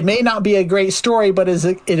 it may not be a great story, but it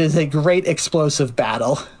is a great explosive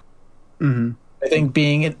battle. Mm-hmm. I think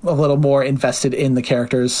being a little more invested in the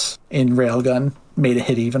characters in Railgun made it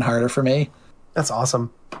hit even harder for me. That's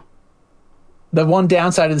awesome. The one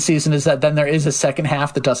downside of the season is that then there is a second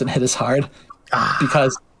half that doesn't hit as hard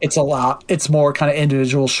because it's more kind of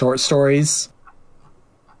individual short stories.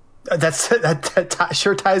 That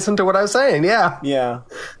sure ties into what I was saying. Yeah. Yeah.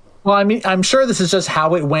 Well, I mean, I'm sure this is just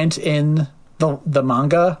how it went in the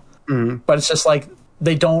manga, but it's just like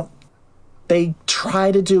they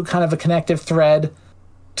try to do kind of a connective thread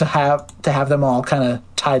to have them all kind of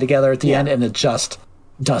tie together at the end, and it just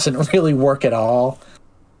doesn't really work at all.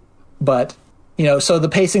 But so the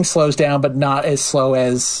pacing slows down, but not as slow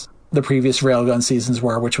as the previous Railgun seasons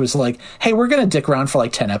were, which was like, hey, we're gonna dick around for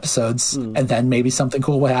like 10 episodes and then maybe something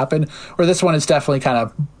cool will happen. Or this one is definitely kind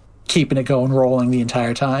of keeping it going, rolling the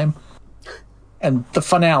entire time. And the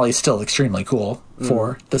finale is still extremely cool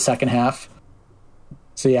for the second half.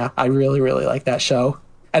 So yeah, I really, really like that show.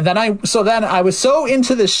 And then I was so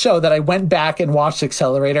into this show that I went back and watched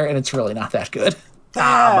Accelerator, and it's really not that good.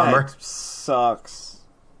 Bummer. Sucks.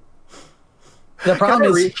 The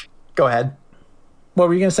problem is... Go ahead. What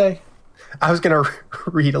were you going to say? I was going to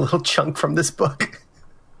read a little chunk from this book.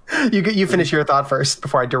 You finish your thought first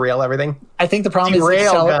before I derail everything. I think the problem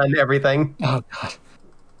is everything. Oh, God.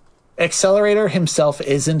 Accelerator himself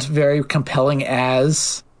isn't very compelling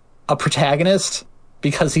as a protagonist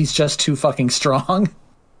because he's just too fucking strong.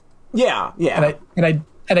 Yeah. And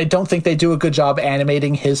I don't think they do a good job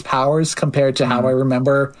animating his powers compared to how I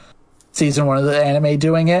remember season 1 of the anime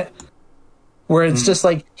doing it, where it's just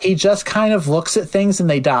like he just kind of looks at things and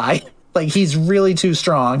they die. Like, he's really too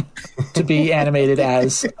strong to be animated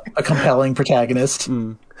as a compelling protagonist.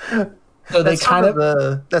 So they kind of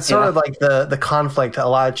like the conflict a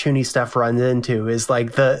lot of Chuny stuff runs into is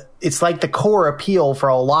like it's like the core appeal for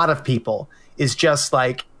a lot of people is just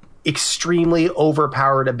like extremely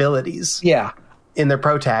overpowered abilities in their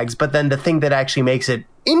protags. But then the thing that actually makes it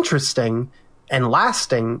interesting and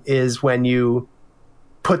lasting is when you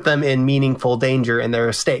put them in meaningful danger and there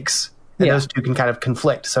are stakes. And those two can kind of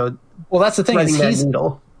conflict. So, well, that's the thing.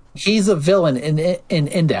 He's a villain in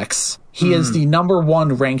Index. He is the number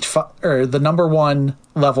 1 ranked, or the number 1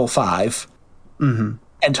 level 5, and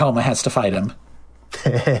Toma has to fight him.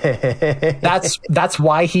 That's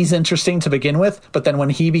why he's interesting to begin with. But then when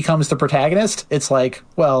he becomes the protagonist, it's like,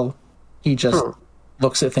 well, he just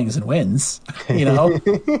looks at things and wins,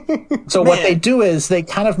 So what they do is they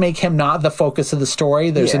kind of make him not the focus of the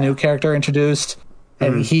story. There's a new character introduced.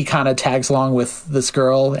 And he kind of tags along with this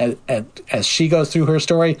girl as she goes through her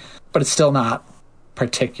story, but it's still not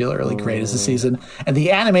particularly great as a season. And the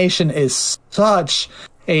animation is such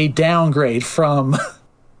a downgrade from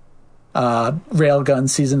Railgun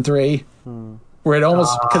Season 3, where it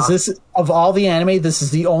almost... Because this, of all the anime, this is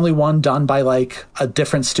the only one done by, like, a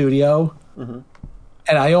different studio.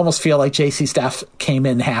 And I almost feel like JC Staff came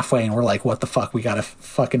in halfway and were like, what the fuck, we gotta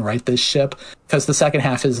fucking write this ship. Because the second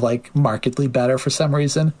half is, like, markedly better for some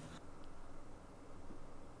reason.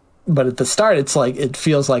 But at the start, it's like, it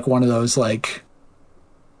feels like one of those, like,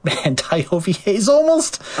 anti-OVAs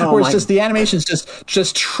almost. Where it's just, the animation is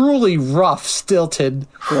just truly rough, stilted.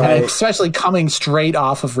 Right. And especially coming straight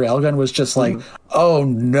off of Railgun was just like, oh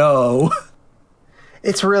no.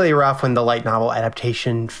 It's really rough when the light novel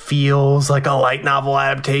adaptation feels like a light novel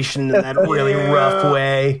adaptation in that really rough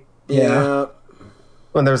way. Yeah.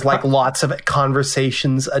 When there's like lots of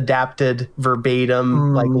conversations adapted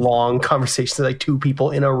verbatim, like long conversations, like 2 people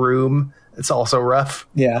in a room. It's also rough.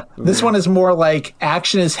 Yeah. This one is more like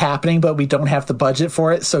action is happening, but we don't have the budget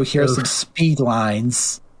for it. So here's some speed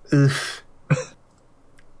lines.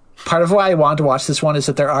 Part of why I wanted to watch this one is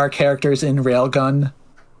that there are characters in Railgun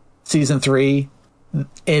Season 3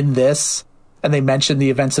 in this, and they mention the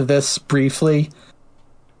events of this briefly,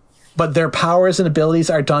 but their powers and abilities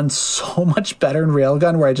are done so much better in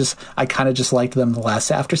Railgun, where I kind of just liked them the less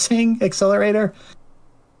after seeing Accelerator.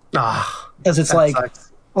 Because it's like,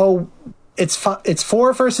 sucks. It's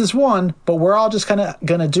 4 versus 1, but we're all just kind of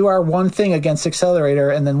gonna do our one thing against Accelerator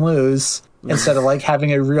and then lose, instead of like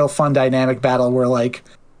having a real fun dynamic battle where like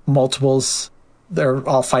multiples they're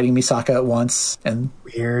all fighting Misaka at once and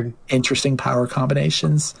Weird. interesting power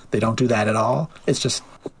combinations. They don't do that at all. It's just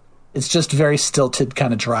very stilted,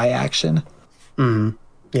 kind of dry action. Mm-hmm.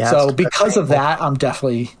 Yeah. So because of that, I'm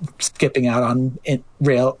definitely skipping out on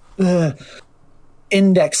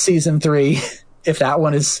Index Season 3. If that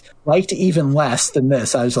one is liked even less than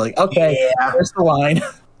this, I was like, okay, there's the line.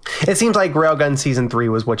 It seems like Railgun Season 3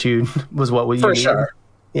 was what you For needed. sure.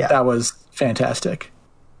 Yeah. That was fantastic.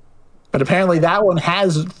 But apparently that one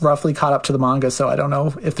has roughly caught up to the manga, so I don't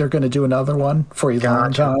know if they're going to do another one for a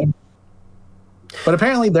long time. But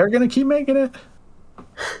apparently they're going to keep making it.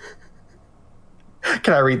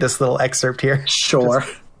 Can I read this little excerpt here? Sure.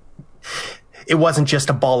 It wasn't just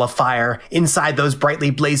a ball of fire. Inside those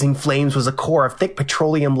brightly blazing flames was a core of thick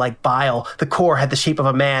petroleum-like bile. The core had the shape of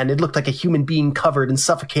a man. It looked like a human being covered in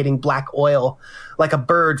suffocating black oil. Like a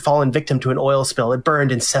bird fallen victim to an oil spill, it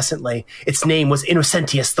burned incessantly. Its name was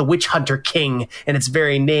Innocentius, the Witch Hunter King, and its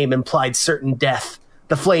very name implied certain death.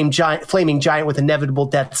 The flaming giant with inevitable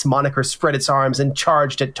death's moniker spread its arms and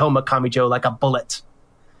charged at Toma Kamijo like a bullet.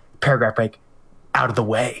 Paragraph break. Out of the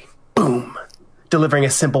way. Boom. Delivering a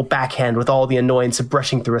simple backhand with all the annoyance of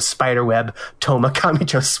brushing through a spider web, Toma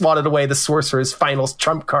Kamijo swatted away the sorcerer's final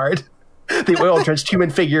trump card. The oil-drenched human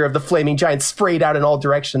figure of the flaming giant sprayed out in all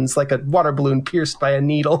directions like a water balloon pierced by a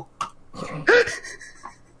needle.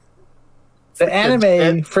 The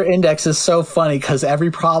anime for Index is so funny because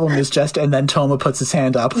every problem is just, and then Toma puts his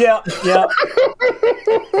hand up. Yeah.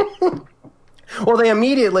 Well, they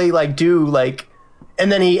immediately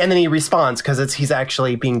and then he responds because he's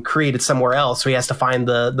actually being created somewhere else, so he has to find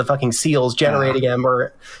the fucking seals generating him,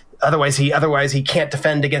 or otherwise he can't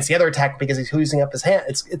defend against the other attack because he's using up his hand.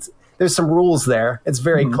 It's there's some rules there. It's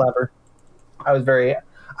very clever. I was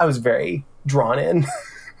very drawn in.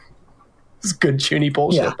 It's good chuny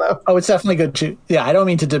bullshit though. Oh, it's definitely good. Yeah, I don't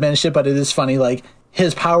mean to diminish it, but it is funny. Like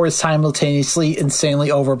his power is simultaneously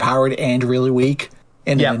insanely overpowered and really weak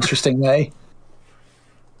in an interesting way.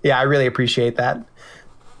 Yeah, I really appreciate that.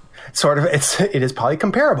 Sort of, it is probably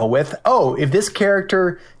comparable with, if this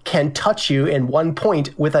character can touch you in one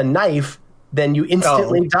point with a knife, then you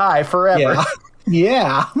instantly die forever.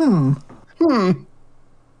 Yeah.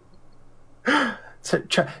 So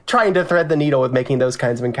trying to thread the needle with making those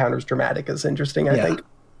kinds of encounters dramatic is interesting, I think.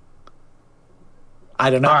 I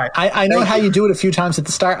don't know. All right. I know how you do it a few times at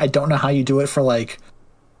the start. I don't know how you do it for like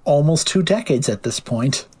almost 2 decades at this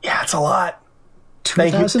point. Yeah, it's a lot.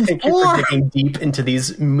 Thank you for digging deep into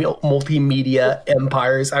these multimedia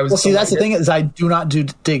empires. That's the thing is I do not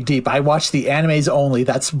dig deep. I watch the animes only.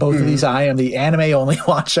 That's both of these. I am the anime only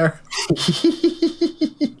watcher.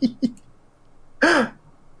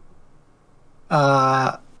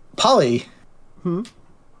 Polly.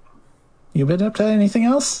 You been up to anything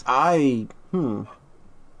else? I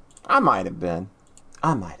might have been.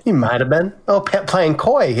 You might have been. Playing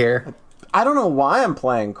coy here. I don't know why I'm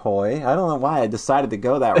playing coy. I don't know why I decided to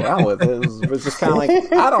go that route with it. It was just kind of like,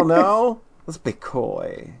 I don't know. Let's be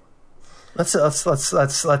coy. Let's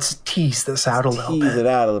tease this out a little bit. Tease it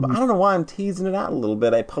out a little bit. I don't know why I'm teasing it out a little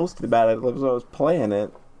bit. I posted about it as I was playing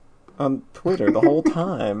it on Twitter the whole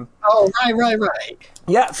time. Oh, right.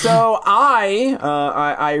 Yeah, so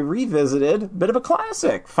I revisited a bit of a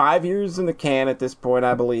classic. 5 years in the can at this point,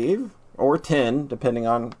 I believe, or 10, depending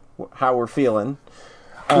on how we're feeling.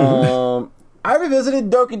 I revisited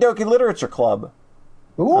Doki Doki Literature Club.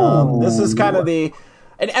 This is kind of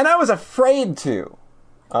and I was afraid to.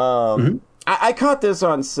 I caught this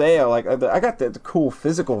on sale. Like I got the cool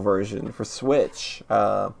physical version for Switch.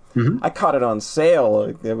 I caught it on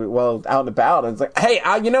sale while out and about. And it's like, hey,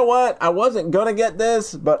 you know what? I wasn't gonna get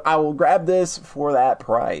this, but I will grab this for that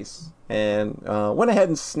price. And went ahead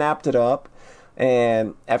and snapped it up.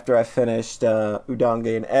 And after I finished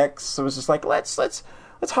Udange and X, I was just like, let's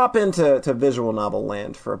hop into visual novel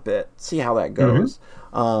land for a bit, see how that goes.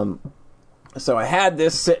 So I had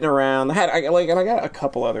this sitting around. I got a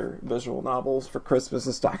couple other visual novels for Christmas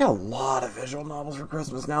and stuff. I got a lot of visual novels for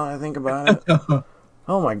Christmas now that I think about it.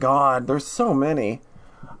 Oh my god, there's so many.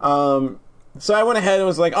 So I went ahead and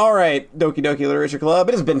was like, all right, Doki Doki Literature Club,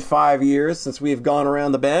 it has been 5 years since we've gone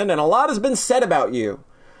around the bend, and a lot has been said about you.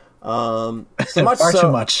 Far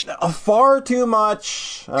too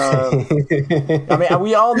much. I mean,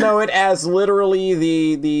 we all know it as literally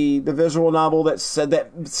the visual novel that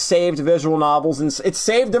saved visual novels, and it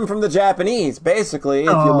saved them from the Japanese, basically,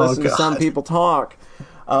 if you listen to some people talk.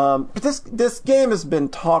 But this game has been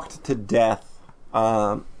talked to death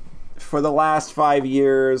for the last 5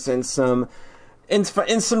 years in some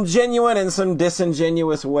genuine and some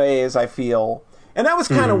disingenuous ways, I feel. And I was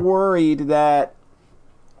kind of worried that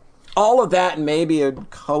all of that maybe had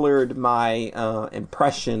colored my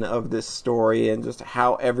impression of this story and just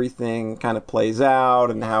how everything kind of plays out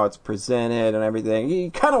and how it's presented and everything.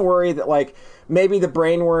 You kind of worry that, like, maybe the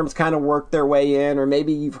brainworms kind of work their way in, or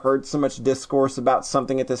maybe you've heard so much discourse about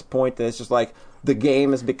something at this point that it's just like the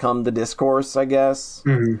game has become the discourse, I guess.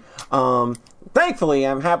 Mm-hmm. Thankfully,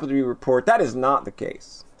 I'm happy to report that is not the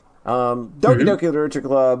case. Doki Doki Literature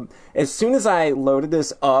Club, as soon as I loaded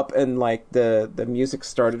this up and like the music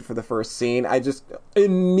started for the first scene, I just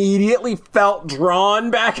immediately felt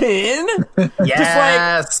drawn back in.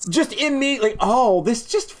 Yes. Just immediately, oh, this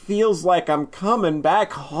just feels like I'm coming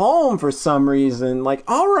back home for some reason. Like,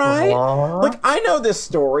 all right. Like, I know this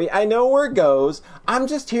story. I know where it goes. I'm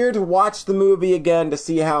just here to watch the movie again to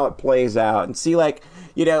see how it plays out and see, like,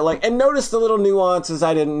 you know, like, and notice the little nuances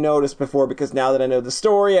I didn't notice before, because now that I know the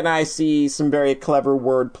story and I see some very clever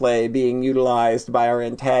wordplay being utilized by our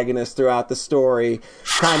antagonist throughout the story,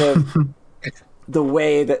 kind of the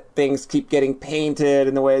way that things keep getting painted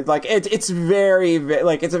and the way, like, it's very,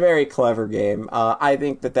 like, it's a very clever game. I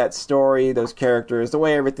think that story, those characters, the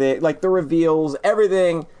way everything, like, the reveals,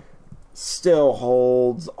 everything still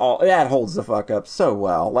holds the fuck up so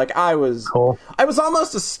well. Like, I was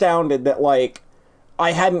almost astounded that, like,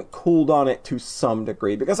 I hadn't cooled on it to some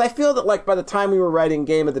degree, because I feel that, like, by the time we were writing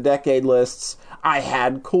Game of the Decade lists, I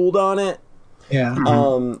had cooled on it. Yeah.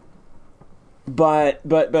 But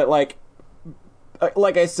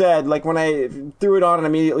like I said, like, when I threw it on and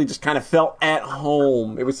immediately just kind of felt at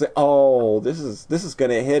home, it was like, oh, this is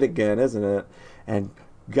gonna hit again, isn't it? And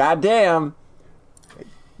goddamn,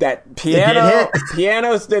 that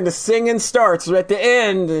piano's then the singing starts right at the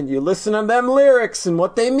end, and you listen to them lyrics and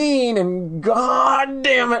what they mean, and god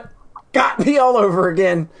damn it, got me all over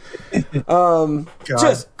again.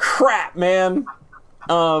 Just crap, man.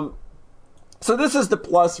 So this is the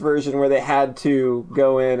Plus version, where they had to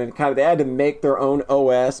go in and they had to make their own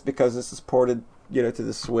OS, because this is ported, you know, to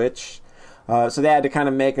the Switch. So they had to kind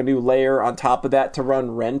of make a new layer on top of that to run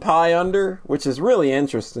Ren'Py under, which is really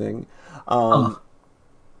interesting.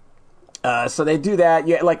 So they do that,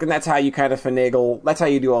 yeah, like, and that's how you kind of finagle. That's how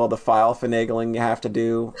you do all the file finagling you have to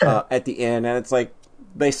do at the end. And it's like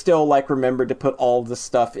they still, like, remember to put all the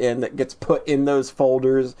stuff in that gets put in those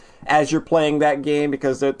folders as you're playing that game,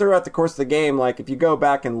 because throughout the course of the game, like, if you go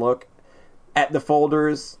back and look at the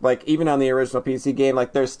folders, like, even on the original PC game,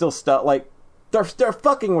 like, there's still stuff, like, they're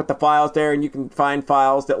fucking with the files there, and you can find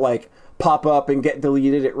files that, like, pop up and get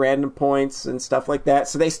deleted at random points and stuff like that.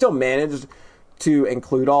 So they still managed to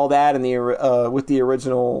include all that in the with the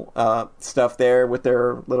original stuff there with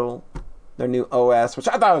their new OS, which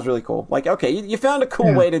I thought was really cool. Like, okay, you found a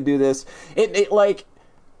cool way to do this. It like,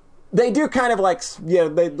 they do kind of, like, you know,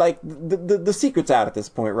 they, like, the secret's out at this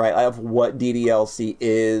point, right, of what DDLC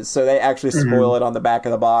is. So they actually spoil it on the back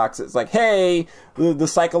of the box. It's like, hey, the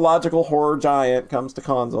psychological horror giant comes to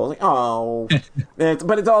consoles. Like, oh.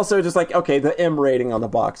 But it's also just like, okay, the M rating on the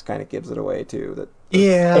box kind of gives it away, too.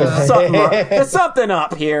 There's something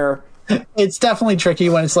up here. It's definitely tricky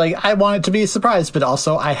when it's like, I want it to be a surprise, but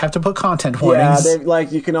also I have to put content warnings. Yeah,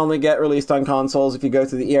 like, you can only get released on consoles if you go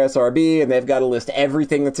to the ESRB, and they've got to list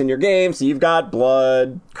everything that's in your game. So you've got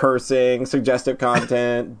blood, cursing, suggestive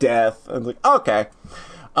content, death. I'm like, okay.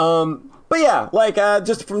 But yeah, like,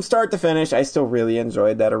 just from start to finish, I still really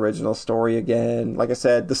enjoyed that original story again. Like I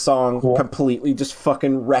said, the song completely just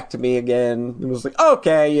fucking wrecked me again. It was like,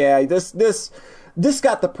 okay, yeah, this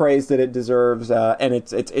got the praise that it deserves, and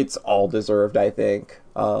it's all deserved, I think.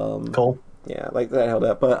 Cool. Yeah, like, that held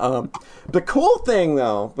up. But the cool thing,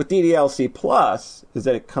 though, with DDLC Plus is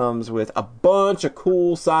that it comes with a bunch of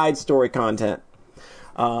cool side story content.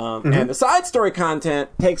 And the side story content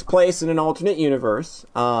takes place in an alternate universe.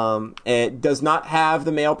 It does not have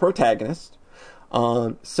the male protagonist.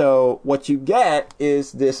 So what you get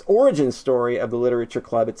is this origin story of the literature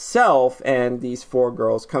club itself, and these four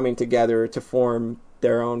girls coming together to form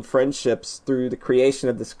their own friendships through the creation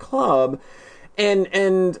of this club,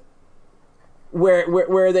 and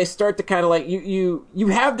where they start to kind of, like, you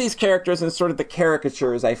have these characters and sort of the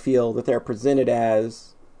caricatures, I feel, that they're presented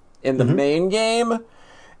as in the main game.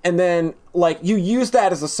 And then, like, you use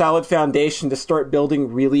that as a solid foundation to start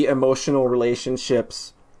building really emotional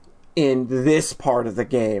relationships in this part of the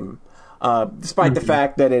game, despite the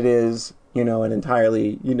fact that it is, you know, an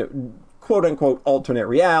entirely, you know, quote-unquote alternate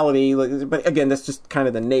reality. But again, that's just kind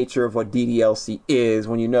of the nature of what DDLC is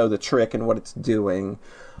when you know the trick and what it's doing,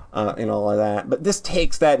 and all of that. But this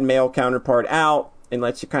takes that male counterpart out and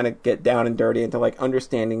lets you kind of get down and dirty into, like,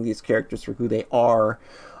 understanding these characters for who they are.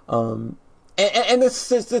 And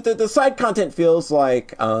the side content feels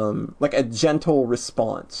like a gentle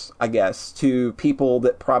response, I guess, to people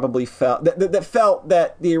that probably felt that felt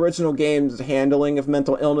that the original game's handling of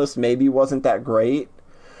mental illness maybe wasn't that great.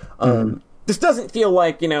 This doesn't feel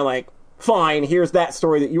like, like, fine, here's that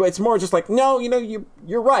story that you. It's more just like, no,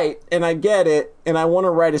 you're right, and I get it, and I want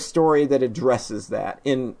to write a story that addresses that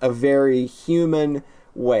in a very human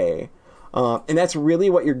way, and that's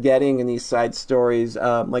really what you're getting in these side stories.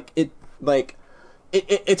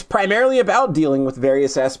 It's primarily about dealing with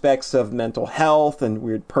various aspects of mental health and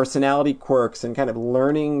weird personality quirks and kind of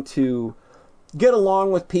learning to get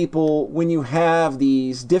along with people when you have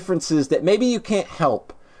these differences that maybe you can't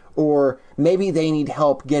help or maybe they need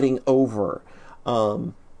help getting over.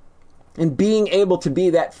 And being able to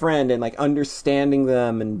be that friend and like understanding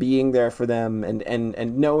them and being there for them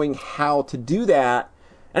and knowing how to do that.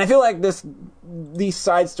 And I feel like these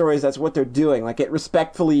side stories, that's what they're doing. Like, it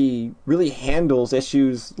respectfully really handles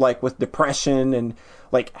issues like with depression and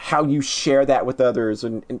like how you share that with others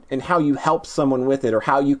and how you help someone with it or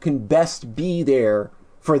how you can best be there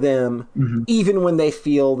for them even when they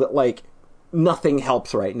feel that like nothing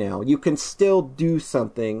helps right now. You can still do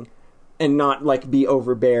something and not like be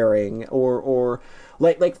overbearing or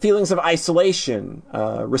like feelings of isolation,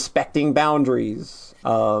 respecting boundaries,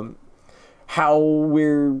 how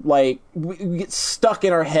we're like we get stuck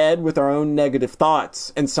in our head with our own negative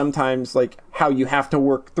thoughts and sometimes like how you have to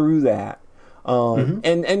work through that,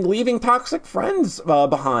 and leaving toxic friends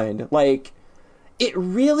behind. Like, it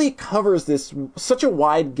really covers such a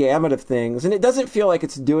wide gamut of things, and it doesn't feel like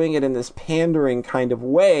it's doing it in this pandering kind of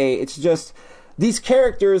way. It's just these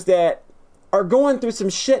characters that are going through some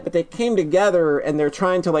shit, but they came together and they're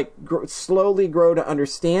trying to like slowly grow to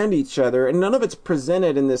understand each other, and none of it's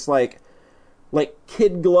presented in this like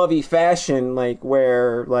kid glovey fashion, like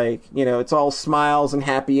where like, it's all smiles and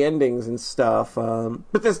happy endings and stuff.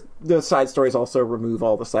 But the side stories also remove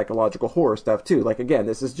all the psychological horror stuff too. Like, again,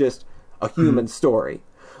 this is just a human story.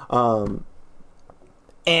 It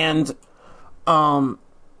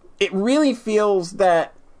really feels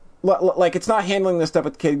that like it's not handling this stuff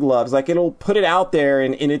with kid gloves. Like, it'll put it out there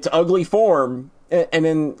in its ugly form and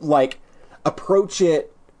then like approach it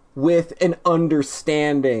with an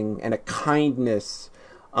understanding and a kindness,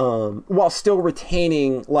 while still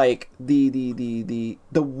retaining like the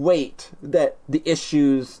weight that the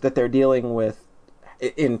issues that they're dealing with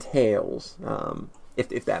entails,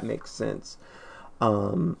 if that makes sense.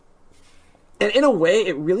 And in a way,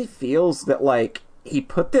 it really feels that like he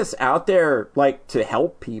put this out there like to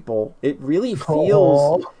help people. It really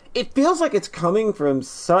feels. It feels like it's coming from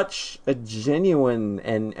such a genuine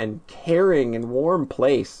and caring and warm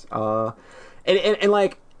place. And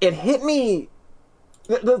like, it hit me,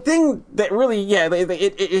 the thing that really,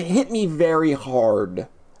 it hit me very hard,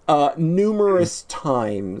 numerous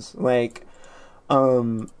times. Like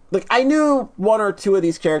I knew one or two of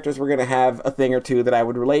these characters were going to have a thing or two that I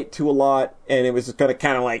would relate to a lot, and it was just going to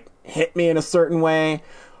kind of like hit me in a certain way.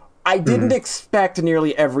 I didn't expect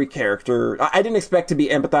nearly every character. I didn't expect to be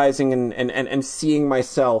empathizing and seeing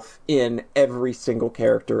myself in every single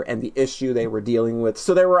character and the issue they were dealing with.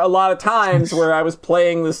 So there were a lot of times where I was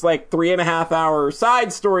playing this like 3.5 hour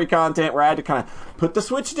side story content where I had to kind of put the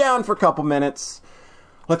switch down for a couple minutes.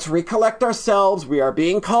 Let's recollect ourselves. We are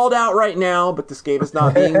being called out right now, but this game is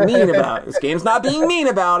not being mean about it. This game's not being mean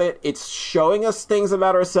about it. It's showing us things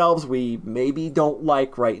about ourselves we maybe don't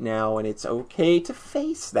like right now, and it's okay to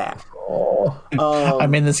face that.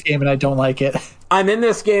 I'm in this game and I don't like it. I'm in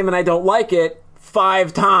this game and I don't like it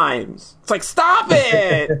 5 times. It's like, stop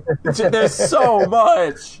it! There's so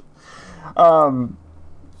much.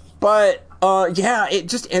 But it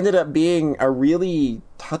just ended up being a really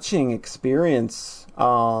touching experience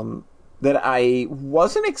that I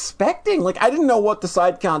wasn't expecting. Like, I didn't know what the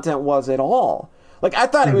side content was at all. Like, I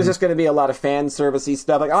thought it was just going to be a lot of fan servicey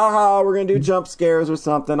stuff, like, we're going to do jump scares or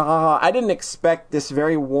something, I didn't expect this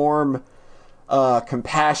very warm,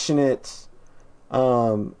 compassionate,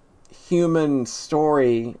 human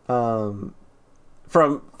story, from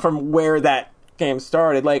where that game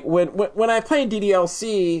started. Like, when I played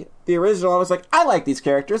DDLC, the original, I was like, I like these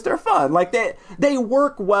characters, they're fun. Like, they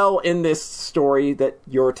work well in this story that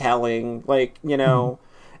you're telling, like, And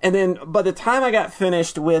then by the time I got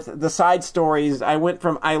finished with the side stories, I went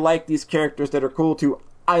from I like these characters that are cool to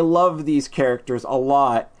I love these characters a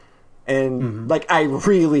lot. And, like, I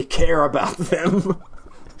really care about them.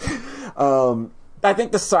 I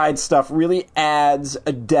think the side stuff really adds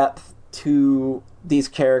a depth to these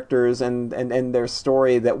characters and their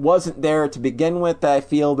story that wasn't there to begin with. I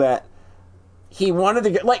feel that he wanted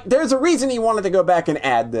to like, there's a reason he wanted to go back and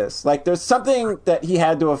add this. Like, there's something that he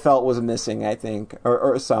had to have felt was missing, I think,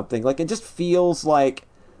 or something. Like, it just feels like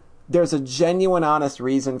there's a genuine, honest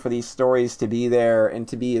reason for these stories to be there and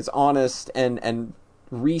to be as honest and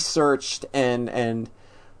researched and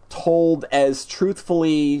told as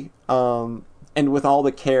truthfully and with all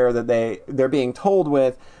the care that they're being told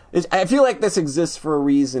with. I feel like this exists for a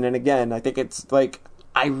reason. And again, I think it's like,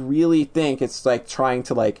 I really think it's like trying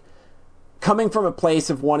to like, coming from a place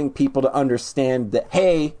of wanting people to understand that,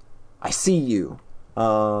 hey, I see you.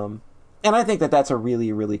 And I think that that's a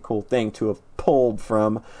really, really cool thing to have pulled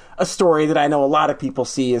from a story that I know a lot of people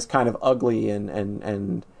see as kind of ugly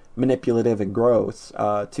and manipulative and gross,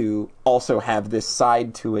 to also have this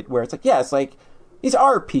side to it where it's like, yeah, it's like, these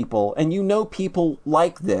are people, and you know people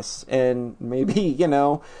like this, and maybe, you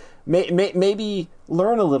know, maybe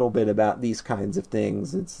learn a little bit about these kinds of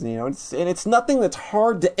things. It's, you know, it's nothing that's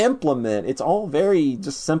hard to implement. It's all very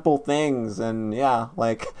just simple things, and yeah,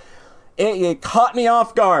 like it caught me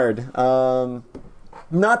off guard.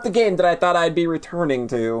 Not the game that I thought I'd be returning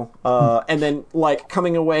to, and then like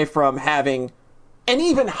coming away from having an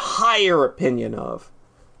even higher opinion of.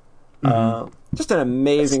 Just an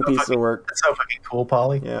amazing piece of work. That's so fucking cool,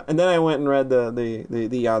 Polly. Yeah, and then I went and read the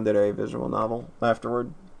Yandere visual novel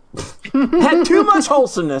afterward. Had too much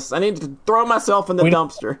wholesomeness. I needed to throw myself in the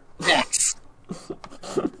dumpster. Yes.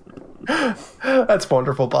 That's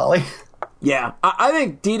wonderful, Polly. Yeah, I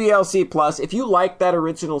think DDLC Plus, if you like that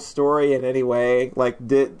original story in any way, like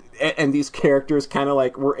and these characters kind of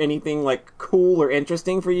like were anything like cool or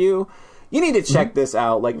interesting for you, you need to check this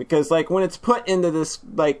out, like, because like when it's put into this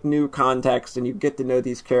like new context and you get to know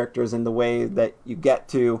these characters in the way that you get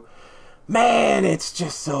to, man, it's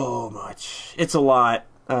just so much. It's a lot.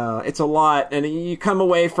 And you come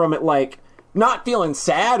away from it like not feeling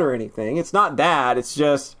sad or anything. It's not that. It's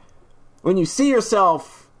just when you see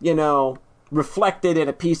yourself, you know, reflected in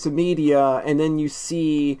a piece of media, and then you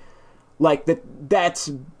see like that's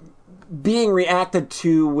being reacted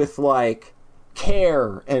to with like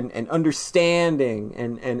care and understanding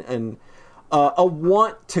and a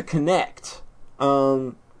want to connect.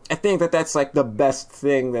 I think that's like the best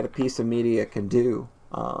thing that a piece of media can do.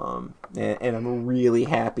 And I'm really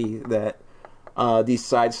happy that these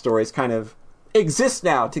side stories kind of exist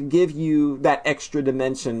now to give you that extra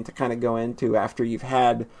dimension to kind of go into after you've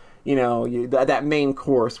had, you know, that main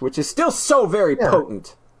course, which is still so very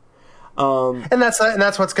potent. And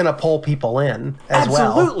that's what's going to pull people in as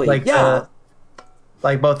absolutely, well. Like, yeah.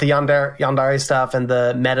 Like both the Yandere stuff and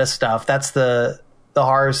the meta stuff. That's the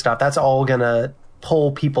horror stuff. That's all going to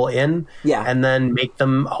pull people in, and then make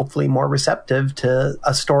them hopefully more receptive to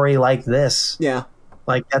a story like this. Yeah,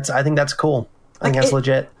 like I think that's cool. I think that's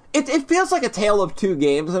legit. It feels like a tale of two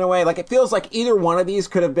games in a way. Like it feels like either one of these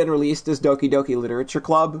could have been released as Doki Doki Literature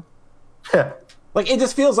Club. Like it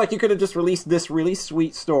just feels like you could have just released this really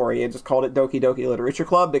sweet story and just called it Doki Doki Literature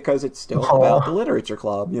Club because it's still about the literature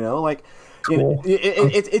club. You know, like. Cool. You know,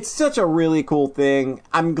 it's such a really cool thing.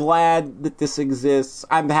 I'm glad that this exists.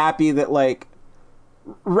 I'm happy that like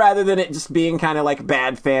rather than it just being kind of like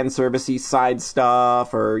bad fan servicey side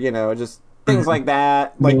stuff or, you know, just things like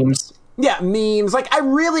that. Like, memes. Yeah, memes. Like I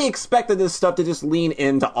really expected this stuff to just lean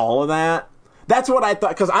into all of that. That's what I thought,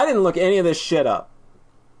 because I didn't look any of this shit up.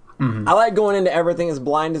 I like going into everything as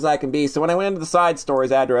blind as I can be. So when I went into the side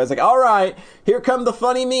stories after, I was like, all right, here come the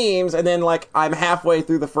funny memes. And then like I'm halfway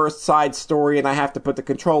through the first side story and I have to put the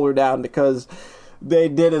controller down because they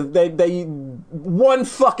one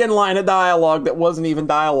fucking line of dialogue that wasn't even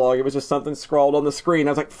dialogue. It was just something scrawled on the screen.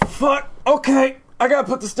 I was like, fuck, okay, I gotta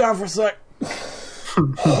put this down for a sec.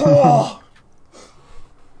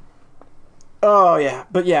 Oh yeah,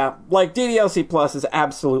 but yeah, like DDLC Plus is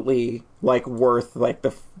absolutely like worth like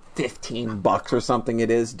the $15 or something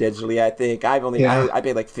it is digitally. I think I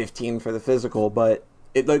paid like $15 for the physical, but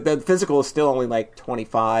it like the physical is still only like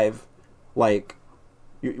 $25, like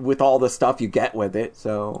with all the stuff you get with it.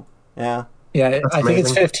 So yeah, I think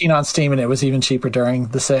it's $15 on Steam, and it was even cheaper during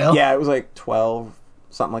the sale. Yeah, it was like $12,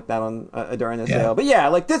 something like that on during the sale. But yeah,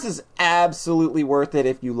 like this is absolutely worth it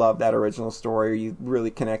if you love that original story or you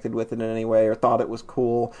really connected with it in any way or thought it was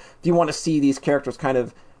cool. If you want to see these characters kind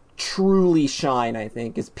of truly shine, I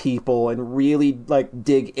think, as people and really like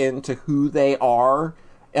dig into who they are,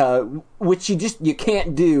 which you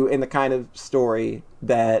can't do in the kind of story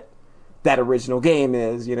that original game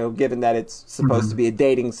is, you know, given that it's supposed to be a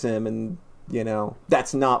dating sim, and you know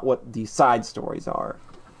that's not what these side stories are.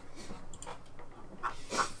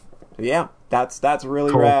 Yeah, that's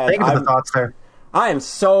really cool. rad. Thank you for the thoughts there. I am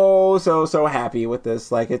so happy with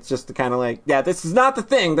this. Like, it's just kind of like, yeah, this is not the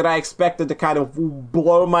thing that I expected to kind of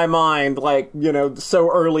blow my mind, like, you know,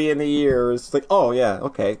 so early in the year. It's like, oh, yeah,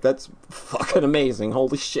 okay, that's fucking amazing.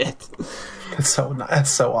 Holy shit. That's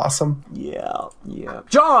so awesome. Yeah.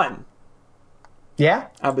 John! Yeah?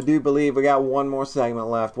 I do believe we got one more segment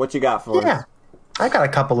left. What you got for us? Yeah. I got a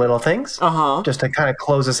couple little things. Just to kind of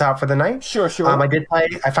close us out for the night. Sure.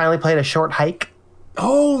 I finally played A Short Hike.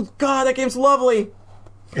 Oh, God, that game's lovely.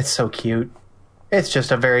 It's so cute. It's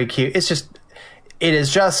just a very cute.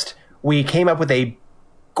 We came up with a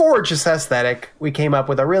gorgeous aesthetic. We came up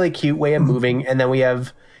with a really cute way of moving, and then we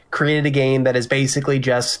have created a game that is basically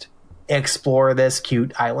just explore this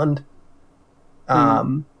cute island.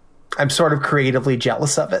 I'm sort of creatively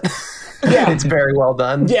jealous of it. Yeah. It's very well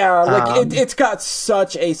done. Yeah, like it's got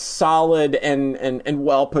such a solid and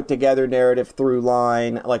well put together narrative through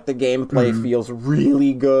line. Like the gameplay feels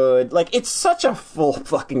really good. Like it's such a full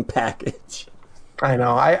fucking package. I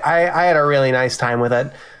know. I had a really nice time with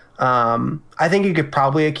it. I think you could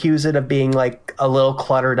probably accuse it of being like a little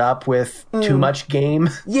cluttered up with too much game.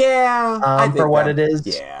 Yeah, for what it is.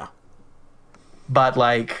 Yeah, but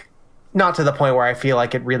like. Not to the point where I feel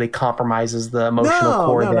like it really compromises the emotional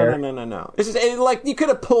core there. No. It's just like you could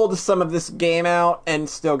have pulled some of this game out and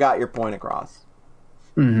still got your point across.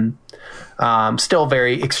 Still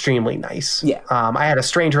very extremely nice. Yeah. I had a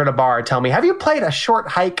stranger at a bar tell me, "Have you played A Short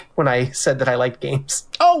Hike?" when I said that I liked games.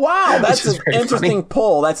 Oh wow, that's an interesting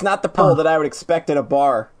pull. That's not the pull that I would expect at a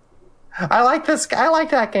bar. I like this. I like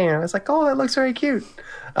that game. I was like, "Oh, that looks very cute."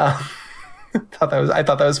 I thought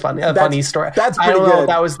that was funny. Funny story. That's pretty good. I don't know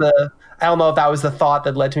if that was the thought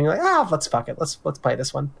that led to me like, let's fuck it. Let's play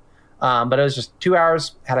this one. But it was just 2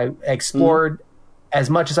 hours. I explored as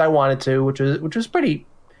much as I wanted to, which was pretty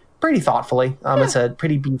thoughtfully. It's a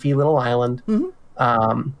pretty beefy little island.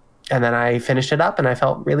 And then I finished it up and I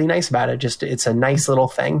felt really nice about it. It's a nice little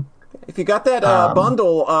thing. If you got that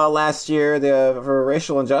bundle last year for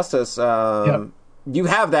Racial Injustice, you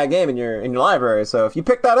have that game in your library. So if you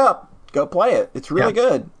pick that up, go play it. It's really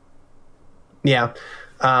good. Yeah.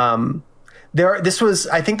 I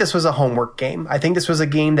think this was a homework game. I think this was a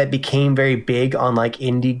game that became very big on like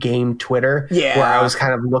indie game Twitter. Yeah. Where I was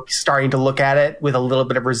kind of starting to look at it with a little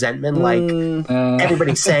bit of resentment. Like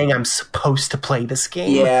everybody's saying I'm supposed to play this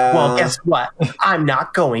game. Yeah. Well, guess what? I'm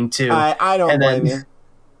not going to. I don't blame you.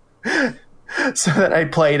 So then I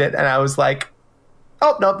played it and I was like,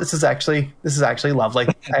 oh no, this is actually lovely.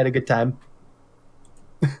 I had a good time.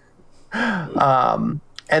 And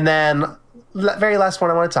then very last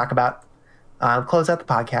one I want to talk about, close out the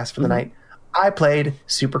podcast for the night. I played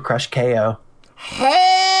Super Crush KO.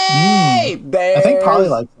 Hey! I think Polly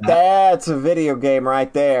likes that. That's a video game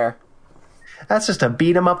right there. That's just a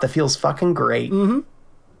beat 'em up that feels fucking great.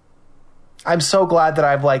 I'm so glad that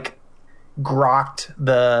I've like grokked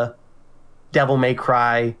the Devil May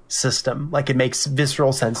Cry system. Like it makes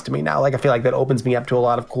visceral sense to me now. Like I feel like that opens me up to a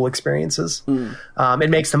lot of cool experiences. It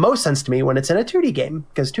makes the most sense to me when it's in a 2D game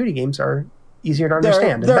because 2D games are easier to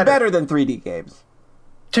understand. They're better than 3D games.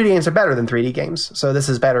 2D games are better than 3D games. So this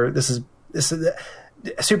is better. This is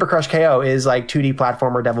Super Crush KO is like 2D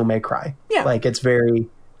platformer Devil May Cry. Yeah. Like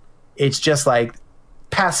it's just like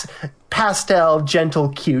pastel, gentle,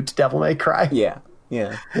 cute Devil May Cry. Yeah.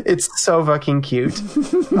 It's so fucking cute.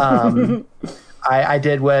 I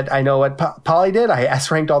did what I know what Polly did. I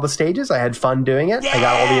S-ranked all the stages. I had fun doing it. Yeah! I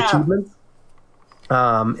got all the achievements.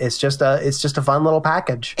 It's just a fun little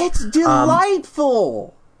package. It's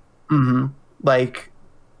delightful. Like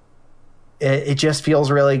it just feels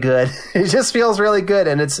really good. It just feels really good,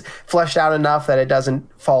 and it's fleshed out enough that it doesn't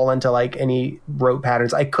fall into like any rote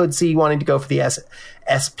patterns. I could see wanting to go for the S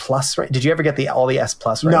plus rank. Did you ever get all the S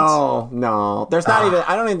plus ranks? No. There's not even.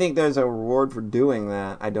 I don't even think there's a reward for doing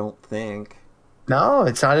that. I don't think. No,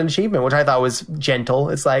 it's not an achievement, which I thought was gentle.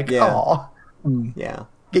 It's like, yeah.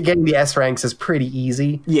 Getting the S ranks is pretty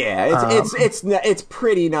easy. Yeah, it's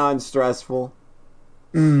pretty non-stressful.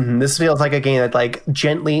 This feels like a game that like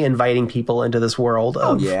gently inviting people into this world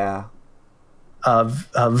of of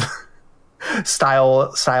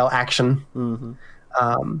style action.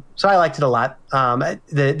 So I liked it a lot.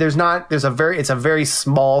 It's a very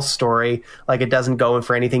small story. Like it doesn't go in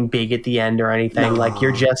for anything big at the end or anything. No. Like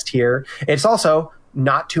you're just here. It's also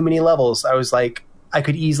not too many levels. I was like, I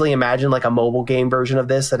could easily imagine like a mobile game version of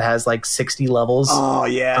this that has like 60 levels. Oh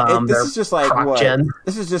yeah, this is just like what?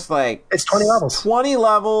 This is just like it's 20 levels. 20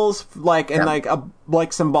 levels, like and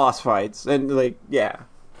like some boss fights and like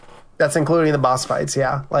That's including the boss fights.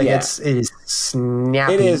 Yeah, like it is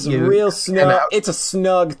snappy. It is real snug. It's a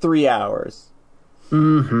snug 3 hours.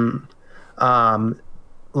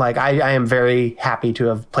 like I am very happy to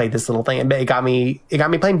have played this little thing, and it got me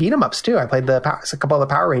playing beat 'em ups too. I played a couple of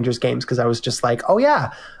the Power Rangers games because I was just like, oh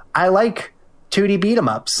yeah, I like 2D beat 'em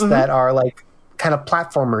ups that are like kind of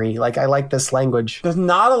platformery. Like I like this language. There's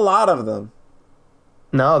not a lot of them.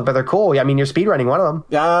 No, but they're cool. I mean, you're speedrunning one of them.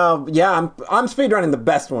 Yeah, I'm speedrunning the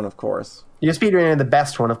best one, of course. You're speedrunning the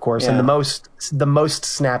best one, of course, and the most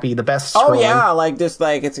snappy, the best. Scrolling. Oh yeah, like just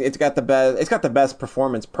like it's got the best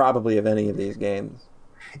performance probably of any of these games.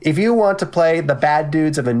 If you want to play the bad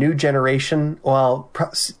dudes of a new generation, well,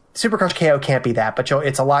 Super Crush KO can't be that, but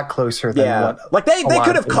it's a lot closer than what. Like they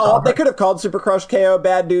could have called Super Crush KO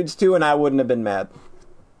Bad Dudes too, and I wouldn't have been mad.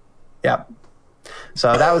 Yep.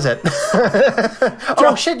 So that was it.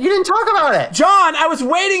 Oh shit! You didn't talk about it, John. I was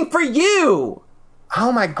waiting for you.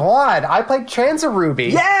 Oh my god! I played Transa-Ruby.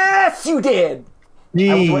 Yes, you did.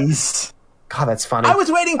 Jeez. God, that's funny. I was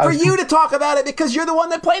waiting for you to talk about it because you're the one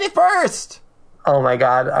that played it first. Oh my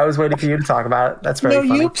god! I was waiting for you to talk about it. That's very funny.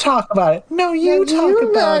 No, you talk about it. No, you talk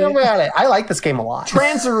about it. I like this game a lot.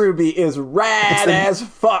 Transa-Ruby is rad as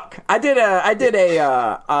fuck. I did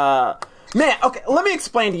a man, okay, let me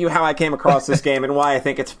explain to you how I came across this game and why I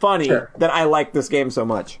think it's funny that I like this game so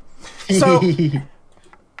much.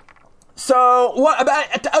 So what, about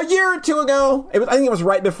a year or two ago, I think it was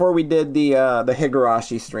right before we did the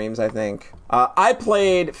Higurashi streams, I think. I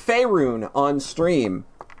played Faerun on stream.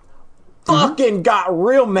 Fucking got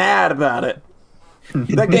real mad about it.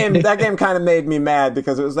 That game kind of made me mad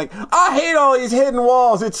because it was like, I hate all these hidden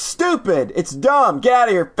walls. It's stupid. It's dumb. Get out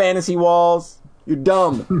of here, fantasy walls. You're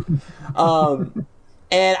dumb. And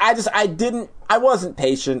I wasn't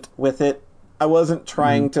patient with it. I wasn't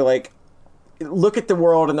trying to like look at the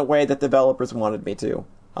world in the way that developers wanted me to.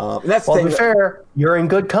 That's well, to be fair, you're in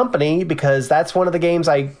good company because that's one of the games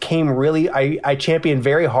I championed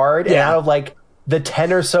very hard. And out of like the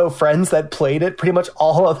 10 or so friends that played it, pretty much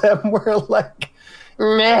all of them were like,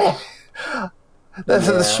 meh. The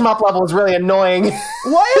shmup level is really annoying.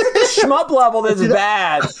 Why is it the shmup level that's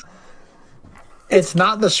bad? It's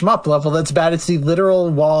not the shmup level that's bad. It's the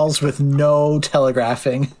literal walls with no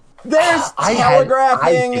telegraphing. There's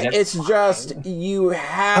telegraphing. It's just you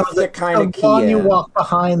have to kind of key in. You walk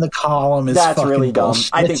behind the column is that's fucking really dumb. bullshit.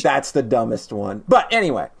 I think that's the dumbest one. But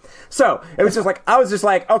anyway, so it was just like I was just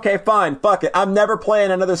like, okay, fine, fuck it. I'm never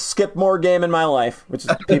playing another Skip-More game in my life, which is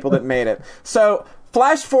the people that made it. So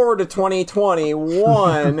flash forward to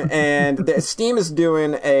 2021, and Steam is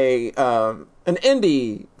doing an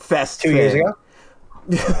indie fest 2 years ago.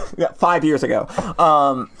 Yeah, 5 years ago.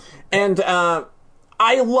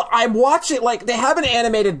 I watch it, like, they have an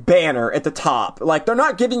animated banner at the top. Like, they're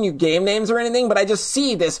not giving you game names or anything, but I just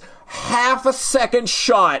see this half-a-second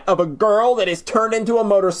shot of a girl that is turned into a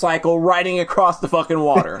motorcycle riding across the fucking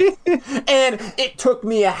water. And it took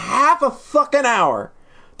me a half a fucking hour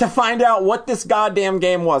to find out what this goddamn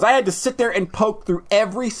game was. I had to sit there and poke through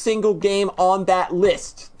every single game on that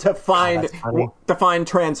list to find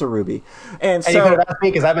Transa-Ruby. And so you could have asked me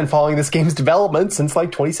because I've been following this game's development since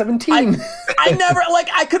like 2017. I never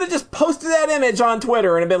I could have just posted that image on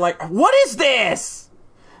Twitter and have been like, "What is this?"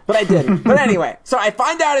 But I didn't. But anyway, so I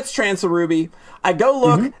find out it's Transa-Ruby. I go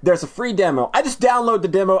look. There's a free demo. I just download the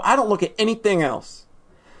demo. I don't look at anything else.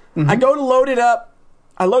 I go to load it up.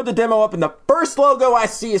 I load the demo up, and the first logo I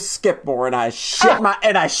see is Skip-More, and I shit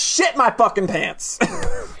my fucking pants.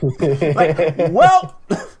 Like, well,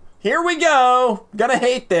 here we go. Gonna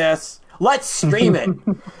hate this. Let's stream it.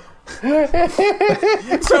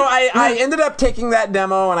 So I ended up taking that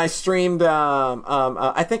demo, and I streamed.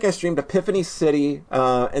 I think I streamed Epiphany City,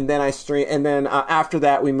 and then after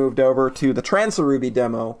that we moved over to the Transa-Ruby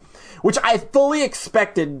demo, which I fully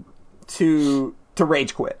expected to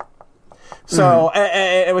rage quit. So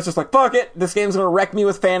it was just like, fuck it, this game's gonna wreck me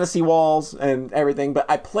with fantasy walls and everything. But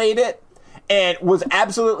I played it and was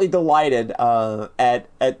absolutely delighted at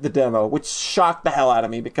the demo, which shocked the hell out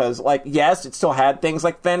of me because, like, yes, it still had things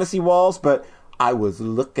like fantasy walls, but I was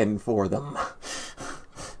looking for them.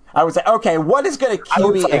 I was like, okay, what is going to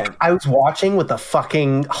cue me in? I was watching with the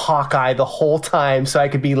fucking Hawkeye the whole time, so I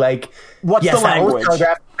could be like, what's the language?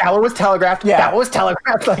 That one was telegraphed. Yeah. That was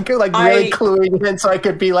telegraphed. Like really cluing in, so I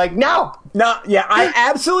could be like, no. Yeah, I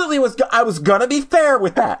absolutely was. I was gonna be fair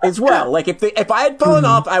with that as well. Like if I had fallen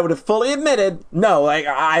off, I would have fully admitted, no, like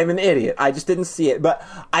I'm an idiot. I just didn't see it. But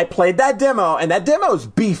I played that demo, and that demo is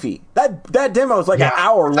beefy. That demo is like an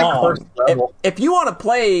hour long. If you want to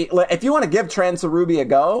play, if you want to give Transa-Ruby a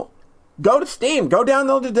go to Steam. Go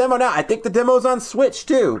download the demo now. I think the demo's on Switch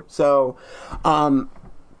too. So,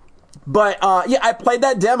 But yeah, I played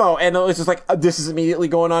that demo, and it was just like, this is immediately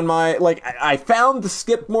going on my, like, I found the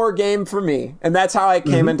Skipmore game for me, and that's how I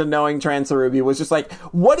came into knowing Transaruby, was just like,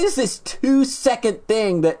 what is this 2-second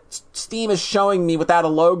thing that Steam is showing me without a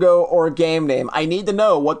logo or a game name? I need to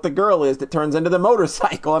know what the girl is that turns into the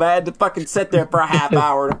motorcycle, and I had to fucking sit there for a half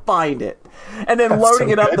hour to find it. And then loading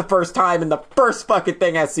it up the first time, and the first fucking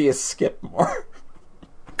thing I see is Skipmore.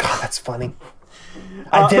 God, that's funny.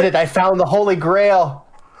 I did it. I found the Holy Grail.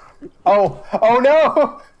 Oh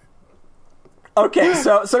no! Okay,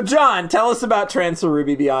 so John, tell us about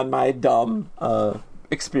Transaruby beyond my dumb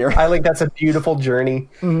experience. I think that's a beautiful journey.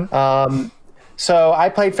 So I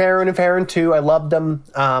played Faerun and Faerun 2. I loved them.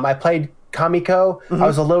 I played Kamiko. I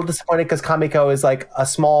was a little disappointed because Kamiko is like a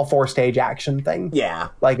small 4-stage action thing. Yeah,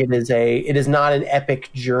 like it is not an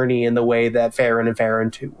epic journey in the way that Faerun and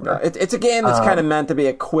Faerun 2 were. No, it's a game that's kind of meant to be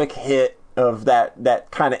a quick hit of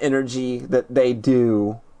that kind of energy that they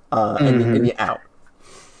do. And you out.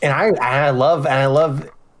 And I love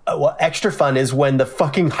what extra fun is when the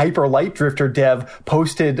fucking Hyper Light Drifter dev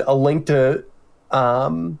posted a link to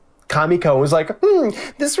Kamiko and was like,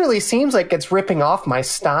 this really seems like it's ripping off my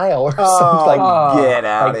style or something. Get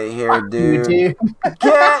out of here, dude.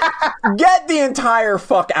 Get the entire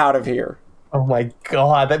fuck out of here. Oh my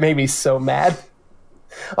god, that made me so mad.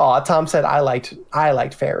 Oh, Tom said I liked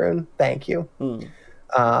Faerun. Thank you.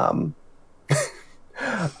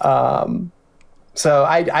 So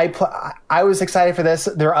I was excited for this.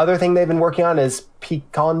 Their other thing they've been working on is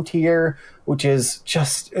Picontier, which is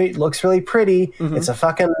just, it looks really pretty. It's a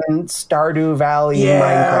fucking Stardew Valley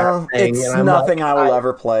Minecraft thing. It's nothing I will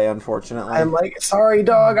ever play, unfortunately. I'm like, sorry,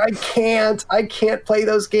 dog, I can't play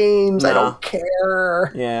those games. No. I don't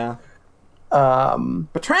care. Yeah.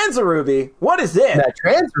 But Transaruby, what is it? That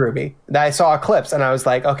Transaruby. I saw clips and I was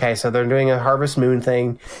like, okay, so they're doing a Harvest Moon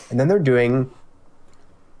thing, and then they're doing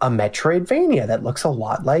a Metroidvania that looks a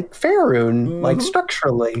lot like Faerun, like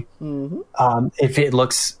structurally. If it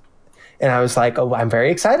looks, and I was like, oh, I'm very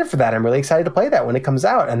excited for that. I'm really excited to play that when it comes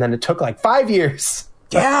out. And then it took like 5 years.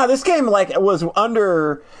 Yeah, this game was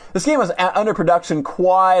under production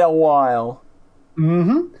quite a while.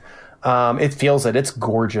 It feels it. It's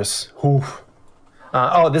gorgeous.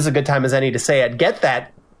 This is a good time as any to say it. Get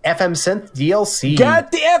that FM Synth DLC.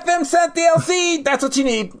 Get the FM Synth DLC. That's what you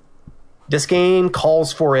need. This game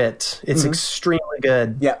calls for it. It's extremely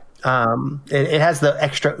good. Yeah. It has the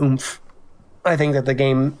extra oomph, I think, that the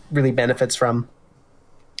game really benefits from.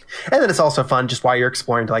 And then it's also fun just while you're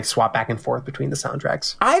exploring to like swap back and forth between the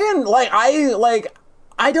soundtracks. I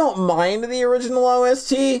don't mind the original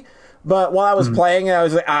OST, but while I was playing it, I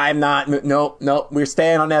was like, nope, we're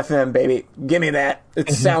staying on FM, baby. Give me that. It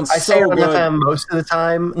sounds so good. I stay on FM most of the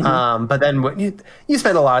time, but then you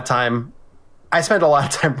spend a lot of time. I spent a lot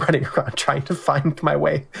of time running around trying to find my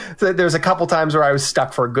way. So there's a couple times where I was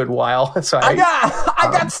stuck for a good while. So I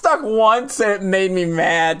got stuck once, and it made me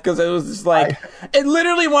mad because it was just like it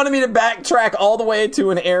literally wanted me to backtrack all the way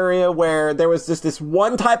to an area where there was just this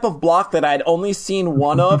one type of block that I'd only seen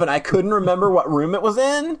one of, and I couldn't remember what room it was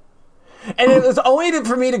in. And it was only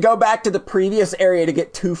for me to go back to the previous area to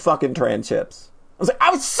get 2 fucking tranships.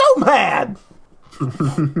 I was so mad.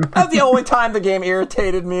 That was the only time the game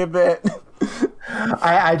irritated me a bit.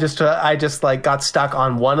 I just like got stuck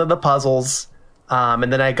on one of the puzzles,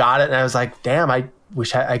 and then I got it, and I was like, damn, I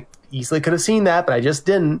wish I easily could have seen that, but I just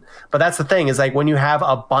didn't. But that's the thing, is like when you have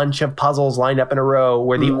a bunch of puzzles lined up in a row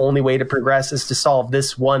where the only way to progress is to solve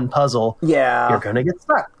this one puzzle, you're gonna get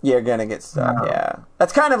stuck. Yeah.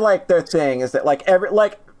 That's kind of like their thing, is that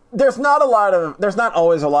there's not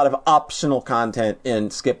always a lot of optional content in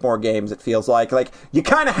Skipmore games. It feels like you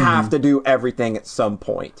kind of have to do everything at some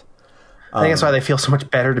point. I think that's why they feel so much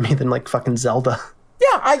better to me than like fucking Zelda.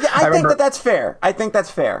 Yeah, I think that's fair. I think that's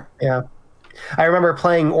fair. Yeah. I remember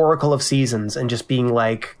playing Oracle of Seasons and just being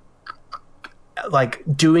like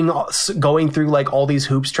going through like all these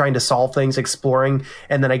hoops trying to solve things, exploring,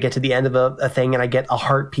 and then I get to the end of a thing and I get a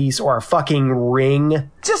heart piece or a fucking ring,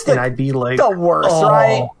 and I'd be like, the worst,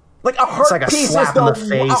 right? Like a heart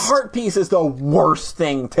piece is the worst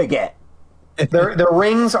thing to get. Their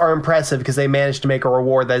rings are impressive because they managed to make a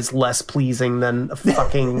reward that is less pleasing than a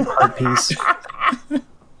fucking heart piece. You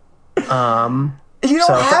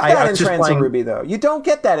don't have that in Transaruby, though. You don't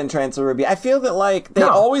get that in Transaruby. I feel that like they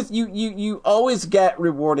always you always get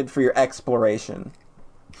rewarded for your exploration.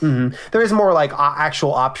 There is more like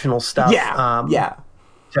actual optional stuff.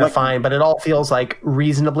 To find, but it all feels like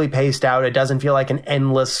reasonably paced out. It doesn't feel like an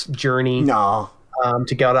endless journey. No.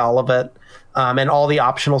 To get all of it. And all the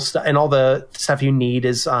optional stuff and all the stuff you need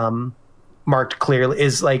is marked clearly,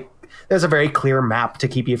 is like there's a very clear map to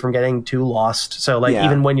keep you from getting too lost. So like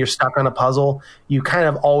even when you're stuck on a puzzle, you kind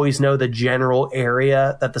of always know the general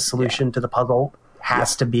area that the solution to the puzzle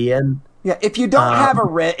has to be in. Yeah, if you don't have a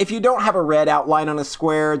red outline on a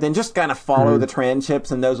square, then just kind of follow the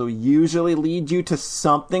tranships, and those will usually lead you to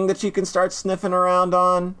something that you can start sniffing around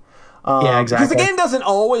on. Yeah, exactly. Because the game doesn't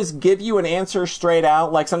always give you an answer straight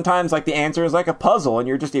out. Like sometimes, like the answer is like a puzzle, and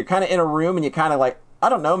you're kind of in a room, and you kind of like, I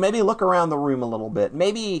don't know, maybe look around the room a little bit,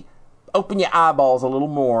 maybe open your eyeballs a little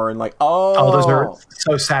more, and like, those are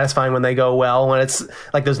so satisfying when they go well. When it's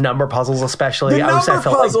like those number puzzles, especially. The number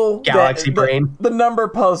puzzle, like Galaxy Brain. The number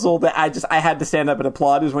puzzle that I had to stand up and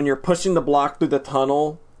applaud is when you're pushing the block through the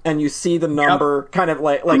tunnel. And you see the number kind of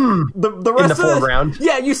like the rest in the foreground.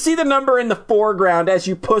 You see the number in the foreground as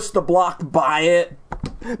you push the block by it.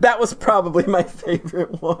 That was probably my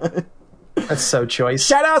favorite one. That's so choice.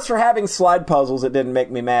 Shout outs for having slide puzzles that didn't make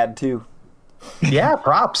me mad too. Yeah,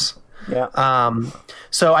 props. Yeah.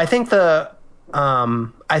 So I think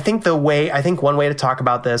one way to talk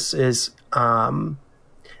about this is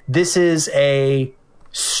this is a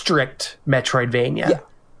strict Metroidvania. Yeah.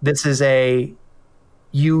 This is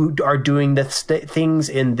you are doing the things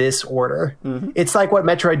in this order. Mm-hmm. It's like what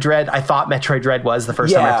Metroid Dread, I thought Metroid Dread was the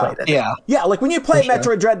first time I played it. Yeah. Yeah, like when you play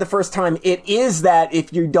Metroid Dread the first time, it is that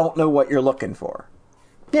if you don't know what you're looking for.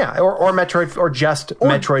 Yeah, or Metroid, or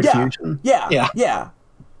Metroid Fusion. Yeah.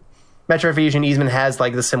 Metroid Fusion even has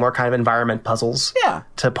like the similar kind of environment puzzles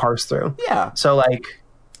to parse through. Yeah. So like,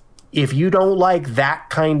 if you don't like that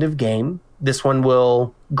kind of game, this one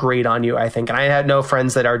will grate on you, I think. And I had no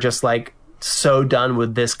friends that are just like, so done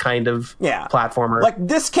with this kind of platformer. Like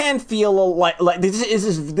this can feel like this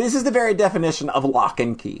is the very definition of lock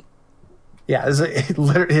and key. Yeah,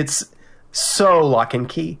 it's so lock and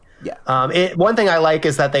key. Yeah. One thing I like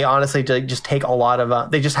is that they honestly just take a lot of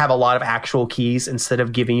they just have a lot of actual keys instead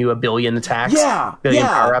of giving you a billion attacks. Billion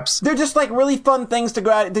power-ups. They're just like really fun things to go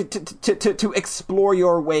out to explore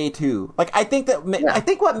your way to. Like I think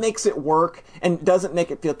what makes it work and doesn't make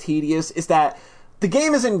it feel tedious is that the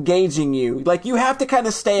game is engaging you. Like, you have to kind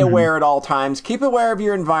of stay aware at all times. Keep aware of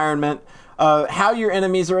your environment, how your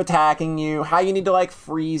enemies are attacking you, how you need to, like,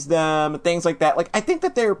 freeze them, things like that. Like, I think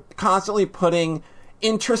that they're constantly putting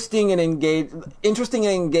interesting and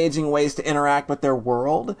engaging ways to interact with their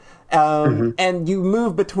world. And you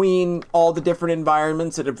move between all the different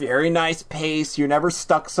environments at a very nice pace. You're never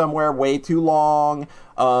stuck somewhere way too long.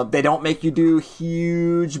 They don't make you do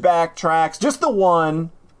huge backtracks. Just the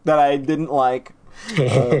one that I didn't like.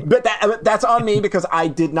 But that's on me because I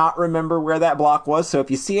did not remember where that block was. So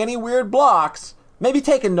if you see any weird blocks, maybe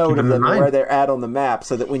take a note of them and where they're at on the map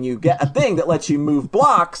so that when you get a thing that lets you move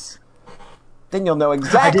blocks, then you'll know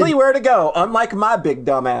exactly where to go, unlike my big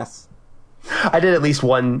dumbass. I did at least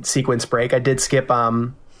one sequence break. I did skip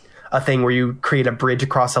a thing where you create a bridge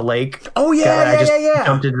across a lake. Oh, yeah, I just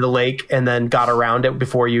jumped into the lake and then got around it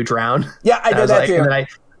before you drown. Yeah, I did that too. And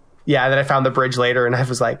then I found the bridge later and I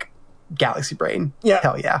was like, Galaxy Brain. Yeah.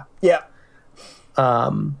 Hell yeah. Yeah.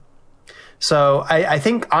 So I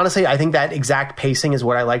think, honestly, that exact pacing is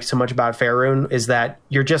what I liked so much about Faerun, is that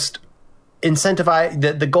you're just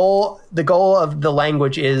incentivized. The goal of the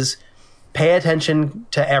language is pay attention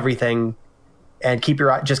to everything and keep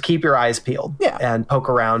your eyes peeled and poke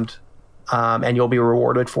around. And you'll be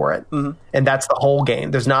rewarded for it. Mm-hmm. And that's the whole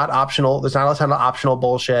game. There's not a ton of optional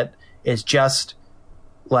bullshit. It's just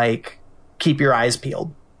like, keep your eyes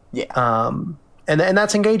peeled. Yeah. And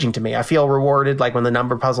that's engaging to me. I feel rewarded, like when the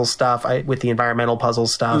number puzzle stuff, with the environmental puzzle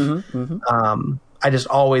stuff. I just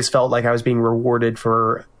always felt like I was being rewarded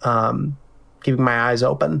for keeping my eyes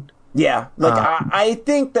open. Yeah. Like, I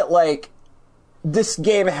think that, like, this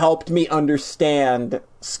game helped me understand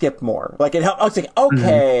Skip more. Like, it helped. I was like,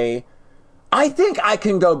 okay, I think I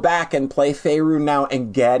can go back and play Faerun now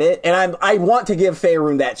and get it. And I want to give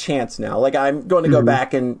Faerun that chance now. Like, I'm going to go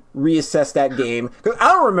back and reassess that game. Because I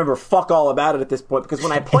don't remember fuck all about it at this point. Because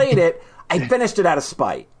when I played it, I finished it out of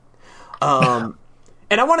spite.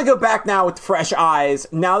 And I want to go back now with fresh eyes.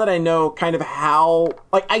 Now that I know kind of how...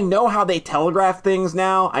 Like, I know how they telegraph things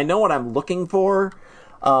now. I know what I'm looking for.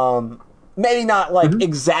 Maybe not, like,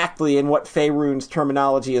 exactly in what Faerun's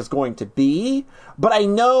terminology is going to be, but I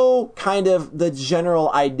know kind of the general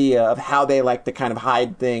idea of how they like to kind of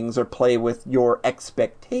hide things or play with your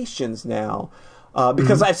expectations now,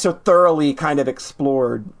 because I've so thoroughly kind of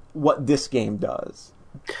explored what this game does.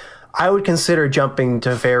 I would consider jumping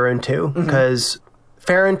to Faerun 2, because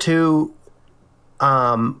Faerun 2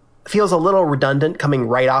 feels a little redundant coming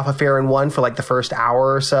right off of Faerun 1 for like the first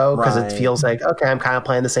hour or so, because it feels like, okay, I'm kind of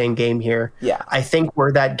playing the same game here. Yeah. I think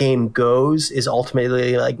where that game goes is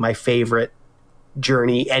ultimately like my favorite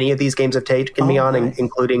journey any of these games have taken me on,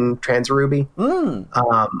 including Trans-Ruby. And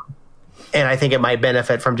I think it might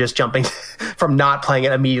benefit from just jumping from not playing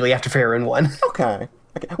it immediately after Faerun 1. Okay.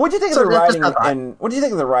 What do you think of the writing and what do you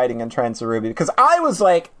think of the writing in Trans-Ruby? Because I was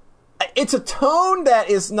like, it's a tone that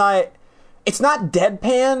is not, it's not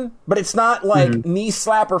deadpan, but it's not like knee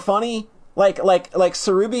slapper funny. Like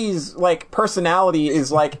Sarubi's like personality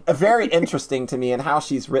is like very interesting to me and how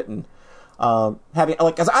she's written.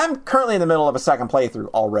 Because I'm currently in the middle of a second playthrough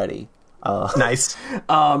already. Nice.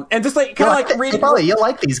 And just like kind of like reading. Probably you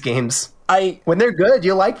like these games. When they're good,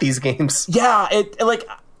 you like these games. Yeah,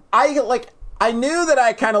 I knew that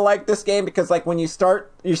I kind of liked this game because, like, when you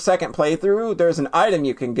start your second playthrough, there's an item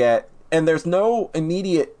you can get, and there's no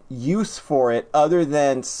immediate use for it other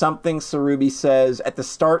than something Sarubi says at the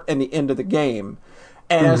start and the end of the game.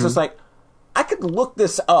 And I was just like, I could look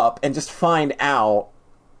this up and just find out,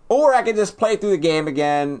 or I could just play through the game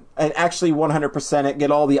again and actually 100% it,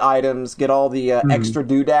 get all the items, get all the extra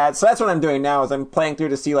doodads. So that's what I'm doing now is I'm playing through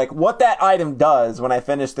to see like what that item does when I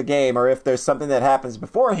finish the game, or if there's something that happens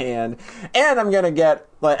beforehand. And I'm gonna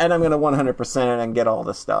 100% it and get all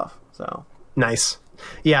this stuff. So nice.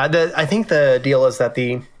 Yeah, I think the deal is that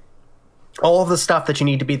all of the stuff that you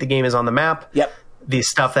need to beat the game is on the map. Yep. The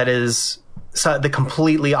stuff that is the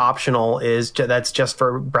completely optional that's just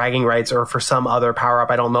for bragging rights or for some other power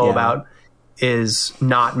up I don't know about is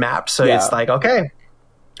not mapped. So it's like, okay,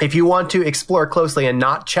 if you want to explore closely and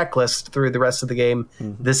not checklist through the rest of the game,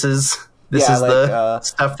 this is the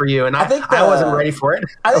stuff for you. And I wasn't ready for it.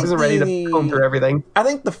 I wasn't ready to comb through everything. I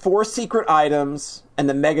think the 4 secret items and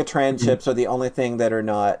the Megatran chips are the only thing that are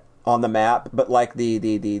not on the map, but like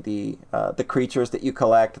the creatures that you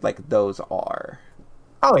collect, like those are.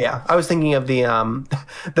 Oh yeah, I was thinking of the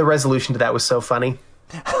resolution to that was so funny.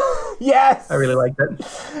 Yes, I really liked it.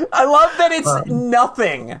 I love that it's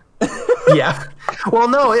nothing. Yeah, well,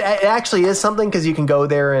 no, it actually is something because you can go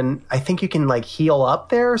there and I think you can like heal up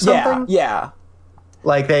there or something. Yeah.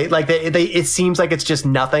 Like they it seems like it's just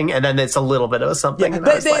nothing, and then it's a little bit of something.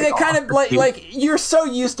 Yeah, they kind of like you're so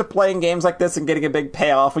used to playing games like this and getting a big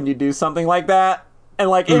payoff when you do something like that,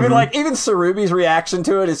 and like even Sarubi's reaction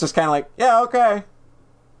to it is just kind of like, yeah, okay.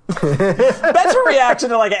 That's her reaction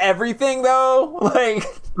to like everything, though. Like,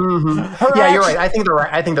 yeah, you're right. I think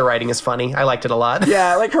the writing is funny. I liked it a lot.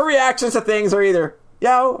 Yeah, like her reactions to things are either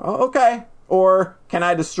okay, or can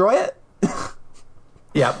I destroy it?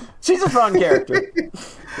 Yep. She's a fun character.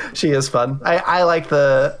 She is fun. I like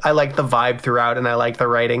the vibe throughout, and I like the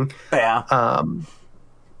writing. Yeah.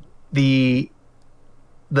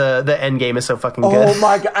 The end game is so fucking good. Oh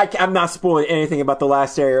my god! I'm not spoiling anything about the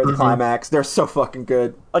last area or the climax. They're so fucking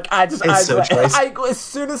good. Like as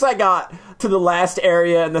soon as I got to the last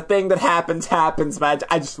area and the thing that happens, man,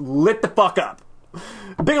 I just lit the fuck up.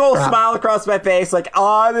 Big old smile across my face, like,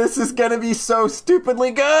 this is gonna be so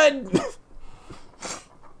stupidly good.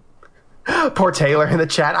 Poor Taylor in the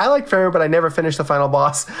chat. I like Faerun, but I never finished the final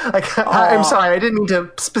boss. Like, I'm sorry, I didn't mean to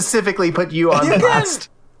specifically put you on the last.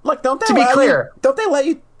 Look, don't they to be clear, don't they let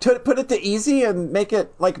you put it to easy and make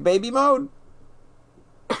it like baby mode?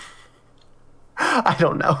 I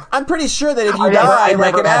don't know. I'm pretty sure that if you die,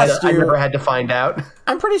 like it asks you. I never had to find out.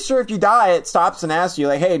 I'm pretty sure if you die, it stops and asks you,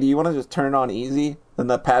 like, "Hey, do you want to just turn it on easy? Then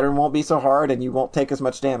the pattern won't be so hard, and you won't take as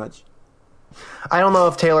much damage." I don't know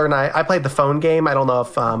if Taylor and I played the phone game. I don't know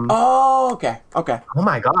if. Oh, okay. Oh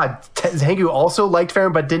my God, Zangu also liked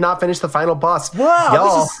Faerun, but did not finish the final boss. Wow,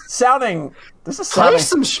 y'all. This is play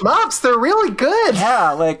some shmups. They're really good.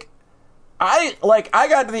 Yeah, I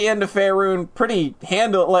got to the end of Faerun pretty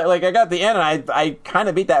handily. Like I got to the end, and I kind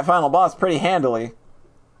of beat that final boss pretty handily.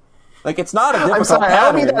 Like, it's not a difficult I'm sorry, pattern. I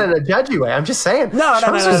don't mean that in a judgy way. I'm just saying. No.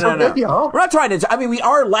 Good, we're not trying to. I mean, we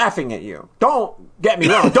are laughing at you. Don't get me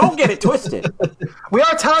wrong. Don't get it twisted. We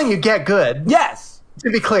are telling you get good. Yes. To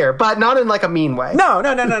be clear, but not in like a mean way. No.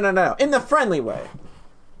 In the friendly way.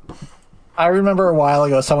 I remember a while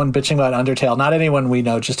ago someone bitching about Undertale. Not anyone we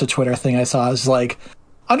know, just a Twitter thing I saw. It was like,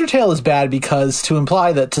 Undertale is bad because to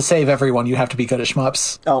imply that to save everyone you have to be good at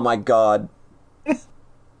shmups. Oh my god.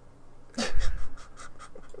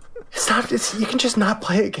 It's not. You can just not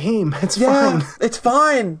play a game. It's fine. It's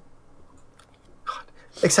fine.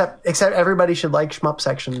 Except everybody should like shmup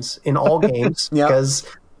sections in all games because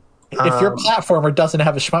if your platformer doesn't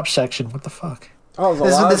have a shmup section, what the fuck? Oh,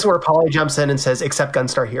 this is where Polly jumps in and says, "Except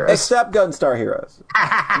Gunstar Heroes." Except Gunstar Heroes.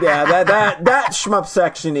 Yeah, that shmup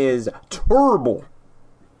section is terrible.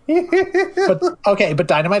 But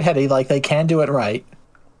Dynamite Heady, like, they can do it right.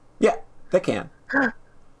 Yeah, they can.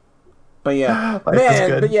 But yeah,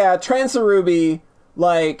 man. But yeah, Trans-Ruby,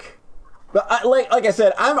 like, But like I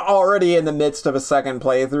said, I'm already in the midst of a second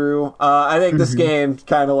playthrough. I think this game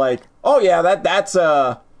kind of like, oh yeah, that's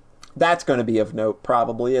going to be of note,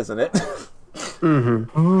 probably, isn't it?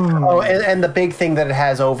 Oh, and the big thing that it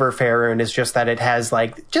has over Faerun is just that it has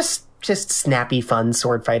like just snappy, fun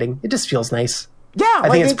sword fighting. It just feels nice. Yeah, I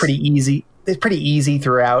think it's pretty easy. It's pretty easy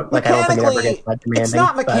throughout. Like I don't think it ever gets that demanding. It's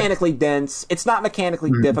not mechanically dense. It's not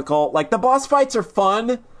mechanically difficult. Like the boss fights are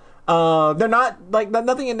fun. They're not like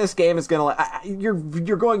nothing in this game is gonna. You're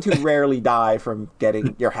going to rarely die from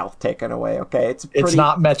getting your health taken away. Okay, it's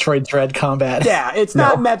not Metroid Dread combat. Yeah, it's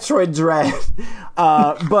not Metroid Dread.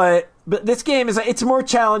 But this game it's more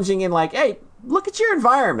challenging in like, hey, look at your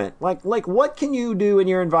environment. Like what can you do in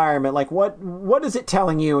your environment? Like what is it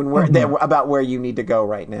telling you and where about where you need to go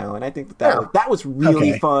right now? And I think that was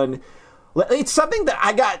really fun. It's something that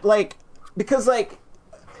I got like because like.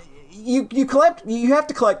 You have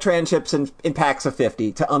to collect tranships in packs of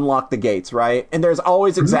 50 to unlock the gates, right? And there's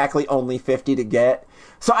always exactly only 50 to get.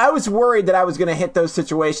 So I was worried that I was going to hit those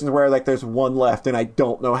situations where like there's one left and I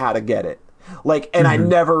don't know how to get it. Like, and I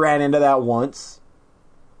never ran into that once.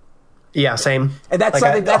 Yeah, same. And that's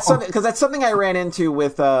something because that's something I ran into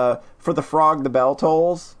with for the Frog the Bell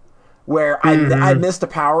Tolls. Where I missed a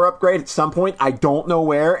power upgrade at some point, I don't know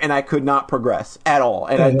where, and I could not progress at all.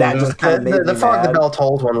 And that just kind of made me mad. The Frog the Bell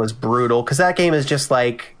Tolls one was brutal, because that game is just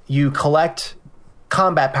like, you collect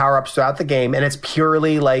combat power-ups throughout the game, and it's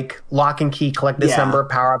purely like lock and key, collect this number of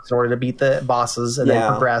power-ups in order to beat the bosses, and then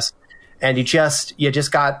progress. And you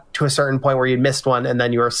just got to a certain point where you missed one, and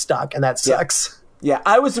then you were stuck, and that sucks. Yeah,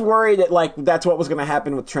 I was worried that like that's what was going to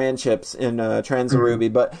happen with tranships in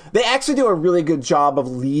Transaruby, but they actually do a really good job of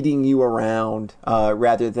leading you around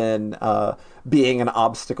rather than being an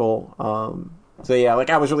obstacle. So yeah,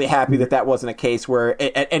 like I was really happy that wasn't a case where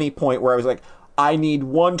at any point where I was like, I need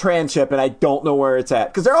one tranship and I don't know where it's at,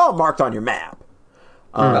 because they're all marked on your map.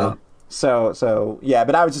 So yeah,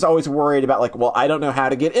 but I was just always worried about like, well, I don't know how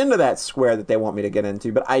to get into that square that they want me to get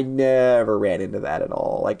into, but I never ran into that at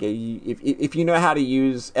all. Like if you know how to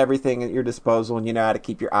use everything at your disposal and you know how to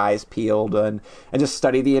keep your eyes peeled and just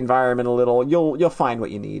study the environment a little, you'll find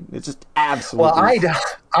what you need. It's just absolutely. Well,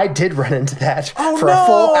 I did run into that for a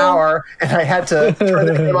full hour, and I had to turn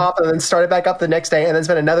the game off and then start it back up the next day, and then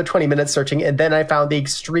spend another 20 minutes searching, and then I found the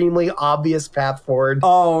extremely obvious path forward.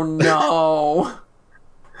 Oh no.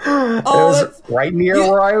 It was right near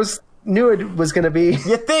where I knew it was going to be.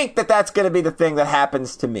 You think that's going to be the thing that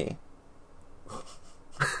happens to me?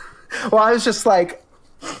 Well, I was just like,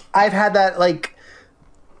 I've had that, like,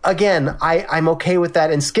 again, I'm okay with that.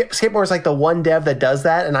 And Skipmore is like the one dev that does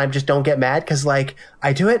that, and I just don't get mad because, like,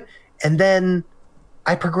 I do it, and then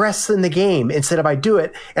I progress in the game instead of I do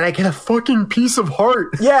it, and I get a fucking piece of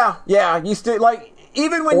heart. Yeah. You still, like...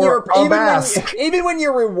 Even when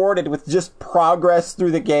you're rewarded with just progress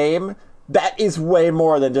through the game, that is way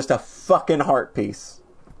more than just a fucking heart piece.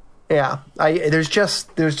 Yeah, there's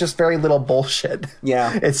just very little bullshit.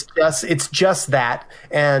 Yeah, it's just that,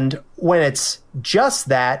 and when it's just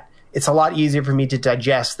that, it's a lot easier for me to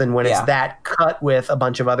digest than when it's that cut with a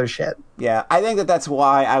bunch of other shit. Yeah, I think that's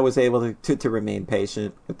why I was able to remain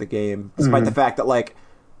patient with the game, despite the fact that like.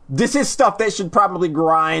 This is stuff that should probably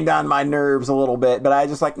grind on my nerves a little bit, but I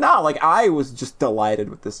just like, no, like I was just delighted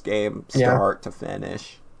with this game start to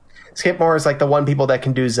finish. Skipmore is like the one people that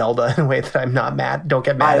can do Zelda in a way that I'm not mad. Don't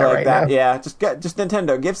get mad at right now. Yeah, just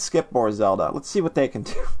Nintendo, give Skipmore Zelda. Let's see what they can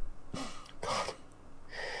do.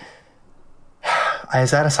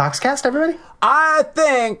 Is that a Soxcast, everybody? I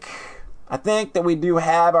think that we do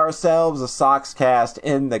have ourselves a Soxcast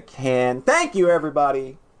in the can. Thank you,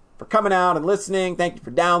 everybody, for coming out and listening. Thank you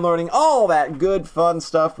for downloading all that good fun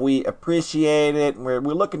stuff. We appreciate it. We're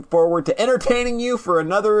looking forward to entertaining you for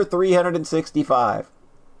another 365,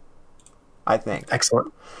 I think.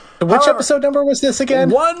 Excellent. Which episode number was this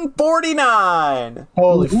again? 149.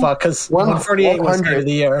 Holy fuck, because 148 was the end of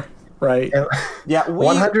the year. Right. Yeah.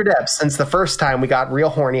 100 eps since the first time we got real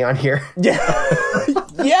horny on here. Yeah.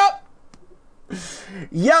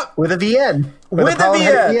 Yep. With a VN. With a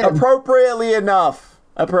VN. Appropriately enough.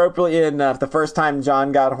 The first time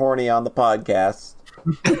John got horny on the podcast,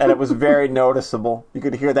 and it was very noticeable. You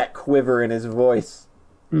could hear that quiver in his voice.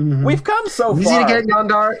 Mm-hmm. We've come so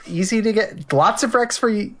far. Easy to get lots of recs for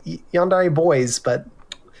Yandere boys, but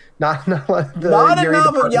not enough of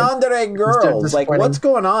Yandere girls. Like, what's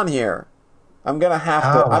going on here? I'm gonna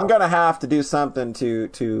have to do something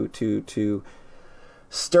to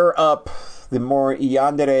stir up the more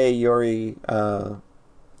Yandere Yuri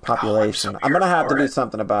population. I'm gonna have to do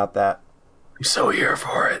something about that. I'm so here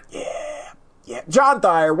for it. Yeah. John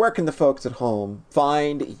Thayer, where can the folks at home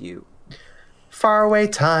find you?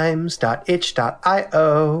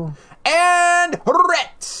 farawaytimes.itch.io. And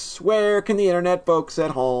Rhett, where can the internet folks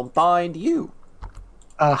at home find you?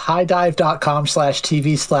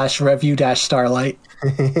 highdive.com/TV/review-starlight.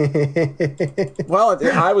 Well,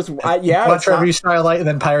 watch Review Starlight and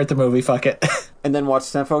then pirate the movie. Fuck it. And then watch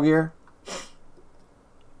Symphogear.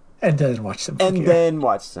 And then watch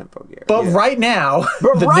Symphogear. But right now,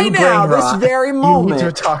 this very moment, you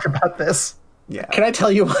need to talk about this. Yeah. Can I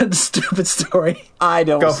tell you one stupid story? I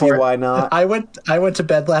don't see why not. I went to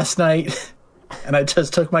bed last night, and I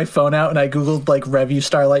just took my phone out and I googled like Review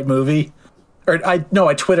Starlight movie. I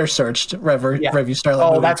Twitter searched Review Starlight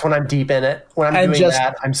movie. Oh, that's when I'm deep in it. When I'm doing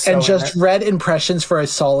that, I'm so and just read impressions for a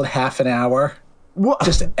solid half an hour. What?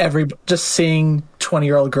 Just seeing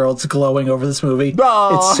 20-year-old girls glowing over this movie.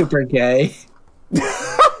 Aww. It's super gay.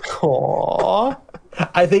 Aww.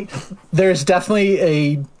 I think there's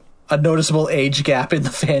definitely a noticeable age gap in the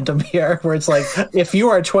fandom here, where it's like, if you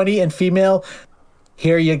are 20 and female,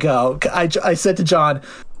 here you go. I said to John,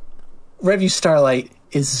 Review Starlight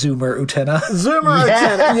is Zoomer Utena.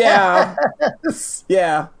 Utena, yeah.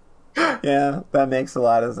 Yeah. Yeah, that makes a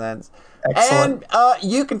lot of sense. Excellent. And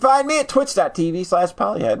you can find me at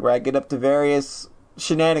twitch.tv/polyhead, where I get up to various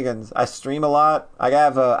shenanigans. I stream a lot. I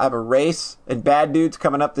have a race in Bad Dudes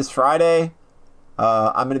coming up this Friday.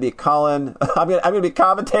 I'm going to be calling. I'm going to be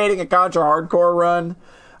commentating a Contra Hardcore run.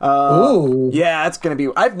 Ooh. Yeah, it's going to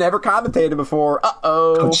be. I've never commentated before.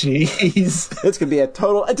 Oh, jeez. It's going to be a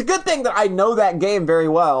total. It's a good thing that I know that game very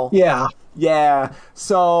well. Yeah. Yeah.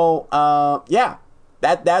 So, yeah,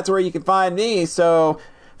 that's where you can find me. So,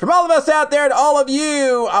 from all of us out there to all of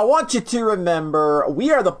you, I want you to remember,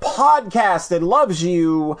 we are the podcast that loves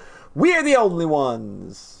you. We are the only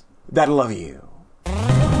ones that love you.